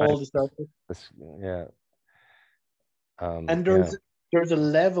have to all the circles. And there's a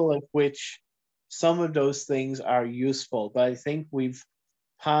level at which some of those things are useful, but I think we've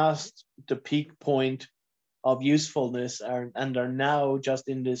passed the peak point of usefulness and are now just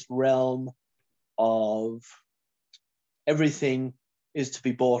in this realm of everything is to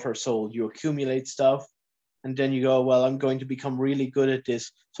be bought or sold. You accumulate stuff and then you go, well, I'm going to become really good at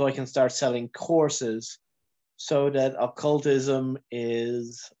this so I can start selling courses, so that occultism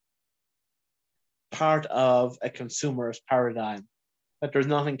is part of a consumerist paradigm, that there's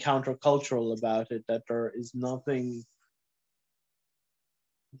nothing countercultural about it, that there is nothing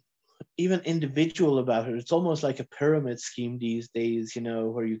even individual about it. It's almost like a pyramid scheme these days,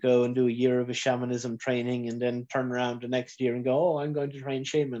 where you go and do a year of a shamanism training and then turn around the next year and go, oh, I'm going to train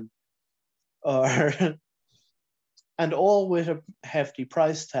shaman. Or and all with a hefty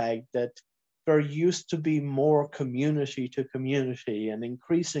price tag, that there used to be more community to community and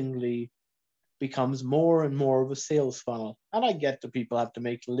increasingly becomes more and more of a sales funnel. And I get that people have to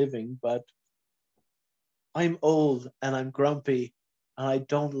make a living, but I'm old and I'm grumpy and I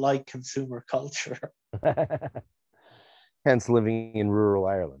don't like consumer culture. Hence living in rural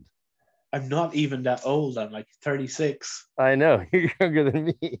Ireland. I'm not even that old. I'm like 36. I know, you're younger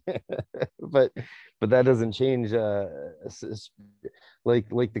than me. but that doesn't change. Like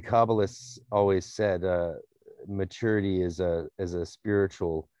the Kabbalists always said, maturity is a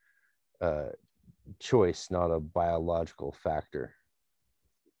spiritual choice, not a biological factor.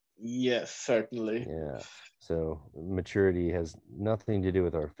 Yes, certainly. Yeah. So maturity has nothing to do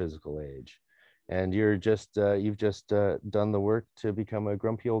with our physical age. And you've just done the work to become a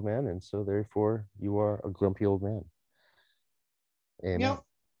grumpy old man, and so therefore you are a grumpy old man. Amen. Yep.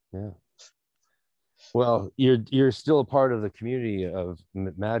 Yeah. Well, you're still a part of the community of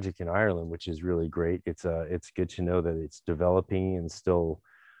magic in Ireland, which is really great. It's good to know that it's developing and still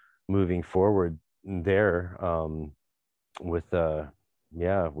moving forward there, with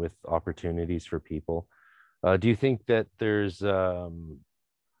opportunities for people. Do you think that there's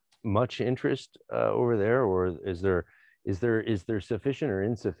much interest over there, or is there sufficient or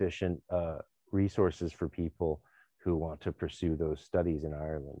insufficient resources for people who want to pursue those studies in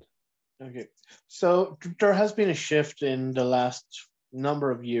Ireland? Okay, so there has been a shift in the last number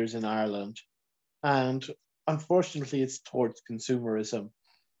of years in Ireland, and unfortunately it's towards consumerism.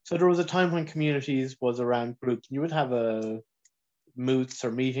 So there was a time when communities was around groups, and you would have a moots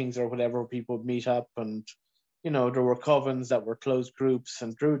or meetings or whatever, people would meet up, and there were covens that were closed groups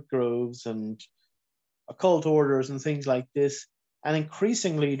and druid groves and occult orders and things like this. And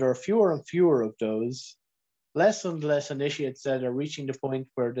increasingly there are fewer and fewer of those, less and less initiates that are reaching the point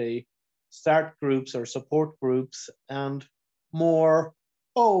where they start groups or support groups, and more,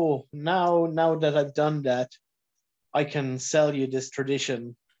 oh, now that I've done that, I can sell you this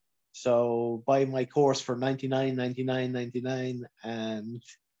tradition. So buy my course for $99.99, and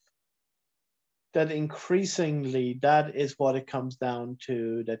that increasingly that is what it comes down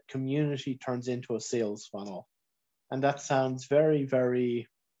to, that community turns into a sales funnel. And that sounds very, very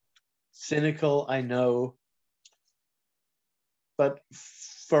cynical, I know. But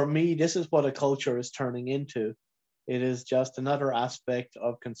for me, this is what a culture is turning into. It is just another aspect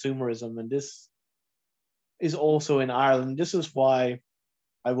of consumerism. And this is also in Ireland. This is why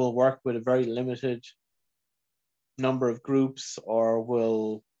I will work with a very limited number of groups, or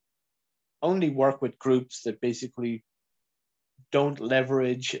will only work with groups that basically don't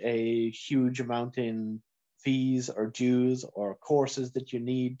leverage a huge amount in fees or dues or courses that you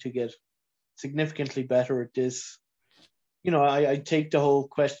need to get significantly better at this. I take the whole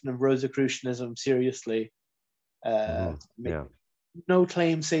question of Rosicrucianism seriously. Yeah. No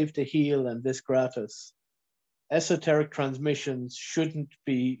claim save to heal, and this gratis. Esoteric transmissions shouldn't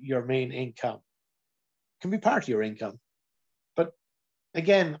be your main income. It can be part of your income. But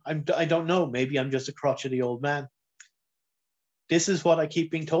again, I don't know. Maybe I'm just a crotchety old man. This is what I keep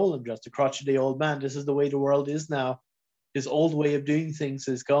being told. I'm just a crotchety old man. This is the way the world is now. This old way of doing things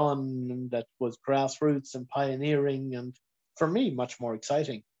is gone. That was grassroots and pioneering, and for me, much more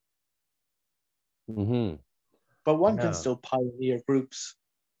exciting. Mm-hmm. But one can still pioneer groups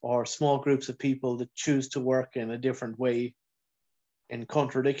or small groups of people that choose to work in a different way, in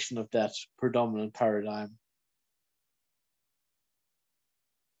contradiction of that predominant paradigm.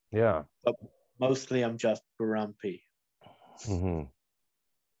 Yeah. But mostly I'm just grumpy. Mm-hmm.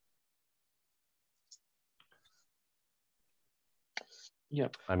 Yeah.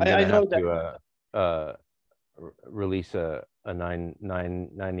 I'm gonna have to release a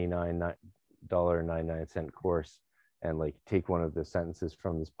 $99.99 course, and like take one of the sentences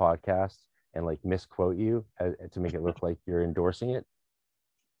from this podcast and like misquote you to make it look like you're endorsing it.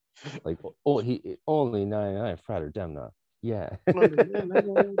 Like, oh, he only 99 Frater Demna. Yeah. Well, yeah,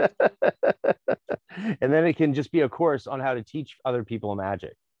 no, And then it can just be a course on how to teach other people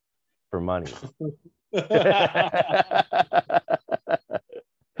magic for money.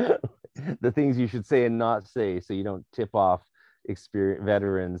 The things you should say and not say so you don't tip off experienced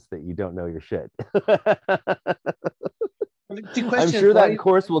veterans that you don't know your shit. The I'm question is sure why, that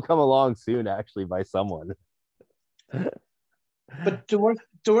course will come along soon, actually, by someone. but the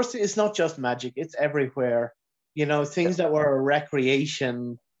worst is not just magic, it's everywhere. Things that were a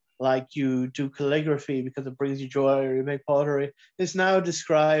recreation, like you do calligraphy because it brings you joy, or you make pottery, is now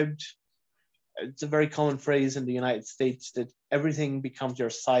described. It's a very common phrase in the United States that everything becomes your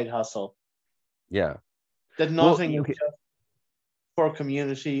side hustle. Yeah. That Well, nothing is okay. just for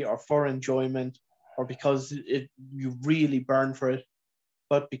community or for enjoyment or because you really burn for it,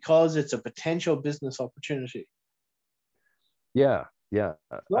 but because it's a potential business opportunity. Yeah. Yeah.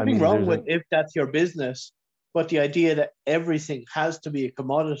 I Nothing mean, wrong there's with a, if that's your business, but the idea that everything has to be a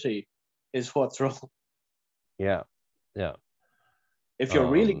commodity is what's wrong. yeah. Yeah. If you're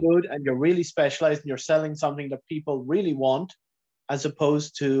really Um, good and you're really specialized and you're selling something that people really want, as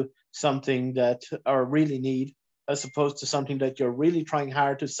opposed to something that or really need, as opposed to something that you're really trying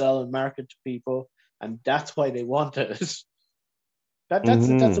hard to sell and market to people, and that's why they want it. That's a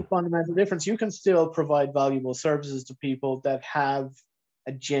mhm. fundamental difference. You can still provide valuable services to people that have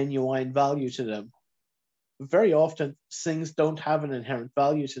a genuine value to them. Very often, things don't have an inherent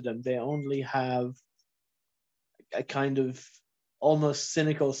value to them. They only have a kind of almost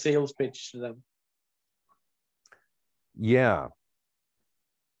cynical sales pitch to them. Yeah.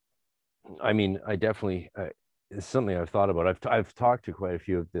 I mean, I definitely, it's something I've thought about. I've talked to quite a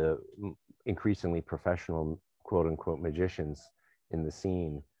few of the increasingly professional quote unquote magicians in the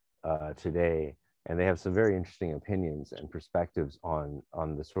scene today, and they have some very interesting opinions and perspectives on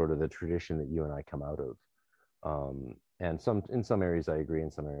the sort of the tradition that you and I come out of. And in some areas I agree,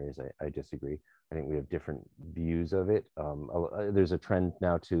 in some areas I disagree. I think we have different views of it. There's a trend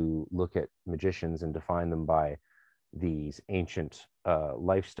now to look at magicians and define them by these ancient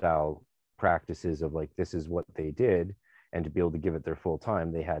lifestyle practices of like this is what they did, and to be able to give it their full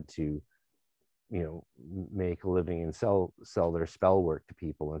time they had to make a living and sell their spell work to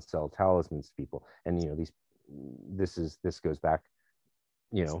people and sell talismans to people. And this goes back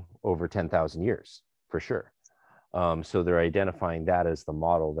over 10,000 years for sure. So they're identifying that as the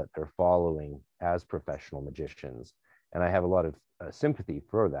model that they're following as professional magicians. And I have a lot of sympathy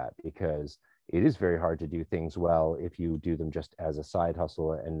for that, because it is very hard to do things well if you do them just as a side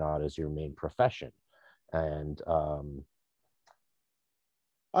hustle and not as your main profession. And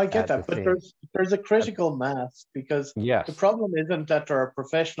I get at the that, but same, there's a critical mass because the yes, problem isn't that there are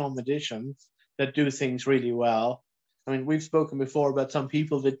professional magicians that do things really well. I mean, we've spoken before about some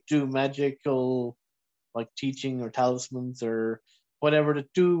people that do magical, like teaching or talismans or whatever,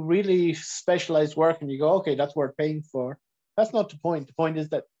 that do really specialized work, and you go, okay, that's worth paying for. That's not the point. The point is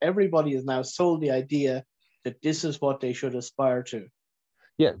that everybody is now sold the idea that this is what they should aspire to.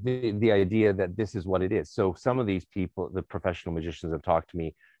 yeah, the idea that this is what it is. So some of these people, the professional magicians, have talked to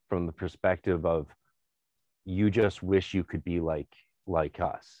me from the perspective of, you just wish you could be like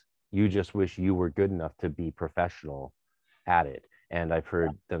us. You just wish you were good enough to be professional at it. And I've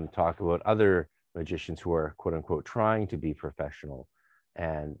heard them talk about other magicians who are quote unquote trying to be professional,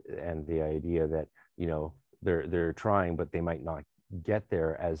 and the idea that they're trying but they might not get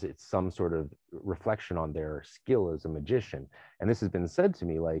there, as it's some sort of reflection on their skill as a magician. And this has been said to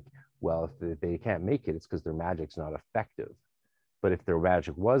me like, well, if they can't make it, it's because their magic's not effective. But if their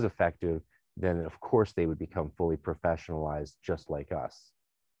magic was effective, then of course they would become fully professionalized just like us,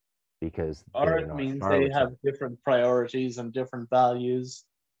 because Or they're it not means they charlatans. have different priorities and different values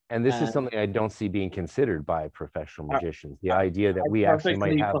And this is and something I don't see being considered by professional are, magicians. The idea that are we actually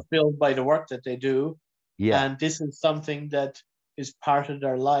might perfectly have, fulfilled by the work that they do. yeah, And this is something that is part of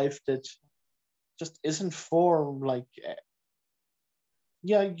their life that just isn't for like,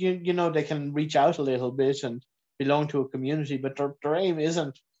 yeah, they can reach out a little bit and belong to a community, but their aim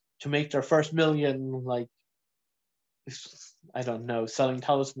isn't to make their first million, like, I don't know, selling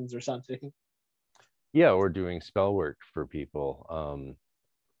talismans or something. yeah, or doing spell work for people.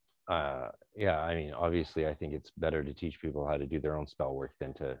 Yeah, I mean, obviously, I think it's better to teach people how to do their own spell work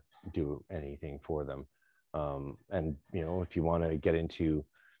than to do anything for them. And if you want to get into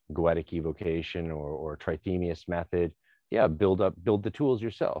goetic evocation or Trithemius method, yeah, build the tools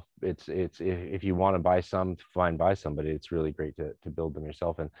yourself. It's if you want to buy some, fine, buy some, but it's really great to build them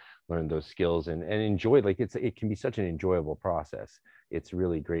yourself and learn those skills and enjoy. Like it can be such an enjoyable process. It's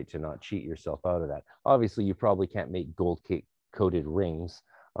really great to not cheat yourself out of that. Obviously, you probably can't make gold cake coated rings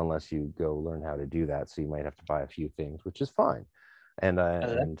unless you go learn how to do that. So you might have to buy a few things, which is fine. And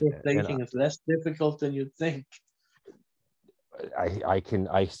Plating is less difficult than you'd think.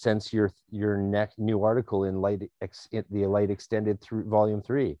 I sense your next new article in the Light Extended through Volume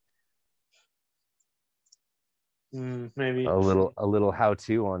 3. Maybe a little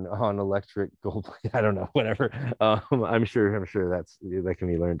how-to on electric gold plate. I don't know, whatever. I'm sure that can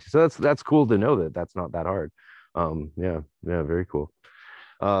be learned. So that's cool to know that's not that hard. Yeah, very cool.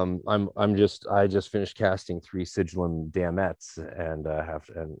 I just finished casting 3 Sigilum Damettes and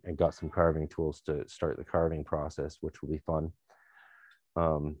and got some carving tools to start the carving process, which will be fun.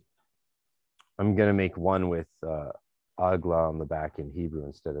 I'm gonna make one with Agla on the back in Hebrew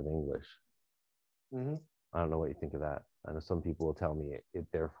instead of English. Mm-hmm. I don't know what you think of that. I know some people will tell me it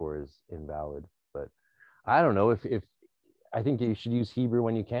therefore is invalid, but I don't know if I think you should use Hebrew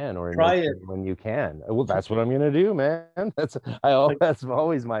when you can, or when you can. Well, that's what I'm gonna do, man. That's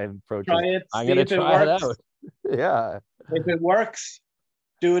always my approach. Try it. I'm gonna try it out. Yeah. If it works,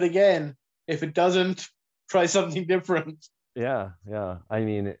 do it again. If it doesn't, try something different. Yeah. I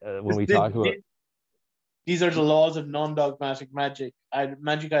mean, when we talk about these are the laws of non-dogmatic magic.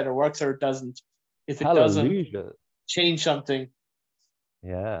 Magic either works or it doesn't. If it Hallelujah. doesn't, change something.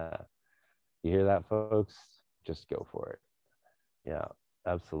 Yeah. You hear that, folks? Just go for it. Yeah,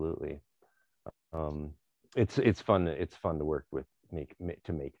 absolutely. It's fun to work with, make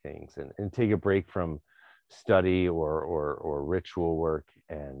things and take a break from study or ritual work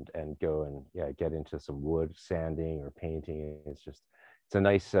and go and get into some wood sanding or painting. It's a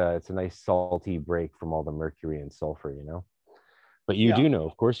nice salty break from all the mercury and sulfur, But you do know,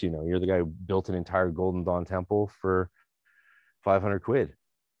 of course, you're the guy who built an entire Golden Dawn temple for 500 quid.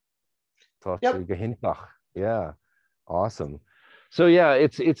 Yep. Yeah, awesome. So yeah,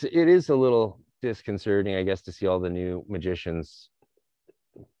 it is a little disconcerting, I guess, to see all the new magicians,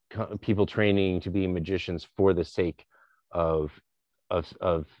 people training to be magicians for the sake of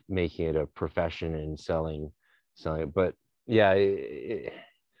making it a profession and selling. But yeah,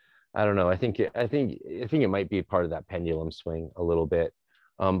 I don't know. I think it might be part of that pendulum swing a little bit.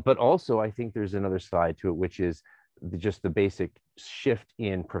 But also I think there's another side to it, which is just the basic shift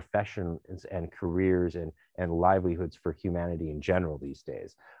in professions and careers and livelihoods for humanity in general these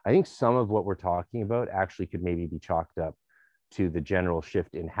days. I think some of what we're talking about actually could maybe be chalked up to the general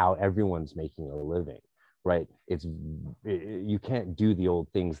shift in how everyone's making a living, right? You can't do the old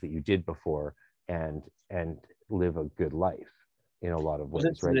things that you did before and live a good life in a lot of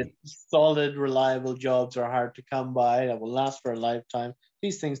ways, right? Solid, reliable jobs are hard to come by that will last for a lifetime.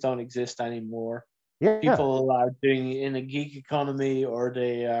 These things don't exist anymore. Yeah. People are doing it in a gig economy, or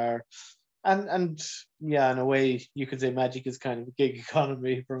they are, and yeah, in a way, you could say magic is kind of a gig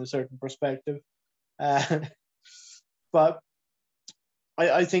economy from a certain perspective. But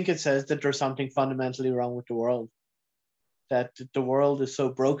I think it says that there's something fundamentally wrong with the world. That the world is so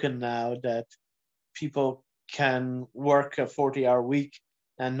broken now that people can work a 40-hour week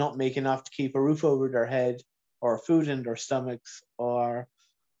and not make enough to keep a roof over their head or food in their stomachs, or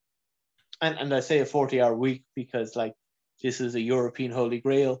and I say a 40-hour week because this is a European holy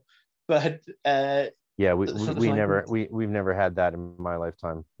grail, but yeah, we've never had that in my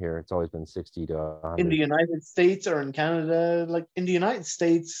lifetime here. It's always been 60 to 100. In the United States or in Canada, in the United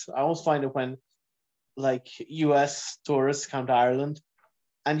States, I always find it when US tourists come to Ireland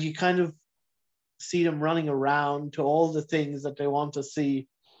and you kind of see them running around to all the things that they want to see,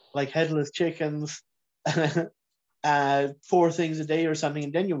 like headless chickens, 4 things a day or something,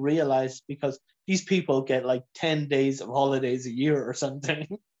 and then you realize because these people get 10 days of holidays a year or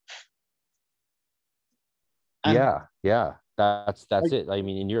something. Yeah, that's it. I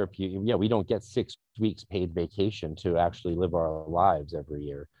mean, in Europe, we don't get 6 weeks paid vacation to actually live our lives every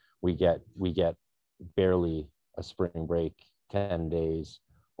year. We get barely a spring break, 10 days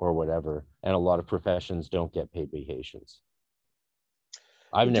or whatever, and a lot of professions don't get paid vacations.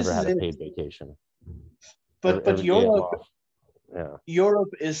 I've never had a paid vacation. But Europe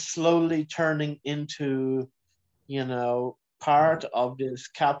is slowly turning into, part of this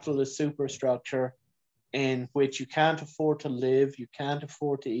capitalist superstructure in which you can't afford to live, you can't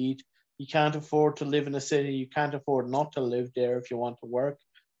afford to eat, you can't afford to live in a city, you can't afford not to live there if you want to work.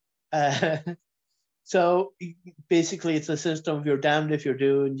 So basically it's a system of you're damned if you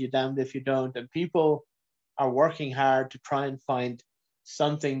do and you're damned if you don't. And people are working hard to try and find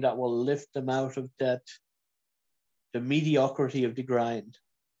something that will lift them out of the mediocrity of the grind.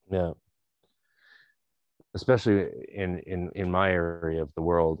 Yeah. Especially in my area of the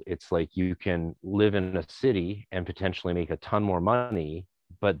world, it's like you can live in a city and potentially make a ton more money,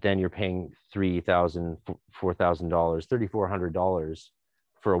 but then you're paying $3,000, $4,000, $3,400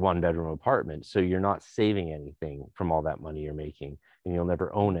 for a 1-bedroom apartment. So you're not saving anything from all that money you're making, and you'll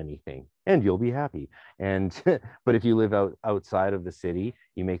never own anything, and you'll be happy. And but if you live outside of the city,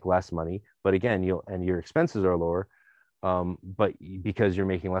 you make less money, but again, your expenses are lower. But because you're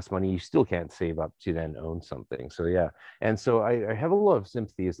making less money, you still can't save up to then own something. So yeah, and so I have a lot of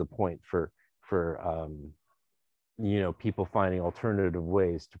sympathy is the point for people finding alternative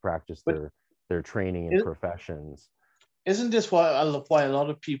ways to practice their training and professions. Isn't this why a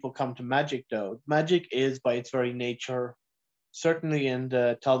lot of people come to magic, though? Magic is, by its very nature, certainly in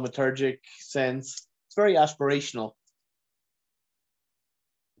the thaumaturgic sense, it's very aspirational.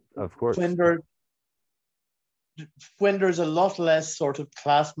 Of course. When there's a lot less sort of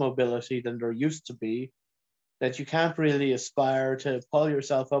class mobility than there used to be, that you can't really aspire to pull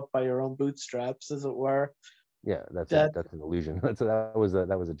yourself up by your own bootstraps, as it were. Yeah, that's an illusion. That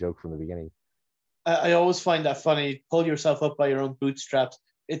was a joke from the beginning. I always find that funny. Pull yourself up by your own bootstraps.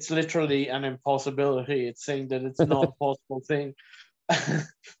 It's literally an impossibility. It's saying that it's not a possible thing.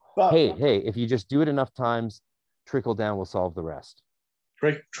 But hey, if you just do it enough times, trickle down will solve the rest.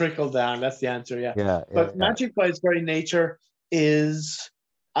 Trickle down, that's the answer. Yeah. But magic by its very nature is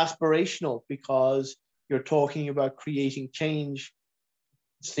aspirational, because you're talking about creating change,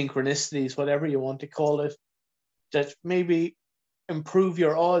 synchronicities, whatever you want to call it, that maybe improve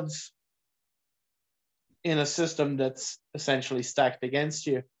your odds in a system that's essentially stacked against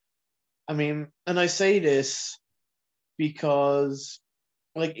you. I mean, and I say this because,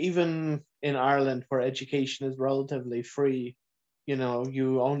 like, even in Ireland, where education is relatively free,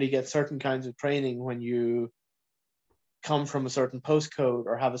 you only get certain kinds of training when you come from a certain postcode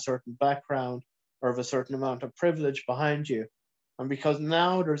or have a certain background or have a certain amount of privilege behind you. And because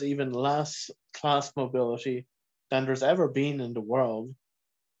now there's even less class mobility than there's ever been in the world,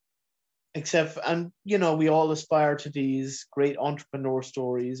 we all aspire to these great entrepreneur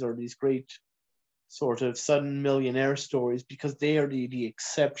stories or these great sort of sudden millionaire stories, because they are the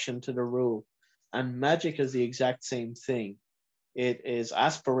exception to the rule. And magic is the exact same thing. It is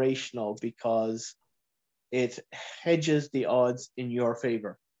aspirational because it hedges the odds in your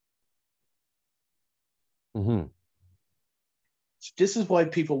favor. Mm-hmm. This is why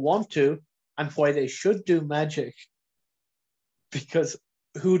people want to, and why they should do magic, because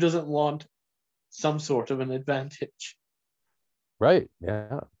who doesn't want some sort of an advantage? Right.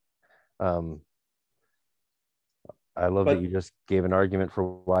 Yeah. I love that you just gave an argument for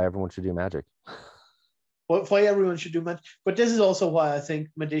why everyone should do magic. Why everyone should do magic. But this is also why I think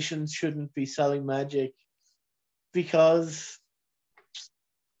magicians shouldn't be selling magic, because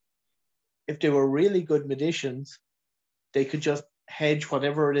if they were really good magicians, they could just hedge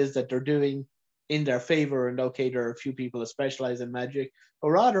whatever it is that they're doing in their favor. And okay, there are a few people that specialize in magic, but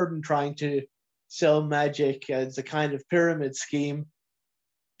rather than trying to sell magic as a kind of pyramid scheme,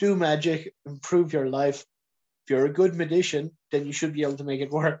 do magic, improve your life. If you're a good magician, then you should be able to make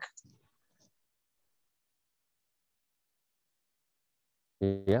it work.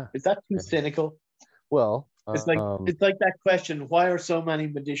 Yeah. Is that too cynical? Well, it's like that question: why are so many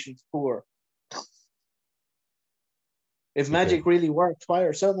magicians poor? If magic really works, why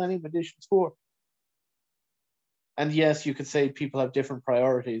are so many magicians poor? And yes, you could say people have different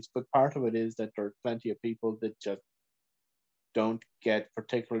priorities, but part of it is that there are plenty of people that just don't get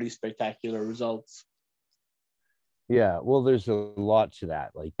particularly spectacular results. Yeah, well, there's a lot to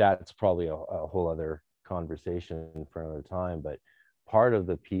that. Like, that's probably a whole other conversation for another time. But part of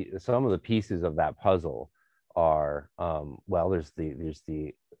some of the pieces of that puzzle are, there's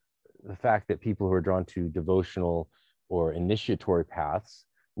the fact that people who are drawn to devotional or initiatory paths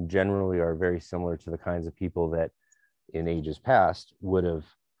generally are very similar to the kinds of people that in ages past would have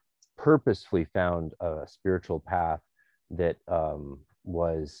purposefully found a spiritual path that that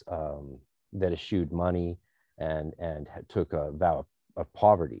eschewed money and took a vow of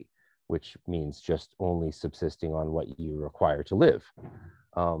poverty, which means just only subsisting on what you require to live.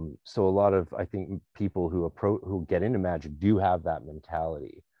 So a lot of, I think, people who get into magic do have that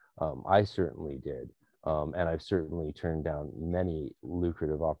mentality. I certainly did. And I've certainly turned down many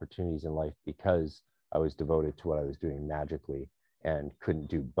lucrative opportunities in life because I was devoted to what I was doing magically and couldn't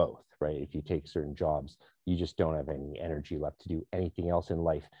do both, right? If you take certain jobs, you just don't have any energy left to do anything else in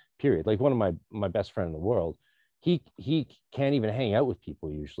life, period. Like one of my best friend in the world, he can't even hang out with people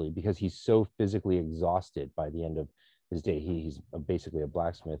usually because he's so physically exhausted by the end of his day. He's basically a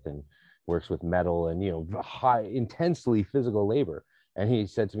blacksmith and works with metal and, high, intensely physical labor. And he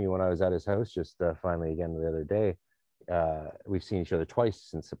said to me when I was at his house just finally again the other day, we've seen each other twice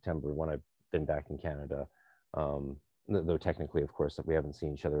since September when I've been back in Canada. Though technically, of course, we haven't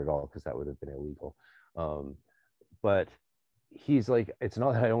seen each other at all because that would have been illegal. But he's like, it's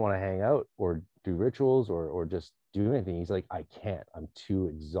not that I don't want to hang out or do rituals or just do anything. He's like, I can't. I'm too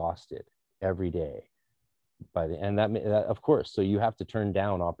exhausted every day by the and that of course. So you have to turn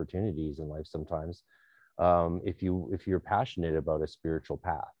down opportunities in life sometimes, if you're passionate about a spiritual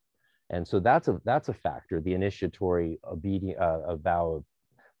path. And so that's a factor. The initiatory obedient a vow of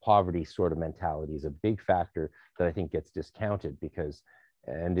poverty sort of mentality is a big factor that I think gets discounted because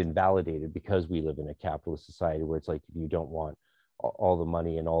and invalidated because we live in a capitalist society where it's like, if you don't want all the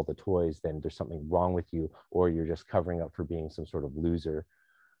money and all the toys, then there's something wrong with you, or you're just covering up for being some sort of loser.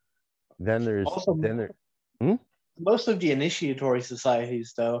 Then there's Also, then there most of the initiatory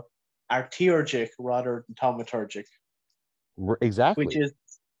societies, though, are theurgic rather than thaumaturgic, exactly. which is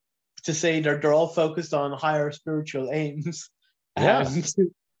to say they're all focused on higher spiritual aims. Yeah.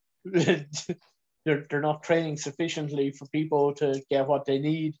 And they're not training sufficiently for people to get what they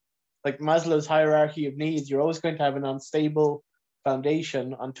need. Like Maslow's hierarchy of needs, you're always going to have an unstable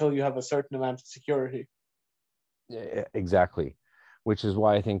foundation until you have a certain amount of security. Exactly, which is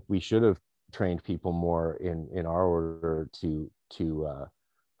why I think we should have trained people more in our order to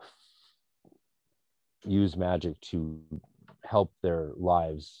use magic to help their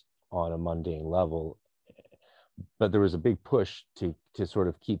lives on a mundane level. But there was a big push to sort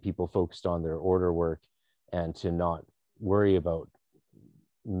of keep people focused on their order work and to not worry about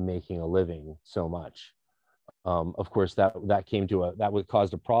making a living so much. Of course, that would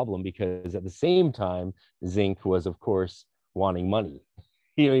caused a problem because at the same time, Zinc was, of course, wanting money.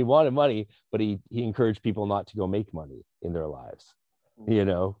 He wanted money, but he encouraged people not to go make money in their lives,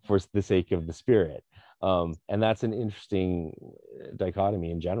 for the sake of the spirit. And that's an interesting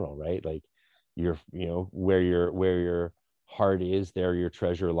dichotomy in general, right? Like where your heart is, there your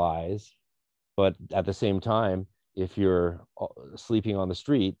treasure lies. But at the same time, if you're sleeping on the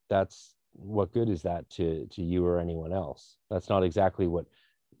street, that's what good is that to you or anyone else? That's not exactly what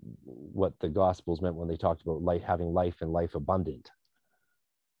the Gospels meant when they talked about life, having life and life abundant.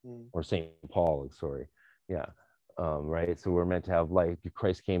 Or St. Paul, sorry. Yeah. Right. So we're meant to have life.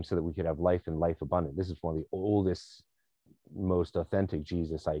 Christ came so that we could have life and life abundant. This is one of the oldest, most authentic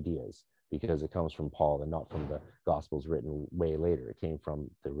Jesus ideas, because it comes from Paul and not from the Gospels written way later. It came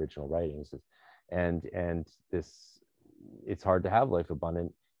from the original writings. And this, it's hard to have life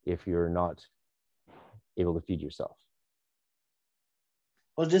abundant if you're not able to feed yourself.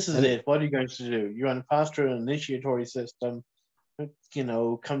 Well, this is it. What are you going to do? You're on a pastoral initiatory system,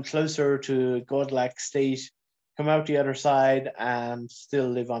 come closer to a godlike state, come out the other side and still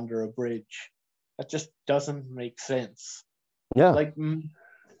live under a bridge. That just doesn't make sense. Yeah. Like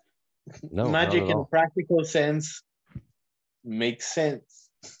magic in a practical sense makes sense.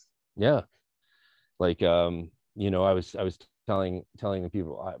 Yeah. Like, I was telling the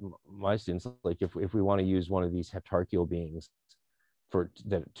people, my students, like, if we want to use one of these heptarchial beings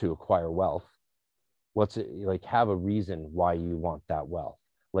to acquire wealth, what's it like? Have a reason why you want that wealth.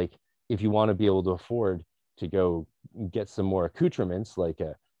 Like, if you want to be able to afford to go get some more accoutrements, like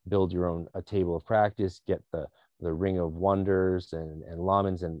build your own a table of practice, get the ring of wonders and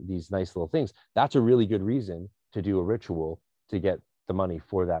lamens and these nice little things, that's a really good reason to do a ritual to get the money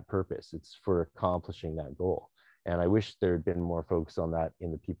for that purpose. It's for accomplishing that goal. And I wish there had been more focus on that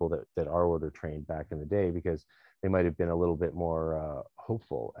in the people that our order trained back in the day, because they might have been a little bit more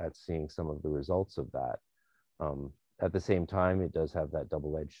hopeful at seeing some of the results of that. At the same time, it does have that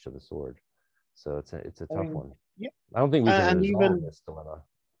double edge to the sword. So it's a tough one. Yeah. I don't think we can resolve this dilemma.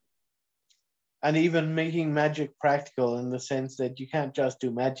 And even making magic practical in the sense that you can't just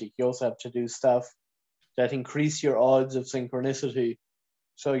do magic. You also have to do stuff that increase your odds of synchronicity.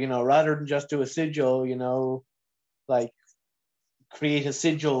 So, rather than just do a sigil, like create a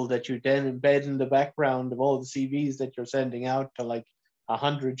sigil that you then embed in the background of all the CVs that you're sending out to like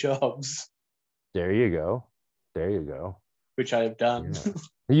 100 jobs. There you go. Which I've done. Yeah.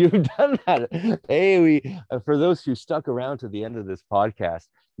 You've done that. Hey, for those who stuck around to the end of this podcast,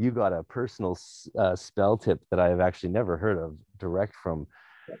 you got a personal spell tip that I have actually never heard of, direct from.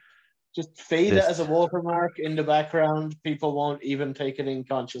 Just fade it as a watermark in the background. People won't even take it in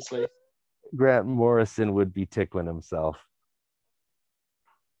consciously. Grant Morrison would be tickling himself.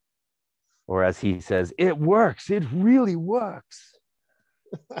 Or as he says, it works. It really works.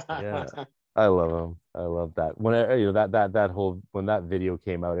 Yeah. I love him. I love that. When when that video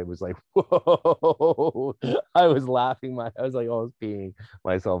came out, it was like, whoa! I was laughing. I was peeing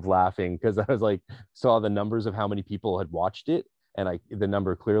myself laughing, because I was like, saw the numbers of how many people had watched it, and the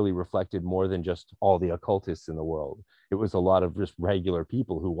number clearly reflected more than just all the occultists in the world. It was a lot of just regular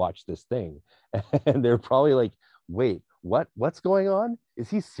people who watched this thing, and they're probably like, wait, what's going on? Is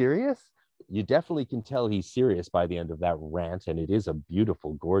he serious? you definitely can tell he's serious by the end of that rant, and it is a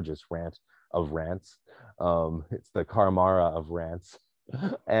beautiful, gorgeous rant of rants. It's the Karmara of rants.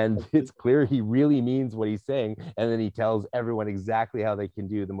 And it's clear he really means what he's saying. And then he tells everyone exactly how they can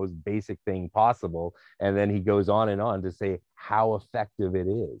do the most basic thing possible. And then he goes on and on to say how effective it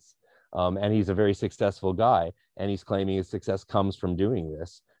is. And he's a very successful guy. And he's claiming his success comes from doing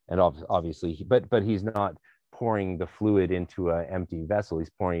this. And obviously, but he's not pouring the fluid into an empty vessel.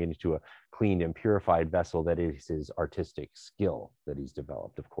 He's pouring it into a cleaned and purified vessel that is his artistic skill that he's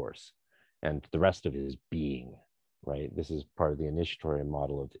developed, of course, and the rest of his being. Right. This is part of the initiatory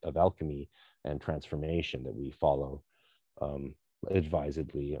model of alchemy and transformation that we follow,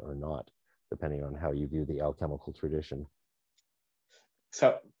 advisedly or not, depending on how you view the alchemical tradition.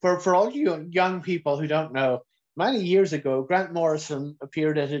 So for all you young people who don't know, many years ago, Grant Morrison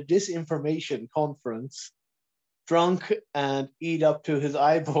appeared at a disinformation conference, drunk and eat up to his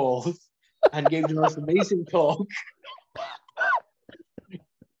eyeballs, and gave the most amazing talk.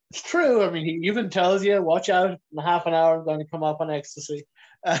 It's true. I mean, he even tells you, watch out, in half an hour, I'm going to come up on ecstasy.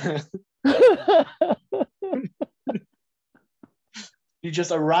 He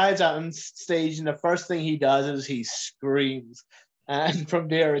just arrives out on stage, and the first thing he does is he screams. And from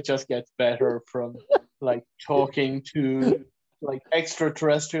there, it just gets better, from like talking to like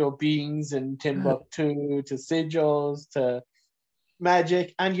extraterrestrial beings in Timbuktu, to sigils, to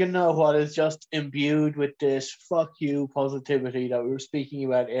magic. And you know what is just imbued with this fuck you positivity that we were speaking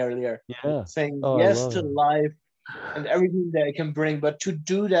about earlier. Yeah. Saying yes to life and everything that it can bring. But to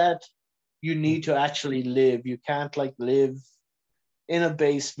do that, you need to actually live. You can't like live in a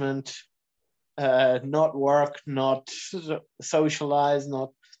basement, not work, not socialize, not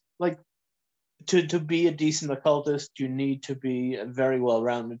like to be a decent occultist, you need to be a very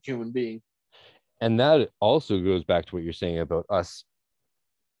well-rounded human being. And that also goes back to what you're saying about us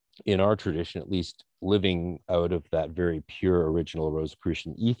in our tradition, at least, living out of that very pure original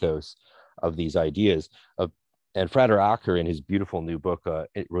Rosicrucian ethos of these ideas of. And Frater Acker, in his beautiful new book,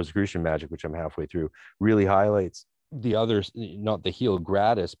 Rosicrucian Magic, which I'm halfway through, really highlights the others, not the heal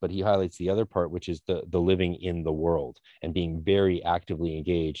gratis, but he highlights the other part, which is the living in the world and being very actively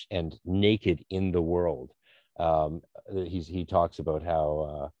engaged and naked in the world. He talks about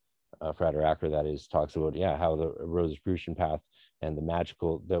how Frater Acker, that is, talks about how the Rosicrucian path and the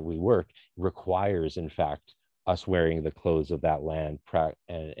magical that we work requires, in fact, us wearing the clothes of that land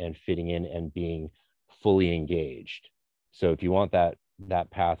and fitting in and being fully engaged. So if you want that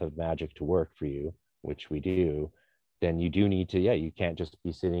path of magic to work for you, which we do, then you do need to, you can't just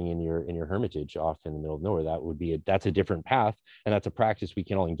be sitting in your hermitage off in the middle of nowhere. That's a different path, and that's a practice we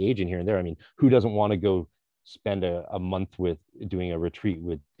can all engage in here and there. I mean, who doesn't want to go spend a month doing a retreat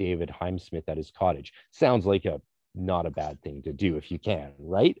with David Heimsmith at his cottage? Sounds like not a bad thing to do if you can,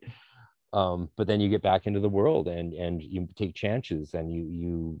 right? But then you get back into the world and you take chances and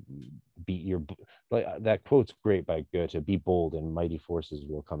you beat your, that quote's great by Goethe, be bold and mighty forces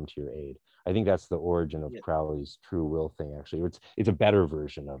will come to your aid. I think that's the origin of Crowley's true will thing, actually. It's a better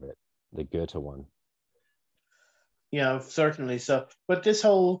version of it, the Goethe one. Yeah, certainly. So, but this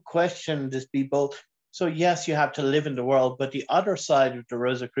whole question, this be bold. So yes, you have to live in the world, but the other side of the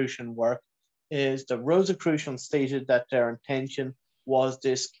Rosicrucian work is the Rosicrucians stated that their intention was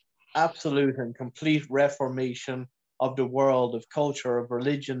this absolute and complete reformation of the world, of culture, of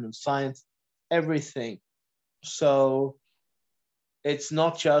religion, of science, everything. So it's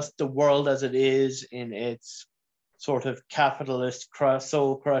not just the world as it is in its sort of capitalist,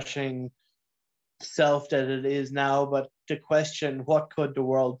 soul-crushing self that it is now, but to question what could the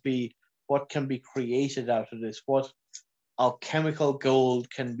world be, what can be created out of this, what alchemical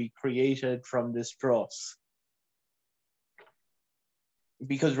gold can be created from this dross.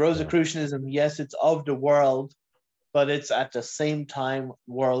 Because Rosicrucianism, yes, it's of the world, but it's at the same time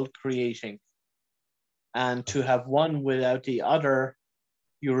world creating. And to have one without the other,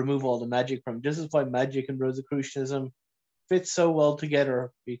 you remove all the magic from. This is why magic and Rosicrucianism fit so well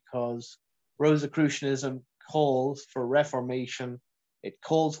together, because Rosicrucianism calls for reformation, it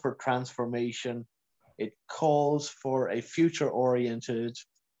calls for transformation, it calls for a future-oriented,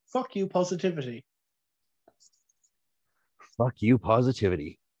 fuck you positivity. Fuck you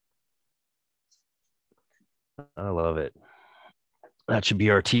positivity. I love it. That should be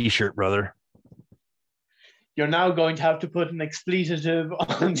our t-shirt, brother. You're now going to have to put an expletive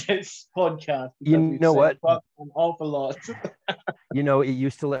on this podcast. You know what? An awful lot. You know, it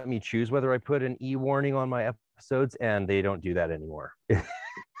used to let me choose whether I put an e-warning on my episodes, and they don't do that anymore.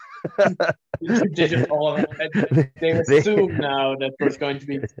 You did it all. They assume now that there's going to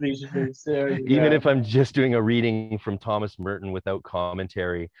be expletives there. Even if I'm just doing a reading from Thomas Merton without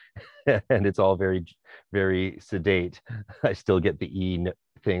commentary, and it's all very, very sedate. I still get the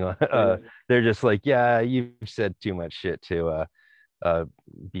thing on. They're just like, yeah, you've said too much shit to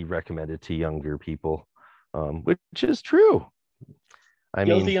be recommended to younger people, which is true. I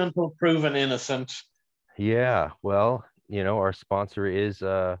Guilty mean, until proven innocent. yeah, well, our sponsor is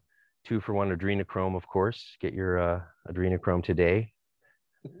 2-for-1 adrenochrome, of course. Get your adrenochrome today,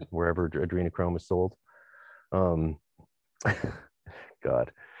 wherever adrenochrome is sold.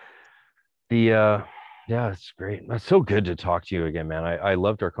 God. Yeah, it's great. It's so good to talk to you again, man. I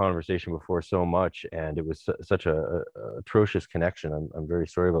loved our conversation before so much, and it was such a atrocious connection. I'm very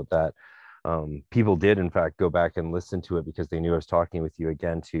sorry about that. People did in fact go back and listen to it because they knew I was talking with you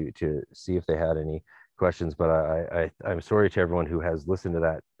again to see if they had any questions. But I'm sorry to everyone who has listened to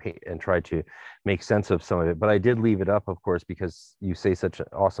that and tried to make sense of some of it. But I did leave it up, of course, because you say such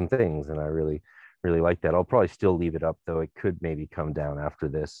awesome things, and I really like that. I'll probably still leave it up, though it could maybe come down after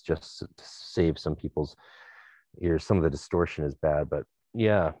this just to save some people's ears. Some of the distortion is bad, but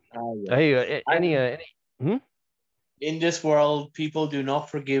yeah. Yeah. Hey, any in this world, people do not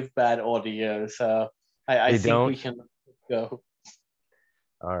forgive bad audio, so I think don't? we can go.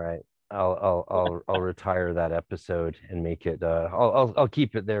 All right. I'll retire that episode and make it I'll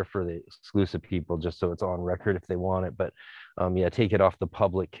keep it there for the exclusive people just so it's on record if they want it. But yeah, take it off the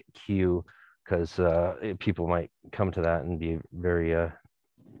public queue because people might come to that and be very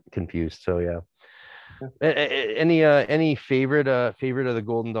confused. So yeah. Any favorite of the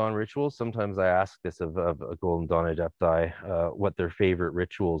Golden Dawn rituals? Sometimes I ask this of a Golden Dawn Adepti what their favorite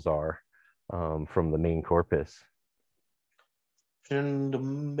rituals are from the main corpus. And the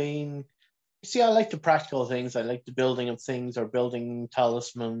main, see, I like the practical things. I like the building of things or building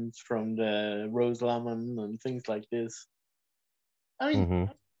talismans from the Rose Lemon and things like this. I mean,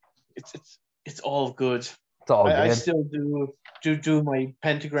 it's all good. It's all good. I still do my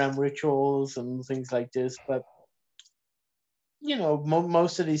pentagram rituals and things like this, but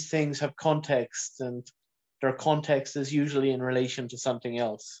most of these things have context, and their context is usually in relation to something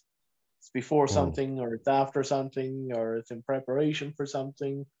else. It's before something, or it's after something, or it's in preparation for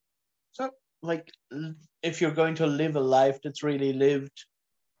something. So, like, if you're going to live a life that's really lived,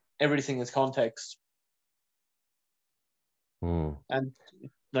 everything is context. And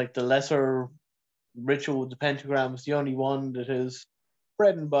like the lesser ritual, the pentagram is the only one that is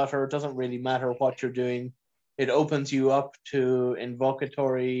bread and butter. It doesn't really matter what you're doing. It opens you up to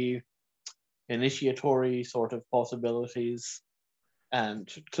invocatory, initiatory sort of possibilities,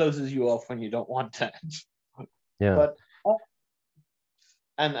 and closes you off when you don't want that. Yeah. But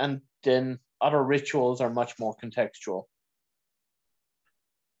and then other rituals are much more contextual.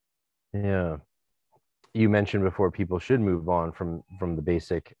 Yeah. You mentioned before people should move on from the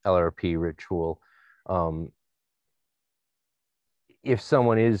basic LRP ritual. If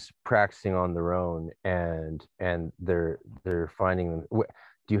someone is practicing on their own and they're finding them,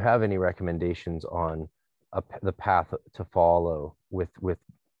 do you have any recommendations on the path to follow with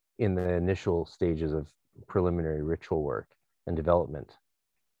in the initial stages of preliminary ritual work and development?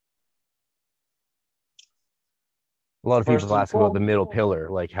 A lot of people ask about the middle pillar,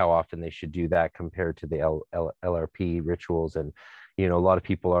 like how often they should do that compared to the LRP rituals. And, a lot of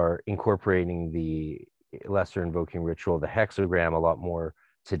people are incorporating the lesser invoking ritual, the hexagram, a lot more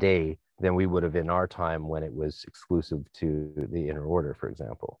today than we would have in our time when it was exclusive to the inner order, for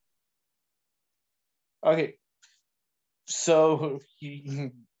example. Okay. So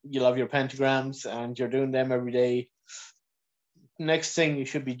you love your pentagrams and you're doing them every day. Next thing you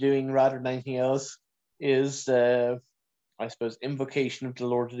should be doing rather than anything else is I suppose, invocation of the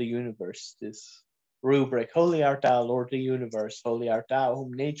Lord of the Universe, this rubric. Holy art thou, Lord of the Universe, holy art thou,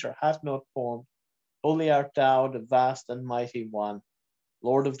 whom nature hath not formed. Holy art thou, the vast and mighty one,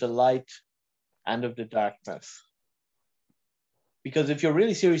 Lord of the light and of the darkness. Because if you're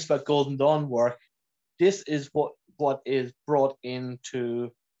really serious about Golden Dawn work, this is what is brought into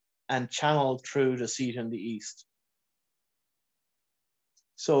and channeled through the seat in the East.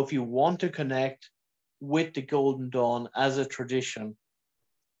 So if you want to connect with the Golden Dawn as a tradition,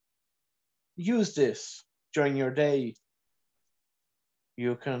 use this during your day.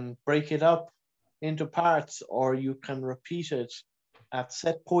 You can break it up into parts, or you can repeat it at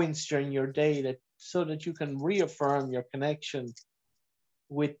set points during your day so that you can reaffirm your connection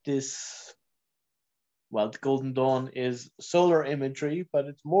with this. Well, the Golden Dawn is solar imagery, but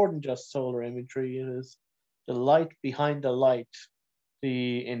it's more than just solar imagery. It is the light behind the light,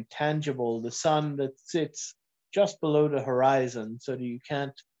 the intangible, the sun that sits just below the horizon so that you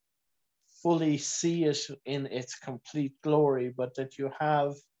can't fully see it in its complete glory, but that you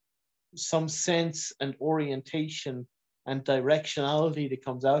have some sense and orientation and directionality that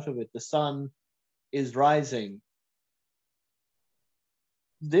comes out of it. The sun is rising.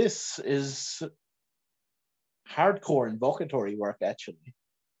 This is hardcore invocatory work, actually.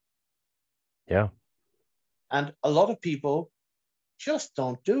 Yeah. And a lot of people just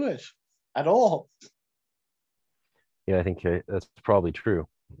don't do it at all. Yeah, I think that's probably true.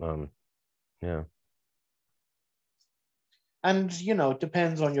 Yeah. And, it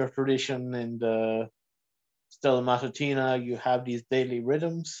depends on your tradition. In the Stella Matutina, you have these daily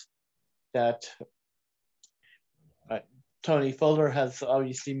rhythms that Tony Fuller has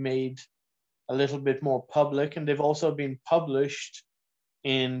obviously made a little bit more public, and they've also been published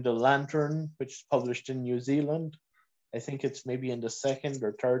in The Lantern, which is published in New Zealand. I think it's maybe in the second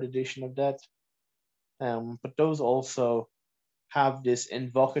or third edition of that. But those also have this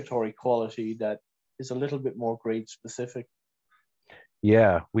invocatory quality that is a little bit more grade specific.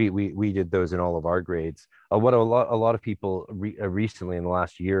 Yeah, we did those in all of our grades. What a lot of people recently in the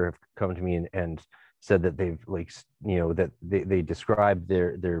last year have come to me and said that they've that they described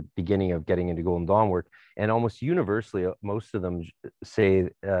their beginning of getting into Golden Dawn work, and almost universally most of them say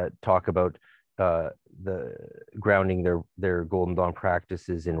talk about the grounding their Golden Dawn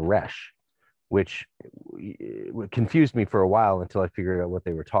practices in Resh, which confused me for a while until I figured out what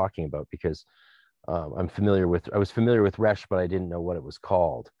they were talking about, because I was familiar with Resh, but I didn't know what it was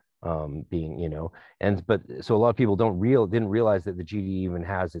called. But so a lot of people didn't realize that the GD even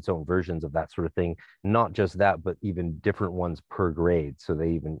has its own versions of that sort of thing. Not just that, but even different ones per grade. So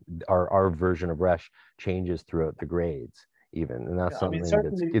they even our version of Resh changes throughout the grades, even, and that's something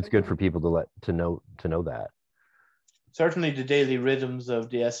it's good for people to know that. Certainly, the daily rhythms of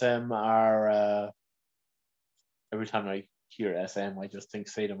the SM are. Every time I hear SM, I just think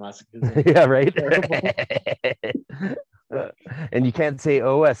sadomasochism. Yeah, right. And you can't say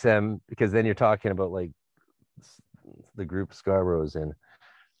OSM because then you're talking about like the group Scarborough's in.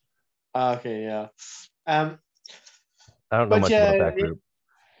 Okay, yeah. I don't know much about that group.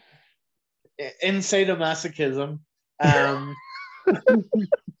 In sadomasochism, I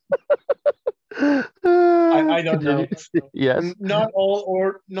don't know. Yes. Not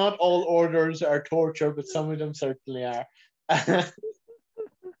all orders are torture, but some of them certainly are.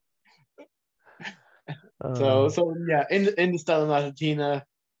 So yeah, in the Stella Matutina,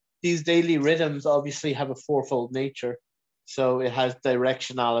 these daily rhythms obviously have a fourfold nature. So it has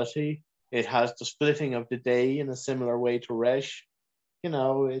directionality, it has the splitting of the day in a similar way to Resh.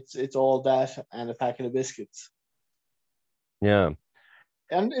 It's all that and a packet of biscuits. Yeah.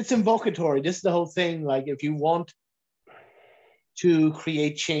 And it's invocatory. This is the whole thing. Like, if you want to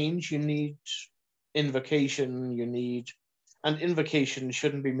create change, you need invocation. And invocation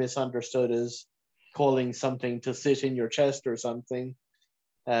shouldn't be misunderstood as calling something to sit in your chest or something,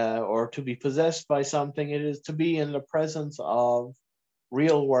 or to be possessed by something. It is to be in the presence of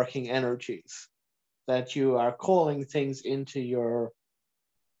real working energies, that you are calling things into your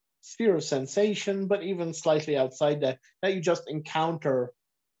sphere of sensation, but even slightly outside that you just encounter,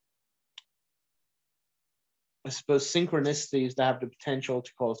 I suppose, synchronicities that have the potential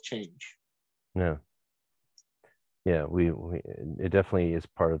to cause change. Yeah. Yeah, it definitely is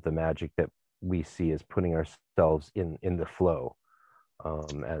part of the magic that we see as putting ourselves in the flow,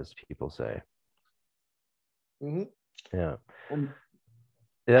 as people say. Mm-hmm. Yeah. And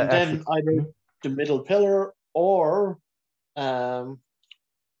then either the middle pillar or the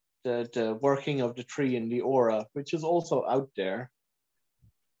working of the tree in the aura, which is also out there,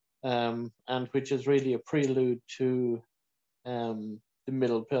 and which is really a prelude to the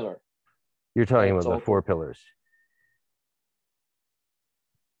middle pillar. You're talking about the 4 pillars.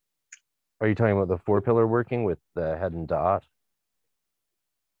 Are you talking about the 4 pillar working with the head and dot?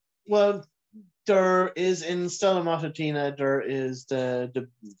 Well, there is in Stella Matutina, there is the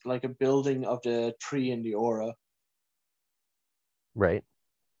like a building of the tree in the aura. Right.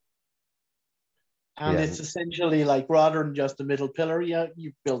 And it's essentially like, rather than just the middle pillar,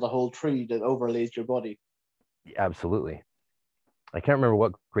 you build a whole tree that overlays your body. Absolutely. I can't remember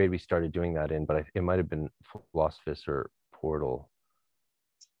what grade we started doing that in, but it might have been Philosophus or Portal.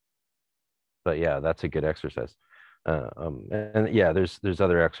 But yeah, that's a good exercise. And yeah, there's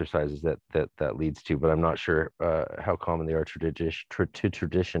other exercises that leads to, but I'm not sure how common they are to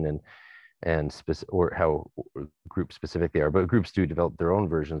tradition and or how group specific they are. But groups do develop their own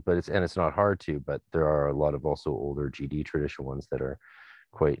versions, but it's not hard to. But there are a lot of also older GD tradition ones that are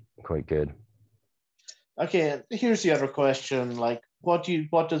quite good. Okay, here's the other question: like, what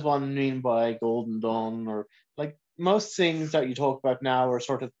does one mean by Golden Dawn? Or like, most things that you talk about now are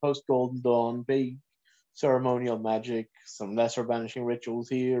sort of post Golden Dawn, big ceremonial magic, some lesser banishing rituals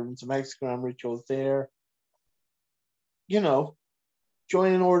here, and some hexagram rituals there.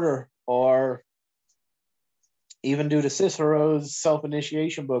 join an order, or even do the Cicero's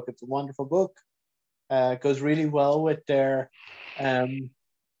self-initiation book. It's a wonderful book. It goes really well with their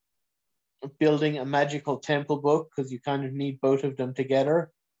building a magical temple book, because you kind of need both of them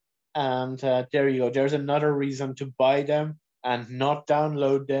together. And there you go. There's another reason to buy them and not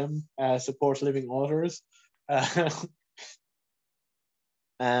download them. Support living authors.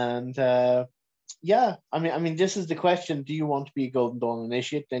 And yeah, I mean, this is the question: do you want to be a Golden Dawn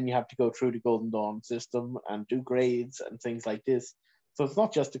initiate? Then you have to go through the Golden Dawn system and do grades and things like this. So it's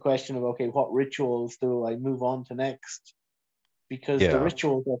not just a question of, okay, what rituals do I move on to next? Because the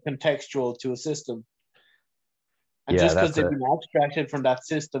rituals are contextual to a system. And just because they've been abstracted from that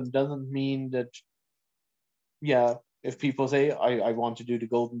system doesn't mean that, if people say, I want to do the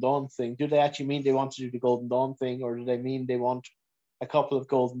Golden Dawn thing, do they actually mean they want to do the Golden Dawn thing, or do they mean they want a couple of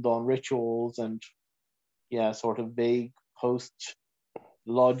Golden Dawn rituals and, sort of vague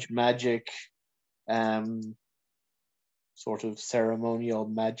post-lodge magic, sort of ceremonial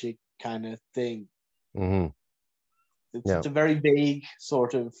magic kind of thing? Mm-hmm. It's a very vague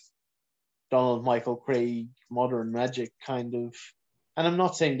sort of Donald Michael Craig modern magic kind of, and I'm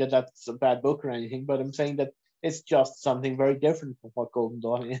not saying that that's a bad book or anything, but I'm saying that it's just something very different from what Golden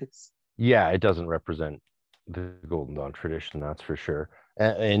Dawn is. Yeah, it doesn't represent the Golden Dawn tradition, that's for sure,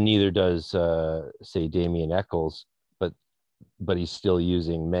 and neither does say Damien Eccles, but he's still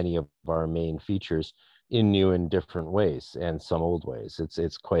using many of our main features in new and different ways, and some old ways.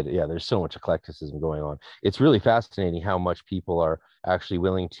 It's quite, there's so much eclecticism going on. It's really fascinating how much people are actually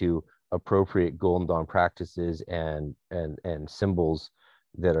willing to appropriate Golden Dawn practices and symbols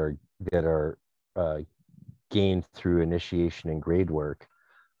that are gained through initiation and grade work,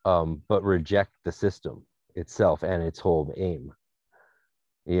 but reject the system itself and its whole aim,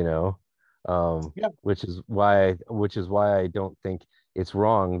 which is why I don't think it's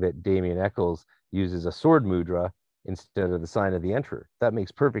wrong that Damien Eccles uses a sword mudra instead of the sign of the Emperor. That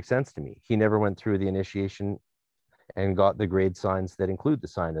makes perfect sense to me. He never went through the initiation and got the grade signs that include the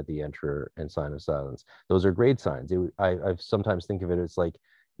sign of the Emperor and sign of silence. Those are grade signs. I sometimes think of it as like,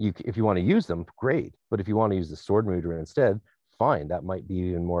 if you want to use them, great. But if you want to use the sword mudra instead, fine. That might be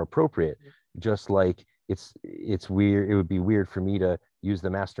even more appropriate. Just like it's weird. It would be weird for me to use the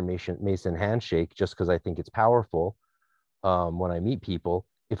Master Mason handshake just because I think it's powerful when I meet people,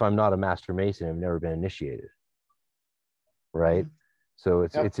 if I'm not a Master Mason, I've never been initiated. Right. So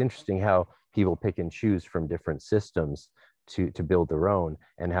it's interesting how people pick and choose from different systems to build their own,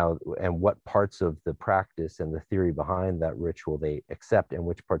 and what parts of the practice and the theory behind that ritual they accept and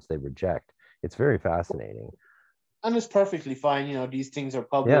which parts they reject. It's very fascinating. And it's perfectly fine. These things are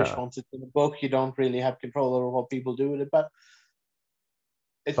published. Once it's in a book, you don't really have control over what people do with it. But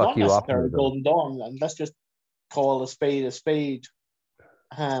it's not necessarily Golden Dawn. And let's just call a spade a spade.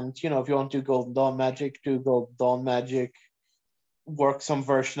 And, if you want to do Golden Dawn magic, do Golden Dawn magic. Work some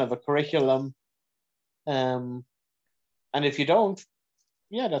version of a curriculum. And if you don't,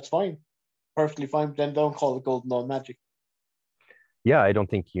 that's fine. Perfectly fine. Then don't call it Golden Dawn magic. Yeah, I don't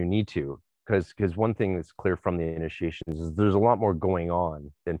think you need to. Because one thing that's clear from the initiations is there's a lot more going on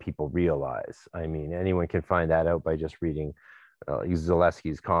than people realize. I mean, anyone can find that out by just reading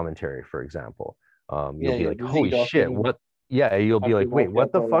Zaleski's commentary, for example. You'll be like, holy shit, what? Yeah, you'll be like, wait,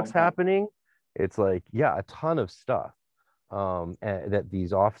 what the fuck's happening? It's like, a ton of stuff that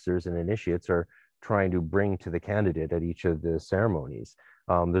these officers and initiates are trying to bring to the candidate at each of the ceremonies.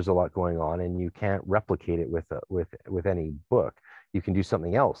 There's a lot going on, and you can't replicate it with any book. You can do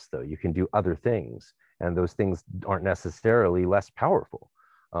something else, though. You can do other things, and those things aren't necessarily less powerful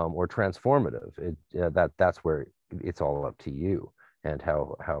or transformative. That's where it's all up to you and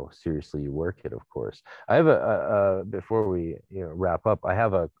how seriously you work it, of course. I have before we wrap up, I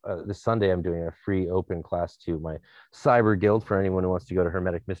have this Sunday I'm doing a free open class to my Cyber Guild. For anyone who wants to go to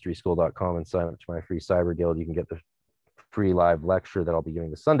hermeticmysteryschool.com and sign up to my free Cyber Guild, you can get the free live lecture that I'll be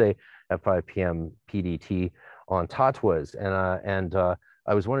doing this Sunday at 5 p.m. PDT on Tatwas. And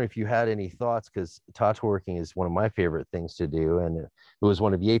I was wondering if you had any thoughts, because Tatwa working is one of my favorite things to do, and it was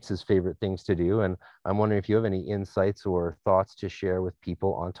one of Yates's favorite things to do. And I'm wondering if you have any insights or thoughts to share with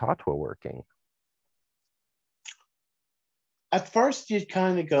people on Tatwa working. At first, you'd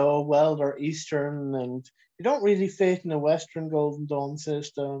kind of go, well, they're Eastern, and you don't really fit in a Western Golden Dawn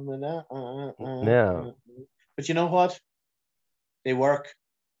system. And Yeah. But you know what? They work.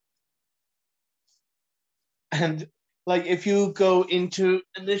 And like, if you go into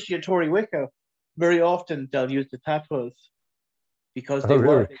initiatory Wicca, very often they'll use the Tatwas because they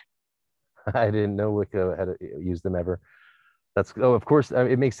work. I didn't know Wicca had used them ever. Of course,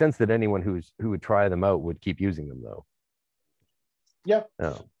 it makes sense that anyone who would try them out would keep using them, though. Yeah.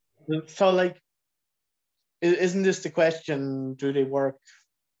 Oh. So like, isn't this the question? Do they work?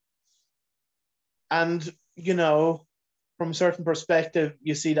 And from a certain perspective,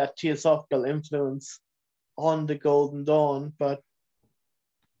 you see that theosophical influence on the Golden Dawn, but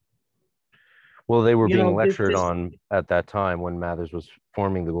Well, they were being this, lectured this on at that time when Mathers was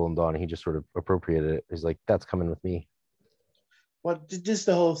forming the Golden Dawn. He just sort of appropriated it. He's like, "That's coming with me." what this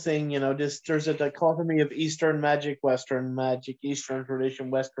the whole thing, there's a dichotomy of Eastern magic, Western magic, Eastern tradition,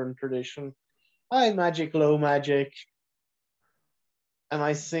 Western tradition, high magic, low magic. And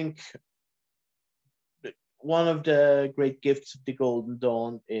I think one of the great gifts of the Golden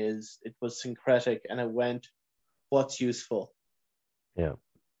Dawn is it was syncretic and it went what's useful. Yeah.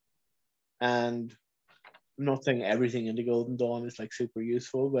 And I'm not saying everything in the Golden Dawn is like super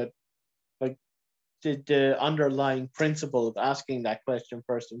useful, but like the underlying principle of asking that question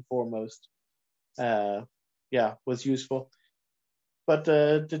first and foremost, was useful. But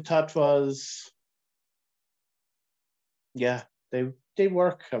the tattvas, they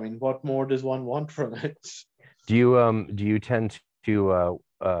work. I mean, what more does one want from it? Do you tend to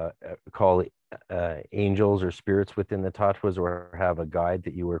call angels or spirits within the tattvas, or have a guide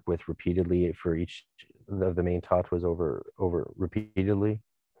that you work with repeatedly for each of the main tattvas over repeatedly?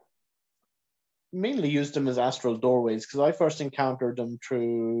 Mainly used them as astral doorways because I first encountered them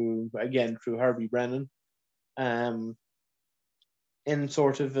through Herbie Brennan, in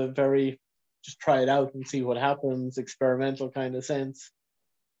sort of a very just try it out and see what happens, experimental kind of sense.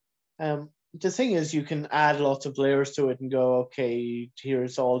 The thing is, you can add lots of layers to it and go, okay,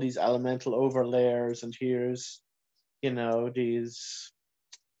 here's all these elemental over layers, and here's, these.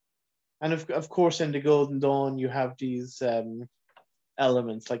 And of course, in the Golden Dawn, you have these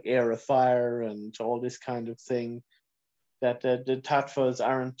elements like air of fire and all this kind of thing. That the tattvas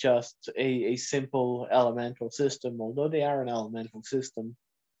aren't just a simple elemental system, although they are an elemental system.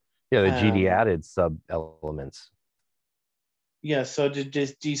 Yeah, the GD added sub elements. Yeah, so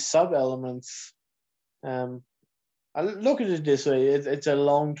these sub elements, I look at it this way: it's a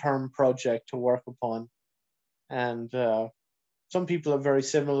long-term project to work upon, and some people have very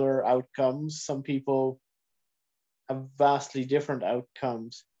similar outcomes. Some people have vastly different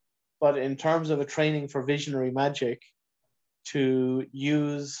outcomes. But in terms of a training for visionary magic, to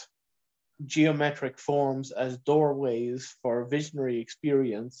use geometric forms as doorways for visionary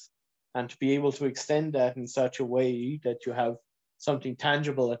experience, and to be able to extend that in such a way that you have something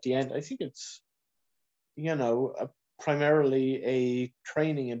tangible at the end, I think it's, primarily a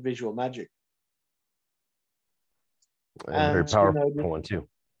training in visual magic. And very powerful one too.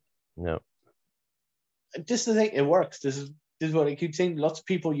 No. This is the thing, it works. This is what I keep saying. Lots of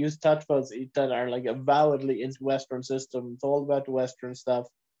people use tattvas that are like avowedly into Western system. It's all about the Western stuff.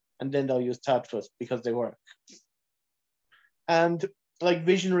 And then they'll use tattvas because they work. And like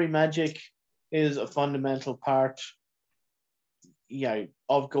visionary magic is a fundamental part,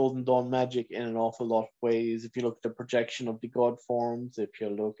 of Golden Dawn magic in an awful lot of ways. If you look at the projection of the god forms, if you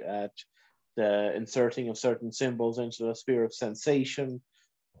look at the inserting of certain symbols into the sphere of sensation,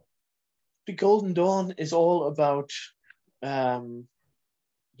 the Golden Dawn is all about,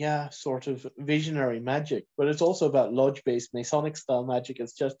 sort of visionary magic, but it's also about lodge-based Masonic style magic.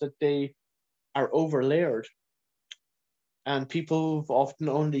 It's just that they are overlayered. And people often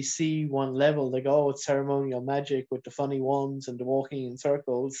only see one level. They go, oh, it's ceremonial magic with the funny wands and the walking in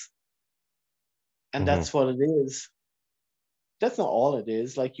circles. And that's what it is. That's not all it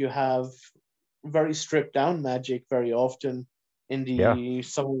is. Like, you have very stripped down magic very often in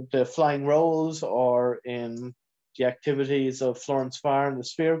some of the flying rolls or in the activities of Florence Farr and the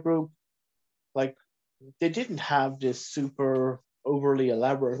Sphere Group. Like, they didn't have this super overly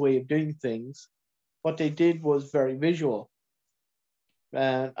elaborate way of doing things. What they did was very visual.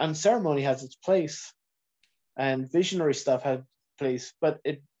 And ceremony has its place, and visionary stuff has place, but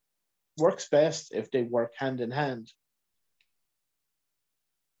it works best if they work hand in hand.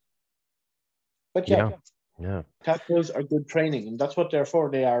 But tattvas are good training, and that's what they're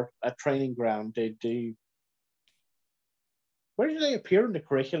for. They are a training ground. They where do they appear in the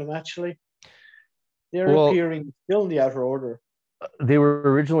curriculum? Actually, they're appearing still in the Outer Order. They were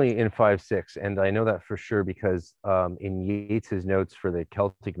originally in 5.6, and I know that for sure because in Yeats's notes for the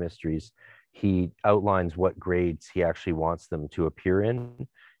Celtic Mysteries, he outlines what grades he actually wants them to appear in.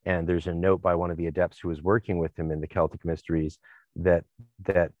 And there's a note by one of the adepts who was working with him in the Celtic Mysteries that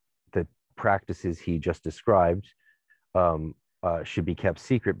the practices he just described should be kept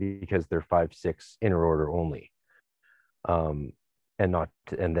secret because they're 5.6 inner order only. And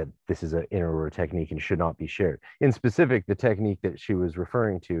that this is an inner order technique and should not be shared. In specific, the technique that she was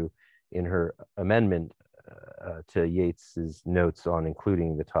referring to in her amendment to Yates's notes on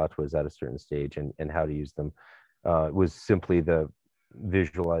including the tatwas at a certain stage and how to use them was simply the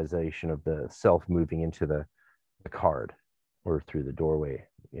visualization of the self moving into the card or through the doorway.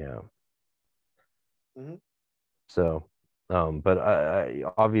 Yeah. Mm-hmm. So, but I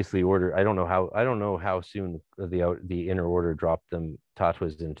obviously order. I don't know how soon the inner order dropped them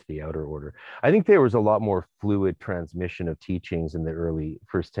tatwas into the outer order. I think there was a lot more fluid transmission of teachings in the early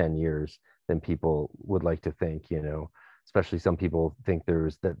first 10 years than people would like to think. You know, especially some people think there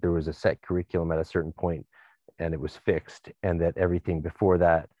was a set curriculum at a certain point, and it was fixed, and that everything before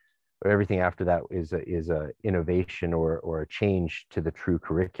that or everything after that is a innovation or a change to the true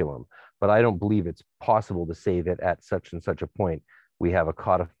curriculum. But I don't believe it's possible to say that at such and such a point we have a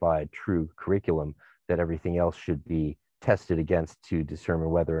codified true curriculum that everything else should be tested against to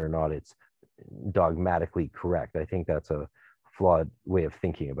determine whether or not it's dogmatically correct. I think that's a flawed way of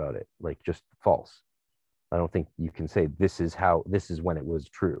thinking about it, like just false. I don't think you can say this is when it was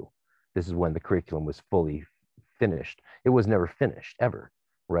true. This is when the curriculum was fully finished. It was never finished ever.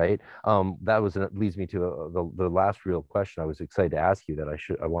 Right. That leads me to the last real question I was excited to ask you that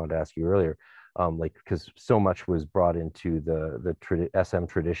I wanted to ask you earlier, like because so much was brought into the SM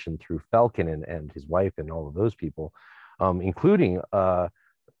tradition through Falcon and his wife and all of those people, including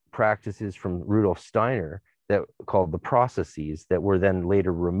practices from Rudolf Steiner that called the processes that were then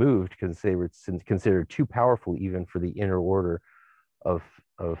later removed because they were considered too powerful even for the inner order of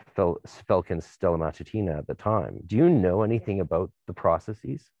Falcon's Stella Matutina at the time. Do you know anything about the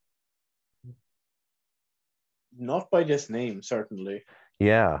processes? Not by this name, certainly.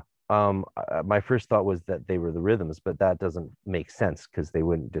 Yeah. My first thought was that they were the rhythms, but that doesn't make sense because they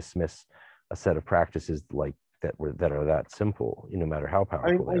wouldn't dismiss a set of practices like that are that simple, no matter how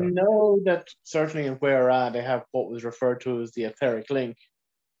powerful they are. I know that certainly in Where they have what was referred to as the etheric link.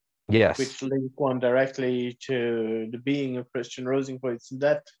 Yes. Which link one directly to the being of Christian Rosenkreutz, and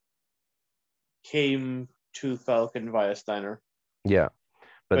that came to Falcon via Steiner. Yeah.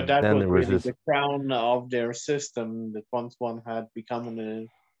 But that then was there was really this... the crown of their system, that once one had gone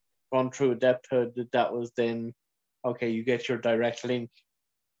through adepthood, that was then, okay, you get your direct link.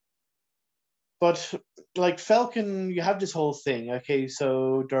 But like Falcon, you have this whole thing. Okay,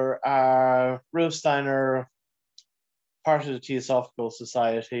 so there are Rudolf Steiner, part of the Theosophical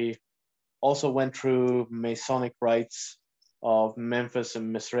Society, also went through Masonic rites of Memphis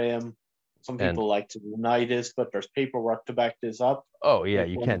and Mizraim. Some people like to deny this, but there's paperwork to back this up. Oh yeah,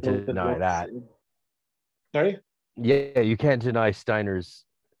 you can't deny that. Sorry? Yeah, you can't deny Steiner's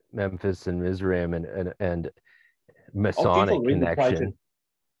Memphis and Mizraim and Masonic connection.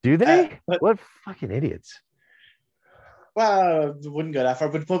 Do they? What fucking idiots. Well, I wouldn't go that far,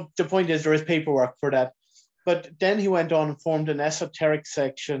 but the point is there is paperwork for that. But then he went on and formed an esoteric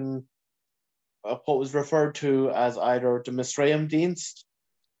section of what was referred to as either the Mizraim Dienst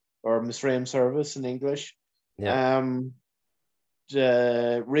or Mizraim Service in English, the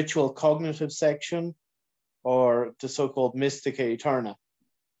Ritual Cognitive section, or the so-called Mystica Eterna.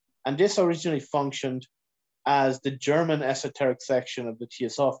 And this originally functioned as the German esoteric section of the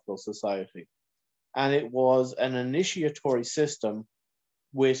Theosophical Society. And it was an initiatory system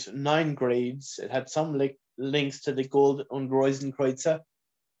with 9 grades. It had some links to the Gold und Rosenkreuze,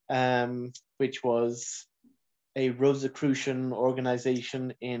 which was a Rosicrucian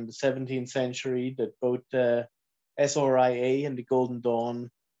organization in the 17th century that both the SRIA and the Golden Dawn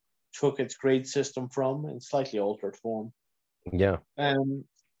took its grade system from in slightly altered form. Yeah.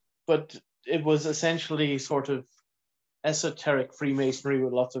 But it was essentially sort of esoteric Freemasonry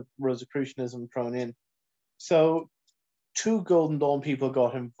with lots of Rosicrucianism thrown in. So 2 Golden Dawn people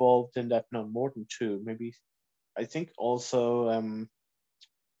got involved in that. No, more than 2, maybe. I think also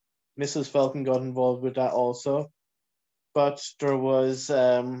Mrs. Falcon got involved with that also. But there was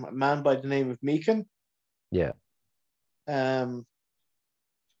a man by the name of Meekin. Yeah.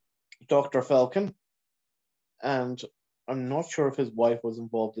 Dr. Falcon. And I'm not sure if his wife was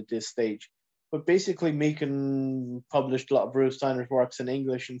involved at this stage. But basically, Meekin published a lot of Rudolf Steiner's works in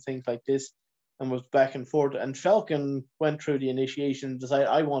English and things like this, and was back and forth. And Falcon went through the initiation and decided,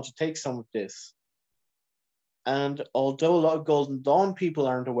 I want to take some of this. And although a lot of Golden Dawn people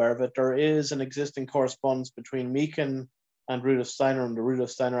aren't aware of it, there is an existing correspondence between Meekin and Rudolf Steiner and the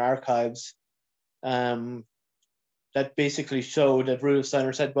Rudolf Steiner archives that basically show that Rudolf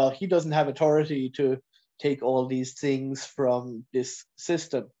Steiner said, well, he doesn't have authority to take all these things from this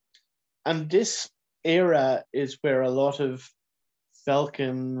system. And this era is where a lot of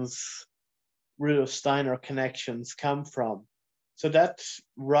Falcon's Rudolf Steiner connections come from. So that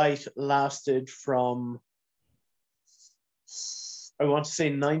rite lasted from, I want to say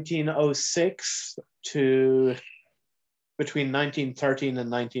 1906 to between 1913 and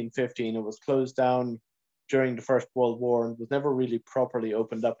 1915. It was closed down during the First World War and was never really properly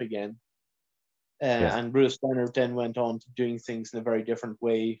opened up again. And Rudolf Steiner then went on to doing things in a very different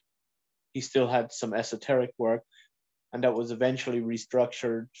way. He still had some esoteric work, and that was eventually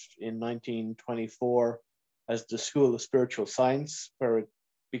restructured in 1924 as the School of Spiritual Science, where it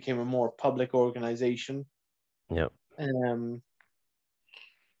became a more public organization. Yep.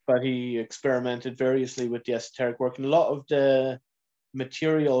 But he experimented variously with the esoteric work, and a lot of the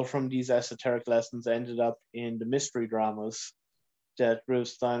material from these esoteric lessons ended up in the mystery dramas that Rudolf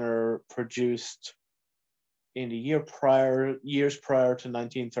Steiner produced in the years prior to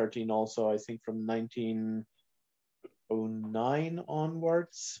 1913, also, I think from 1909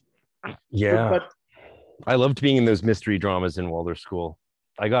 onwards. Yeah. But I loved being in those mystery dramas in Waldorf School.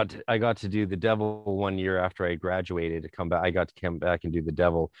 I got to do the Devil one year after I graduated. I got to come back and do the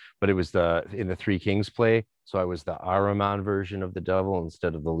Devil, but it was in the Three Kings play. So I was the Ahriman version of the Devil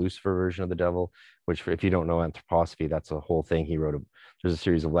instead of the Lucifer version of the Devil. Which, if you don't know anthroposophy, that's a whole thing. He wrote there's a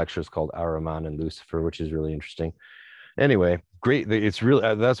series of lectures called Ahriman and Lucifer, which is really interesting. Anyway, great. It's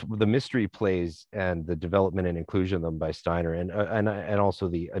really that's the mystery plays and the development and inclusion of them by Steiner, and also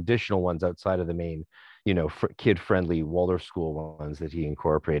the additional ones outside of the main, kid-friendly Waldorf School ones that he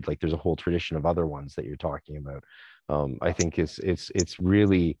incorporated. Like there's a whole tradition of other ones that you're talking about. I think it's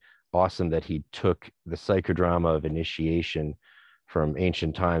really awesome that he took the psychodrama of initiation from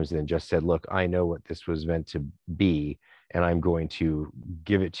ancient times and then just said, look, I know what this was meant to be, and I'm going to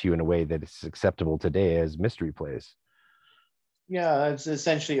give it to you in a way that is acceptable today as mystery plays. Yeah, it's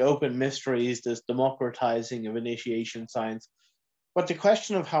essentially open mysteries, this democratizing of initiation science. But the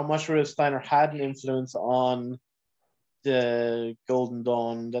question of how much Rudolf Steiner had an influence on the Golden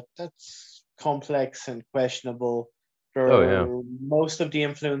Dawn, that's complex and questionable. Most of the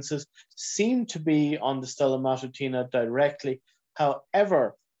influences seem to be on the Stella Matutina directly.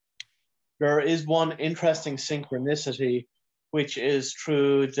 However, there is one interesting synchronicity, which is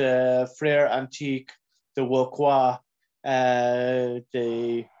through the Frères Antiques de Vauquois,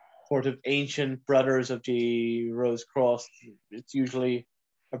 the sort of ancient brothers of the Rose Cross. It's usually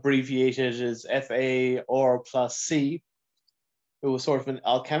abbreviated as FA or plus C. It was sort of an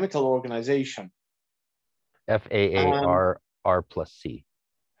alchemical organization. FAAR plus C.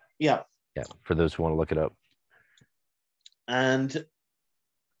 Yeah. Yeah, for those who want to look it up. And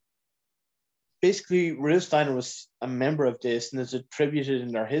basically, Rudolf Steiner was a member of this and is attributed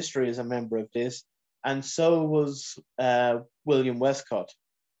in their history as a member of this. And so was William Westcott.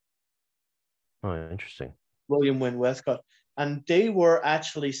 Oh, interesting. William Wynne Westcott. And they were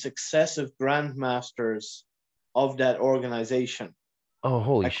actually successive grandmasters of that organization. Oh,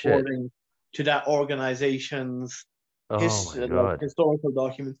 holy shit. According to that organization's historical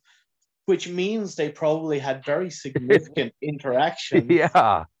documents, which means they probably had very significant interactions.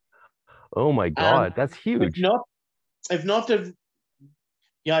 Yeah. Oh my God, that's huge. If not the,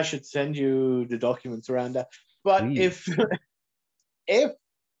 yeah, I should send you the documents around that. But please. if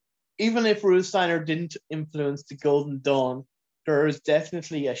even if Rudolf Steiner didn't influence the Golden Dawn, there is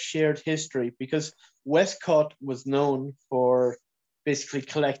definitely a shared history, because Westcott was known for basically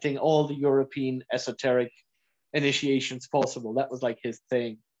collecting all the European esoteric initiations possible. That was like his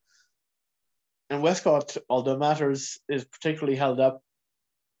thing. And Westcott, although Matters is particularly held up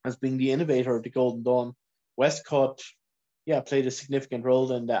as being the innovator of the Golden Dawn, Westcott, played a significant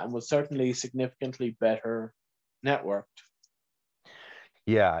role in that and was certainly significantly better networked.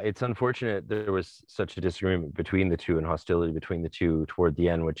 Yeah, it's unfortunate there was such a disagreement between the two and hostility between the two toward the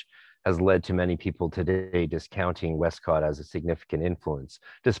end, which has led to many people today discounting Westcott as a significant influence,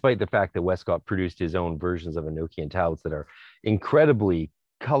 despite the fact that Westcott produced his own versions of Enochian tablets that are incredibly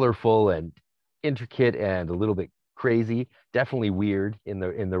colorful and intricate and a little bit crazy, definitely weird in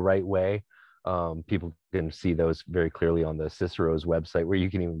the right way. People can see those very clearly on the Cicero's website, where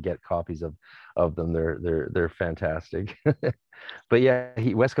you can even get copies of them. They're fantastic. But yeah,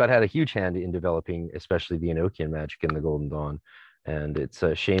 Westcott had a huge hand in developing, especially the Enochian magic in the Golden Dawn, and it's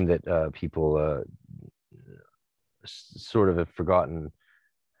a shame that people sort of have forgotten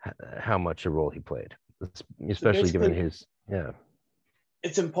how much a role he played, especially given his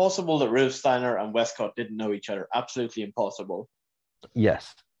It's impossible that Rudolf Steiner and Westcott didn't know each other. Absolutely impossible.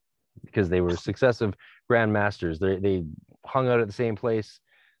 Yes, because they were successive grandmasters. They hung out at the same place.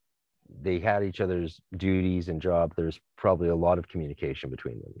 They had each other's duties and job. There's probably a lot of communication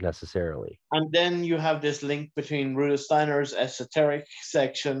between them, necessarily. And then you have this link between Rudolf Steiner's esoteric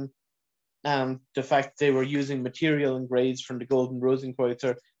section and the fact they were using material and grades from the Golden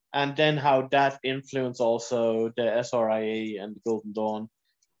Rosenkreutzer, and then how that influenced also the SRIA and the Golden Dawn.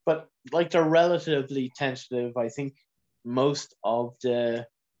 but like they're relatively tentative. I think most of the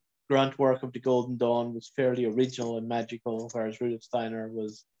grunt work of the Golden Dawn was fairly original and magical, whereas Rudolf Steiner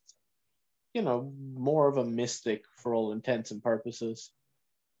was, more of a mystic for all intents and purposes.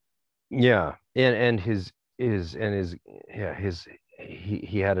 Yeah, and he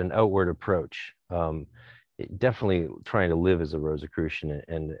had an outward approach. Definitely trying to live as a Rosicrucian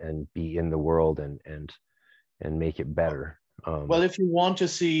and be in the world and make it better. Well, if you want to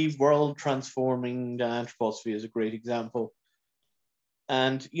see world transforming, the anthroposophy is a great example.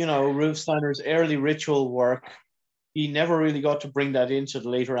 And, Rudolf Steiner's early ritual work, he never really got to bring that into the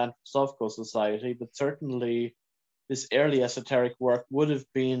later Anthroposophical Society, but certainly this early esoteric work would have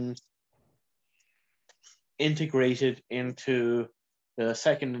been integrated into the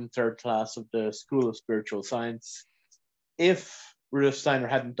second and third class of the School of Spiritual Science if Rudolf Steiner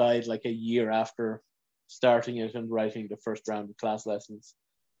hadn't died like a year after starting it and writing the first round of class lessons.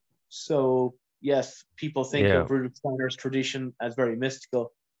 So, yes, people think of Rudolf Steiner's tradition as very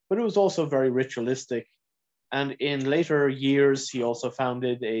mystical, but it was also very ritualistic. And in later years, he also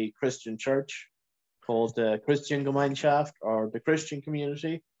founded a Christian church called the Christiangemeinschaft, or the Christian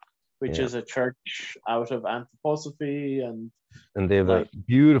Community, which is a church out of anthroposophy. And they have a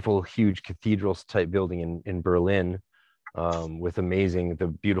beautiful, huge cathedrals type building in Berlin, with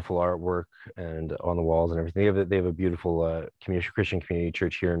the beautiful artwork and on the walls and everything. They have a beautiful Christian community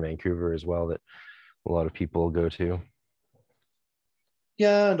church here in Vancouver as well that a lot of people go to.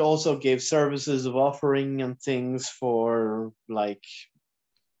 Yeah, and also gave services of offering and things for in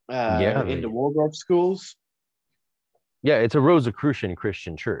the Waldorf schools. Yeah, it's a Rosicrucian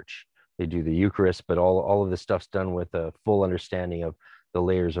Christian church. They do the Eucharist, but all of this stuff's done with a full understanding of the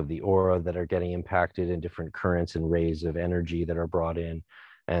layers of the aura that are getting impacted and different currents and rays of energy that are brought in.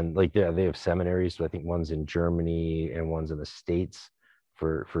 And they have seminaries. So I think one's in Germany and one's in the States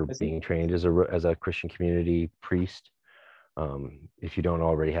for being trained as a Christian community priest. If you don't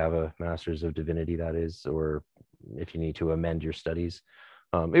already have a Master's of Divinity, that is, or if you need to amend your studies.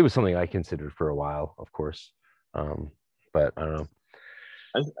 It was something I considered for a while, of course. But I don't know.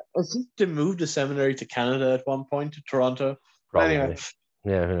 I think they moved the seminary to Canada at one point, to Toronto. Probably. Anyway.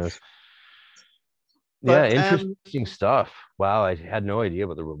 Yeah, who knows? But, interesting stuff. Wow, I had no idea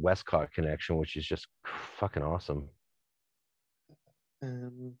about the Westcott connection, which is just fucking awesome.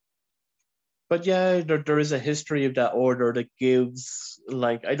 But yeah, there is a history of that order that gives,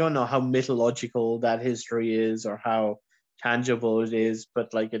 I don't know how mythological that history is or how tangible it is, but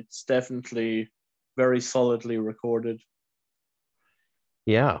it's definitely very solidly recorded.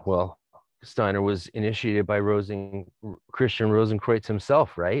 Yeah, well, Steiner was initiated by Christian Rosenkreutz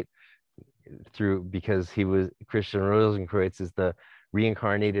himself, right? Because he was Christian Rosenkreutz is the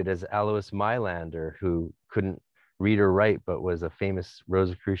reincarnated as Alois Mailander, who couldn't read or write, but was a famous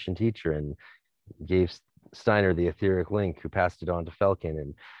Rosicrucian teacher and gave Steiner the etheric link, who passed it on to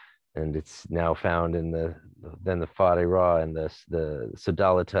Felkin, and it's now found in the Fade Ra and the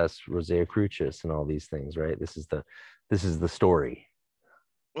Sodalitas Rosea Crucis and all these things, right? This is the story.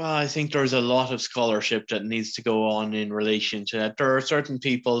 Well, I think there's a lot of scholarship that needs to go on in relation to that. There are certain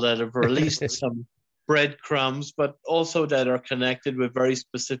people that have released some breadcrumbs, but also that are connected with very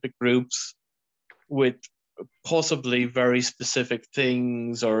specific groups with possibly very specific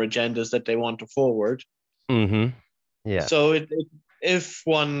things or agendas that they want to forward. Mm-hmm. Yeah. So if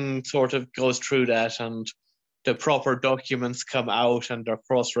one sort of goes through that and the proper documents come out and they're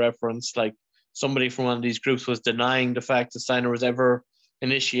cross-referenced, like somebody from one of these groups was denying the fact that Steiner was ever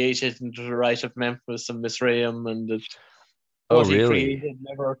initiated into the rite of Memphis and Mizraim, and that what he created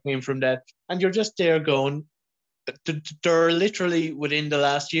never came from that. And you're just there going, there are literally within the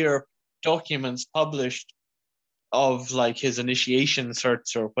last year documents published of his initiation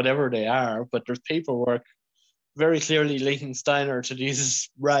certs or whatever they are, but there's paperwork very clearly linking Steiner to these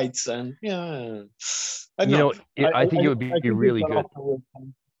rites. And I think it would be really good.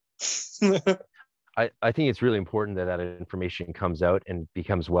 I think it's really important that information comes out and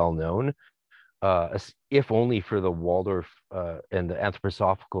becomes well known, if only for the Waldorf and the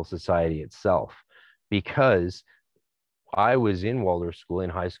Anthroposophical Society itself, because I was in Waldorf school in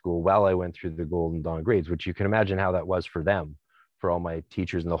high school while I went through the Golden Dawn grades, which you can imagine how that was for them, for all my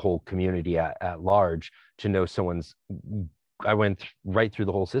teachers and the whole community at large, to know I went right through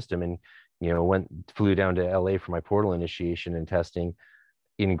the whole system and, flew down to LA for my portal initiation and testing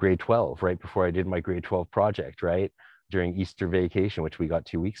in grade 12, right before I did my grade 12 project, right? During Easter vacation, which we got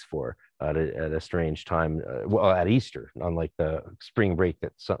 2 weeks for at a strange time, at Easter, unlike the spring break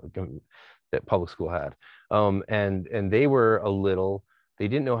that public school had. And they were they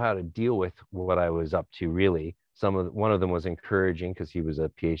didn't know how to deal with what I was up to, really. one of them was encouraging because he was a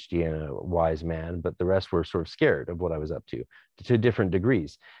PhD and a wise man, but the rest were sort of scared of what I was up to different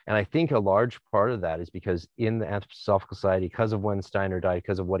degrees. And I think a large part of that is because in the Anthroposophical Society, because of when Steiner died,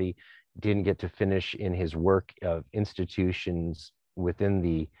 because of what he didn't get to finish in his work of institutions within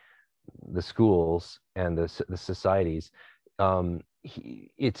the schools and the societies,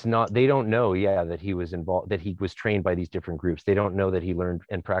 it's not, they don't know that he was involved, that he was trained by these different groups. They don't know that he learned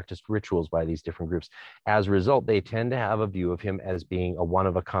and practiced rituals by these different groups. As a result, they tend to have a view of him as being a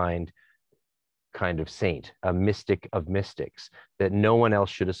one-of-a-kind kind of saint, a mystic of mystics, that no one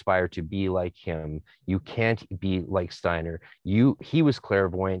else should aspire to be like him. You can't be like Steiner. He was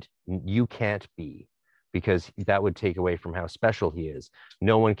clairvoyant, you can't be, because that would take away from how special he is.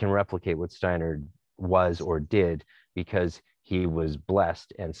 No one can replicate what Steiner was or did because he was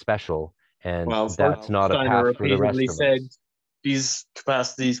blessed and special, and that's not Steiner a path for the rest of said, us. These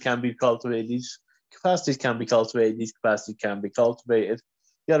capacities can be cultivated. These capacities can be cultivated. These capacities can be cultivated.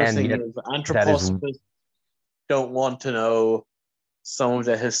 The other thing is, anthroposophists don't want to know some of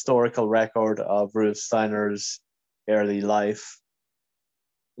the historical record of Rudolf Steiner's early life.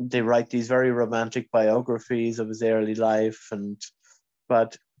 They write these very romantic biographies of his early life,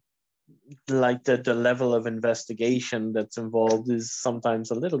 but like the level of investigation that's involved is sometimes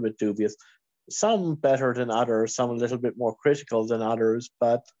a little bit dubious. Some better than others, some a little bit more critical than others,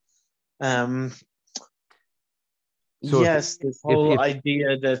 but this whole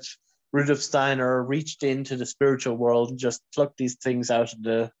idea that Rudolf Steiner reached into the spiritual world and just plucked these things out of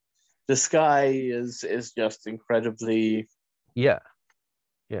the sky is just incredibly they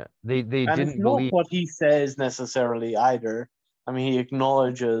and didn't it's not believe what he says necessarily either. I mean, he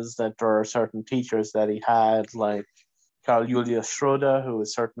acknowledges that there are certain teachers that he had, like Carl Julius Schroeder, who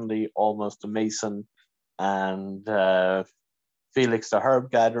is certainly almost a Mason, and Felix the Herb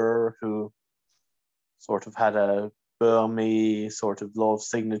Gatherer, who sort of had a Burmese sort of law of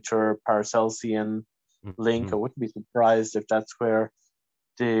signature, Paracelsian link. I wouldn't be surprised if that's where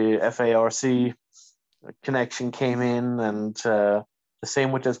the FARC connection came in, and the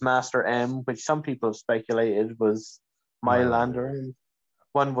same with his Master M, which some people have speculated was Meilander.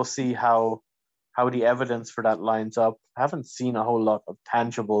 One will see how the evidence for that lines up. I haven't seen a whole lot of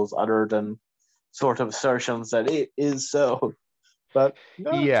tangibles other than sort of assertions that it is so. But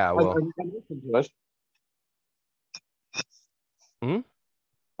I'm open to it.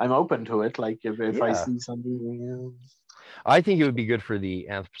 I'm open to it. Like if I see something. I think it would be good for the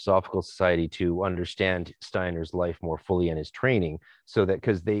Anthroposophical Society to understand Steiner's life more fully and his training, so that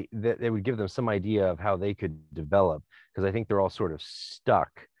because they would give them some idea of how they could develop. Because I think they're all sort of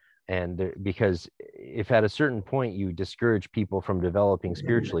stuck, and because if at a certain point you discourage people from developing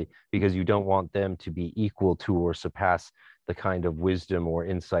spiritually because you don't want them to be equal to or surpass the kind of wisdom or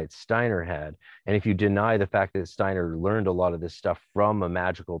insight Steiner had, and if you deny the fact that Steiner learned a lot of this stuff from a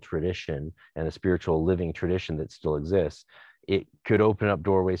magical tradition and a spiritual living tradition that still exists, it could open up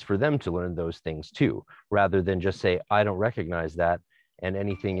doorways for them to learn those things too, rather than just say, I don't recognize that. And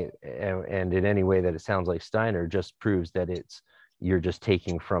anything, and in any way that it sounds like Steiner, just proves that you're just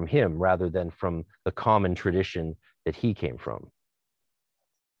taking from him rather than from the common tradition that he came from.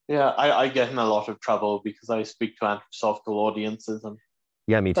 Yeah, I get in a lot of trouble because I speak to anthroposophical audiences, and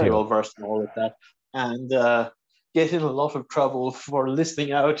me too. Very well versed in all of that, and get in a lot of trouble for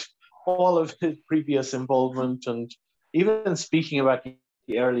listing out all of his previous involvement and even speaking about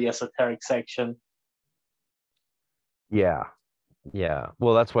the early esoteric section. Yeah.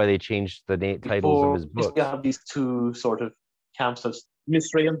 Well, that's why they changed the titles of his books. You have these two sort of camps of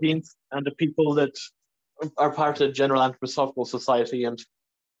miscreants and the people that are part of the general Anthroposophical Society, and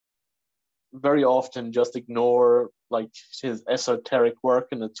very often just ignore like his esoteric work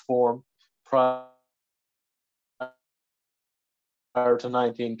in its form prior to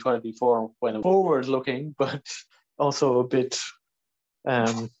 1924, when it was forward-looking, but also a bit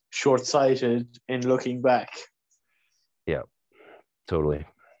short-sighted in looking back. Yeah, totally.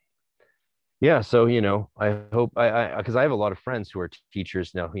 Yeah, so I hope because I have a lot of friends who are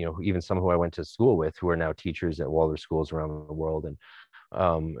teachers now. Even some who I went to school with who are now teachers at Waldorf schools around the world, and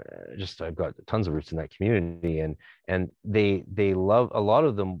I've got tons of roots in that community, and they love, a lot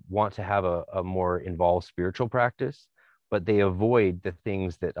of them want to have a more involved spiritual practice, but they avoid the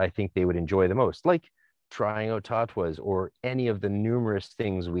things that I think they would enjoy the most, like trying out tatwas or any of the numerous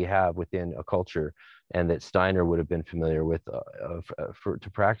things we have within a culture and that Steiner would have been familiar with to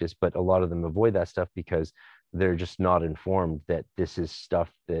practice. But a lot of them avoid that stuff because they're just not informed that this is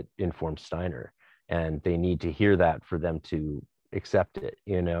stuff that informs Steiner, and they need to hear that for them to accept it,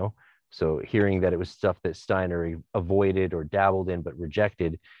 So hearing that it was stuff that Steiner avoided or dabbled in but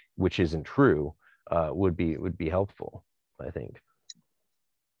rejected, which isn't true, would be helpful, I think.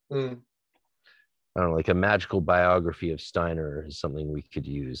 Mm. I don't know, like a magical biography of Steiner is something we could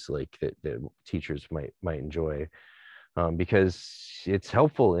use, like that teachers might enjoy, because it's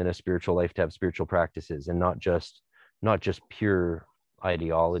helpful in a spiritual life to have spiritual practices and not just pure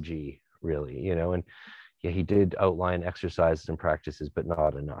ideology, really, you know. And yeah, he did outline exercises and practices, but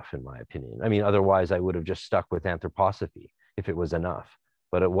not enough, in my opinion. I mean, otherwise I would have just stuck with anthroposophy if it was enough,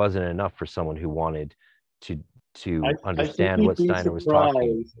 but it wasn't enough for someone who wanted to I think understand you'd what be Steiner was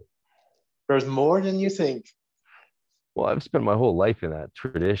talking. surprised. There's more than you think. Well, I've spent my whole life in that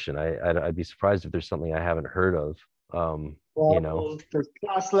tradition. I'd be surprised if there's something I haven't heard of. You know. Well, there's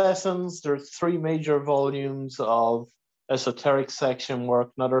class lessons. There's 3 major volumes of esoteric section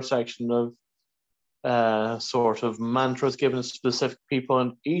work, another section of sort of mantras given to specific people,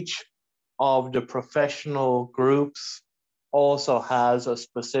 and each of the professional groups also has a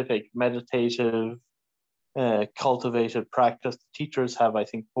specific meditative cultivated practice. The teachers have, I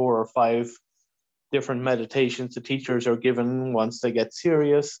think, 4 or 5 different meditations the teachers are given once they get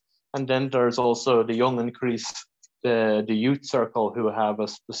serious. And then there's also the young increase, the youth circle, who have a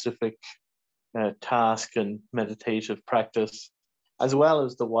specific task and meditative practice, as well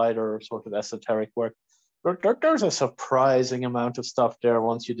as the wider sort of esoteric work. There's a surprising amount of stuff there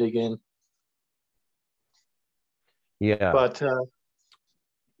once you dig in. Yeah. But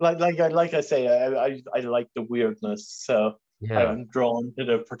like I say, I like the weirdness, so Yeah. I'm drawn to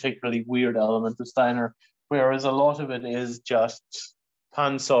the particularly weird element of Steiner, whereas a lot of it is just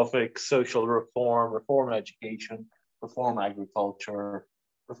pan-Sophic social reform, reform education, reform agriculture,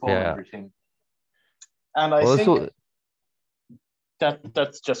 reform everything. And I think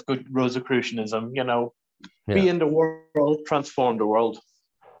that's just good Rosicrucianism, you know. Be in the world, transform the world.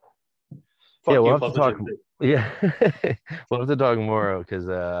 We'll have to talk. Yeah, we'll have to talk more, because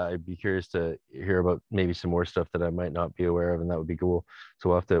I'd be curious to hear about maybe some more stuff that I might not be aware of, and that would be cool. So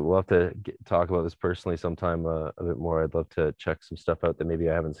we'll have to talk about this personally sometime a bit more. I'd love to check some stuff out that maybe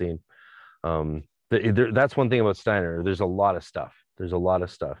I haven't seen. That's one thing about Steiner. There's a lot of stuff.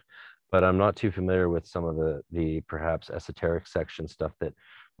 But I'm not too familiar with some of the perhaps esoteric section stuff that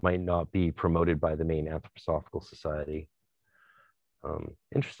might not be promoted by the main Anthroposophical Society.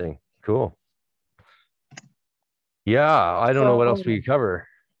 Interesting. Cool. Yeah, I don't know what else we could cover.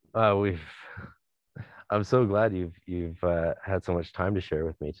 I'm so glad you've had so much time to share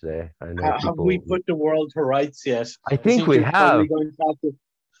with me today. I know have we put the world to rights yet? I think we have.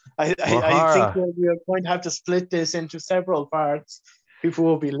 I think we're going to have to split this into several parts. People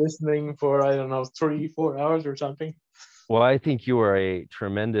will be listening for, I don't know, 3-4 hours or something. Well, I think you are a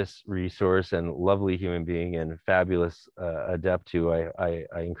tremendous resource and lovely human being and fabulous adept who I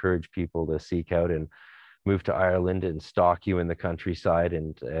encourage people to seek out and move to Ireland and stalk you in the countryside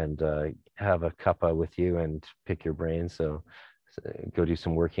and have a cuppa with you and pick your brain. So go do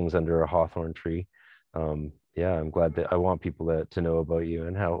some workings under a hawthorn tree. Yeah, I'm glad that I want people to know about you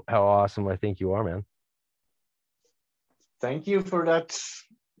and how awesome I think you are, man. Thank you for that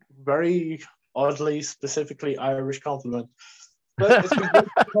very oddly, specifically Irish compliment. But it's been good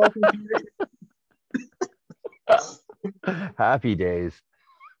talking to you. Happy days.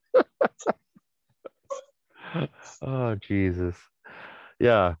 Oh, Jesus.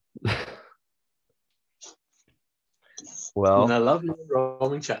 Yeah. Well, and I love you,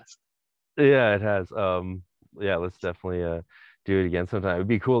 roaming chat. Yeah, it has. Yeah, let's definitely do it again sometime. It'd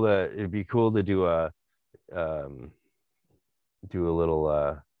be cool to do a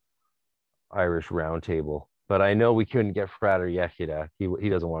little Irish roundtable. But I know we couldn't get Frater Yekida. He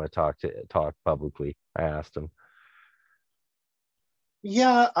doesn't want to talk publicly. I asked him.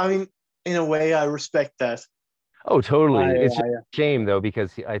 Yeah, I mean, in a way, I respect that. Oh, totally. It's a shame though,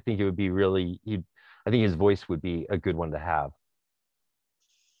 because I think it would be I think his voice would be a good one to have.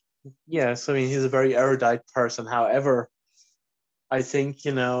 Yes, I mean, he's a very erudite person. However, I think,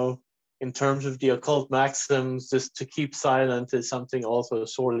 you know, in terms of the occult maxims, just to keep silent is something also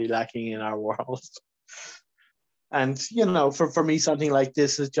sorely lacking in our world. And, you know, for me, something like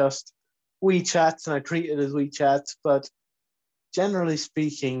this is just wee chats, and I treat it as wee chats. But generally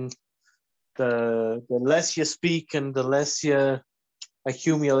speaking, the less you speak and the less you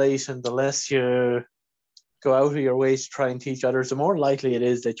accumulate and the less you go out of your way to try and teach others, the more likely it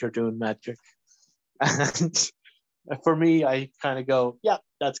is that you're doing magic. And for me, I kind of go, yeah,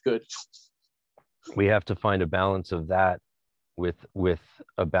 that's good. We have to find a balance of that with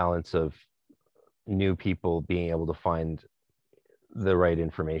a balance of new people being able to find the right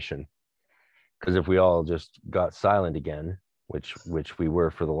information. Because if we all just got silent again, which we were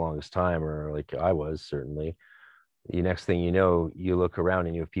for the longest time, or like I was certainly, the next thing you know, you look around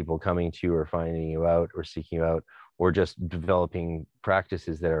and you have people coming to you or finding you out or seeking you out, or just developing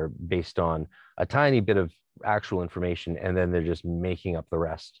practices that are based on a tiny bit of actual information, and then they're just making up the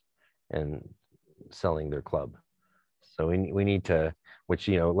rest and selling their club. So we need to, which,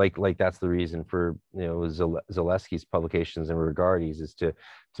 you know, like that's the reason for, you know, Zaleski's publications and Regardi's, is to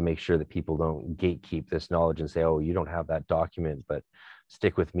make sure that people don't gatekeep this knowledge and say, oh, you don't have that document, but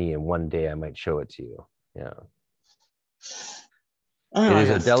stick with me and one day I might show it to you. Yeah. It is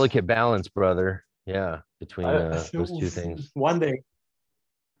a delicate balance, brother. Yeah, between those two things. One day.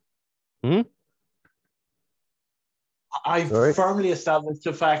 I firmly established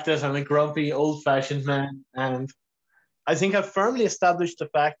the fact that I'm a grumpy, old-fashioned man, and I think I've firmly established the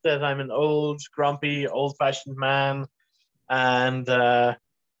fact that I'm an old, grumpy, old-fashioned man, and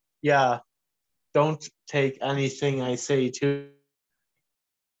yeah, don't take anything I say too.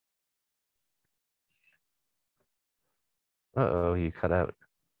 Uh-oh, you cut out.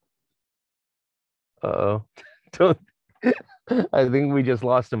 Uh-oh. Don't. I think we just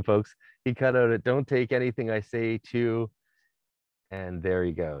lost him, folks. He cut out it. Don't take anything I say too. And there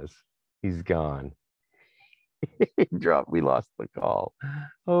he goes. He's gone. He dropped. We lost the call.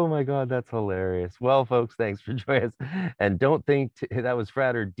 Oh my God, that's hilarious. Well, folks, thanks for joining us. And don't think that was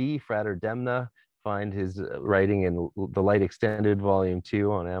Frater D, Frater Demna. Find his writing in The Light Extended Volume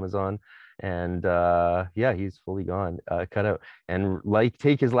 2 on Amazon. And yeah, he's fully gone. Cut out. And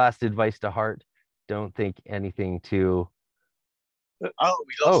take his last advice to heart. Don't think anything too. Oh,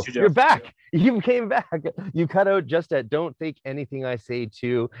 we lost you, Jeff. You're back. You came back. You cut out just at don't think anything I say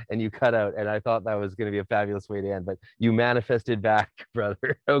too, and you cut out. And I thought that was going to be a fabulous way to end, but you manifested back,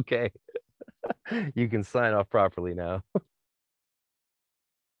 brother. Okay. You can sign off properly now.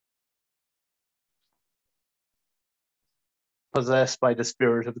 Possessed by the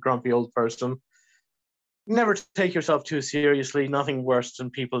spirit of the grumpy old person. Never take yourself too seriously. Nothing worse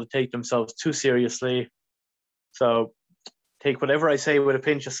than people that take themselves too seriously. So take whatever I say with a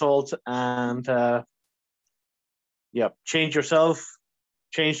pinch of salt, and yeah, change yourself,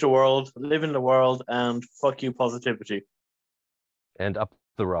 change the world, live in the world, and fuck you, positivity. And up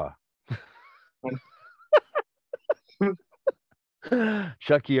the raw.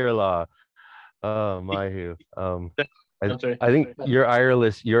 Shakir law. Oh my who. I think your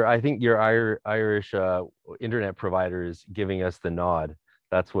Irish internet provider is giving us the nod.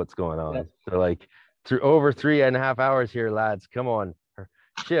 That's what's going on. Yeah. They're like, through over 3.5 hours here, lads. Come on,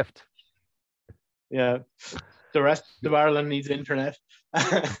 shift. Yeah, the rest of Ireland needs internet.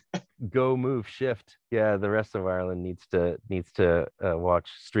 Go move, shift. Yeah, the rest of Ireland needs to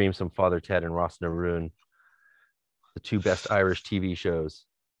stream some Father Ted and Ross na Rún, the two best Irish TV shows.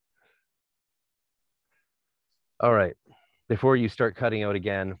 All right. Before you start cutting out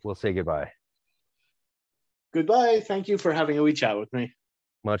again, we'll say goodbye. Goodbye. Thank you for having a wee chat with me.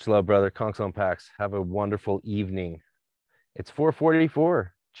 Much love, brother. Conks on Pax. Have a wonderful evening. It's 4:44.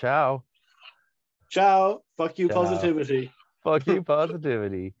 Ciao. Ciao. Fuck you, ciao. Positivity. Fuck you,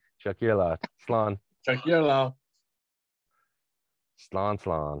 positivity. Shakir la. Slán. Shakir la.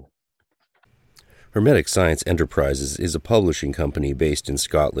 Slán. Hermetic Science Enterprises is a publishing company based in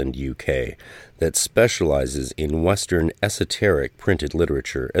Scotland, UK, that specializes in Western esoteric printed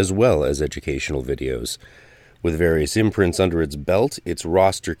literature as well as educational videos. With various imprints under its belt, its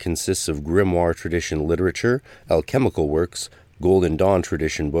roster consists of grimoire tradition literature, alchemical works, Golden Dawn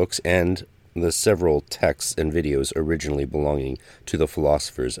tradition books, and the several texts and videos originally belonging to the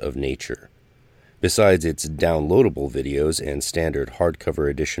philosophers of nature. Besides its downloadable videos and standard hardcover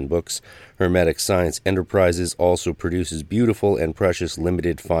edition books, Hermetic Science Enterprises also produces beautiful and precious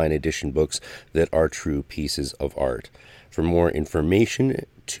limited fine edition books that are true pieces of art. For more information,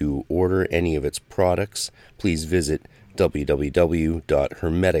 to order any of its products, please visit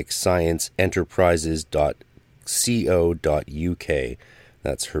www.hermeticscienceenterprises.co.uk.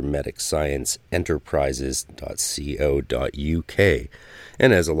 That's hermeticscienceenterprises.co.uk.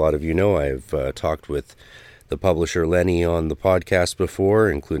 And as a lot of you know, I've talked with the publisher Lenny on the podcast before,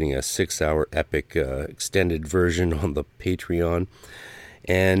 including a 6-hour epic extended version on the Patreon,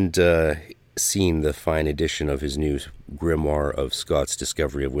 and seen the fine edition of his new grimoire of Scott's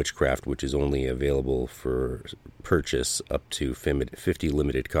Discovery of Witchcraft, which is only available for purchase up to 50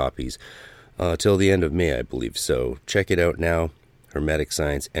 limited copies till the end of May, I believe. So check it out now,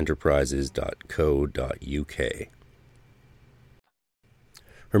 hermeticscienceenterprises.co.uk.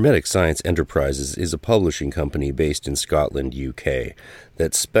 Hermetic Science Enterprises is a publishing company based in Scotland, UK,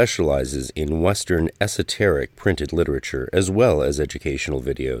 that specializes in Western esoteric printed literature as well as educational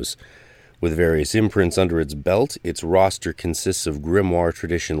videos. With various imprints under its belt, its roster consists of grimoire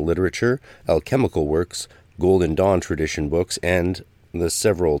tradition literature, alchemical works, Golden Dawn tradition books, and the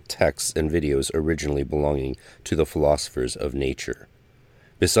several texts and videos originally belonging to the philosophers of nature.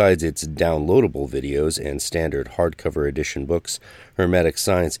 Besides its downloadable videos and standard hardcover edition books, Hermetic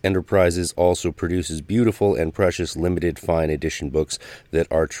Science Enterprises also produces beautiful and precious limited fine edition books that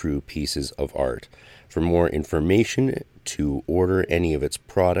are true pieces of art. For more information to order any of its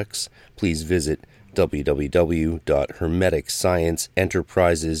products, please visit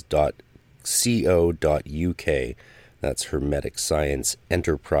www.hermeticscienceenterprises.co.uk. That's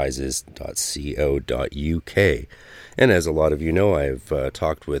hermeticscienceenterprises.co.uk. And as a lot of you know, I've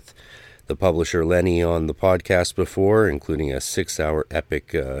talked with the publisher Lenny on the podcast before, including a 6-hour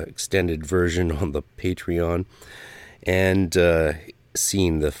epic extended version on the Patreon, and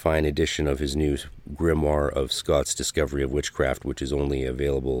seen the fine edition of his new grimoire of Scott's Discovery of Witchcraft, which is only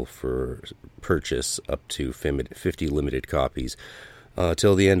available for purchase up to 50 limited copies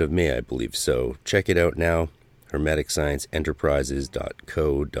till the end of May, I believe. So check it out now,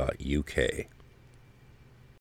 hermeticscienceenterprises.co.uk.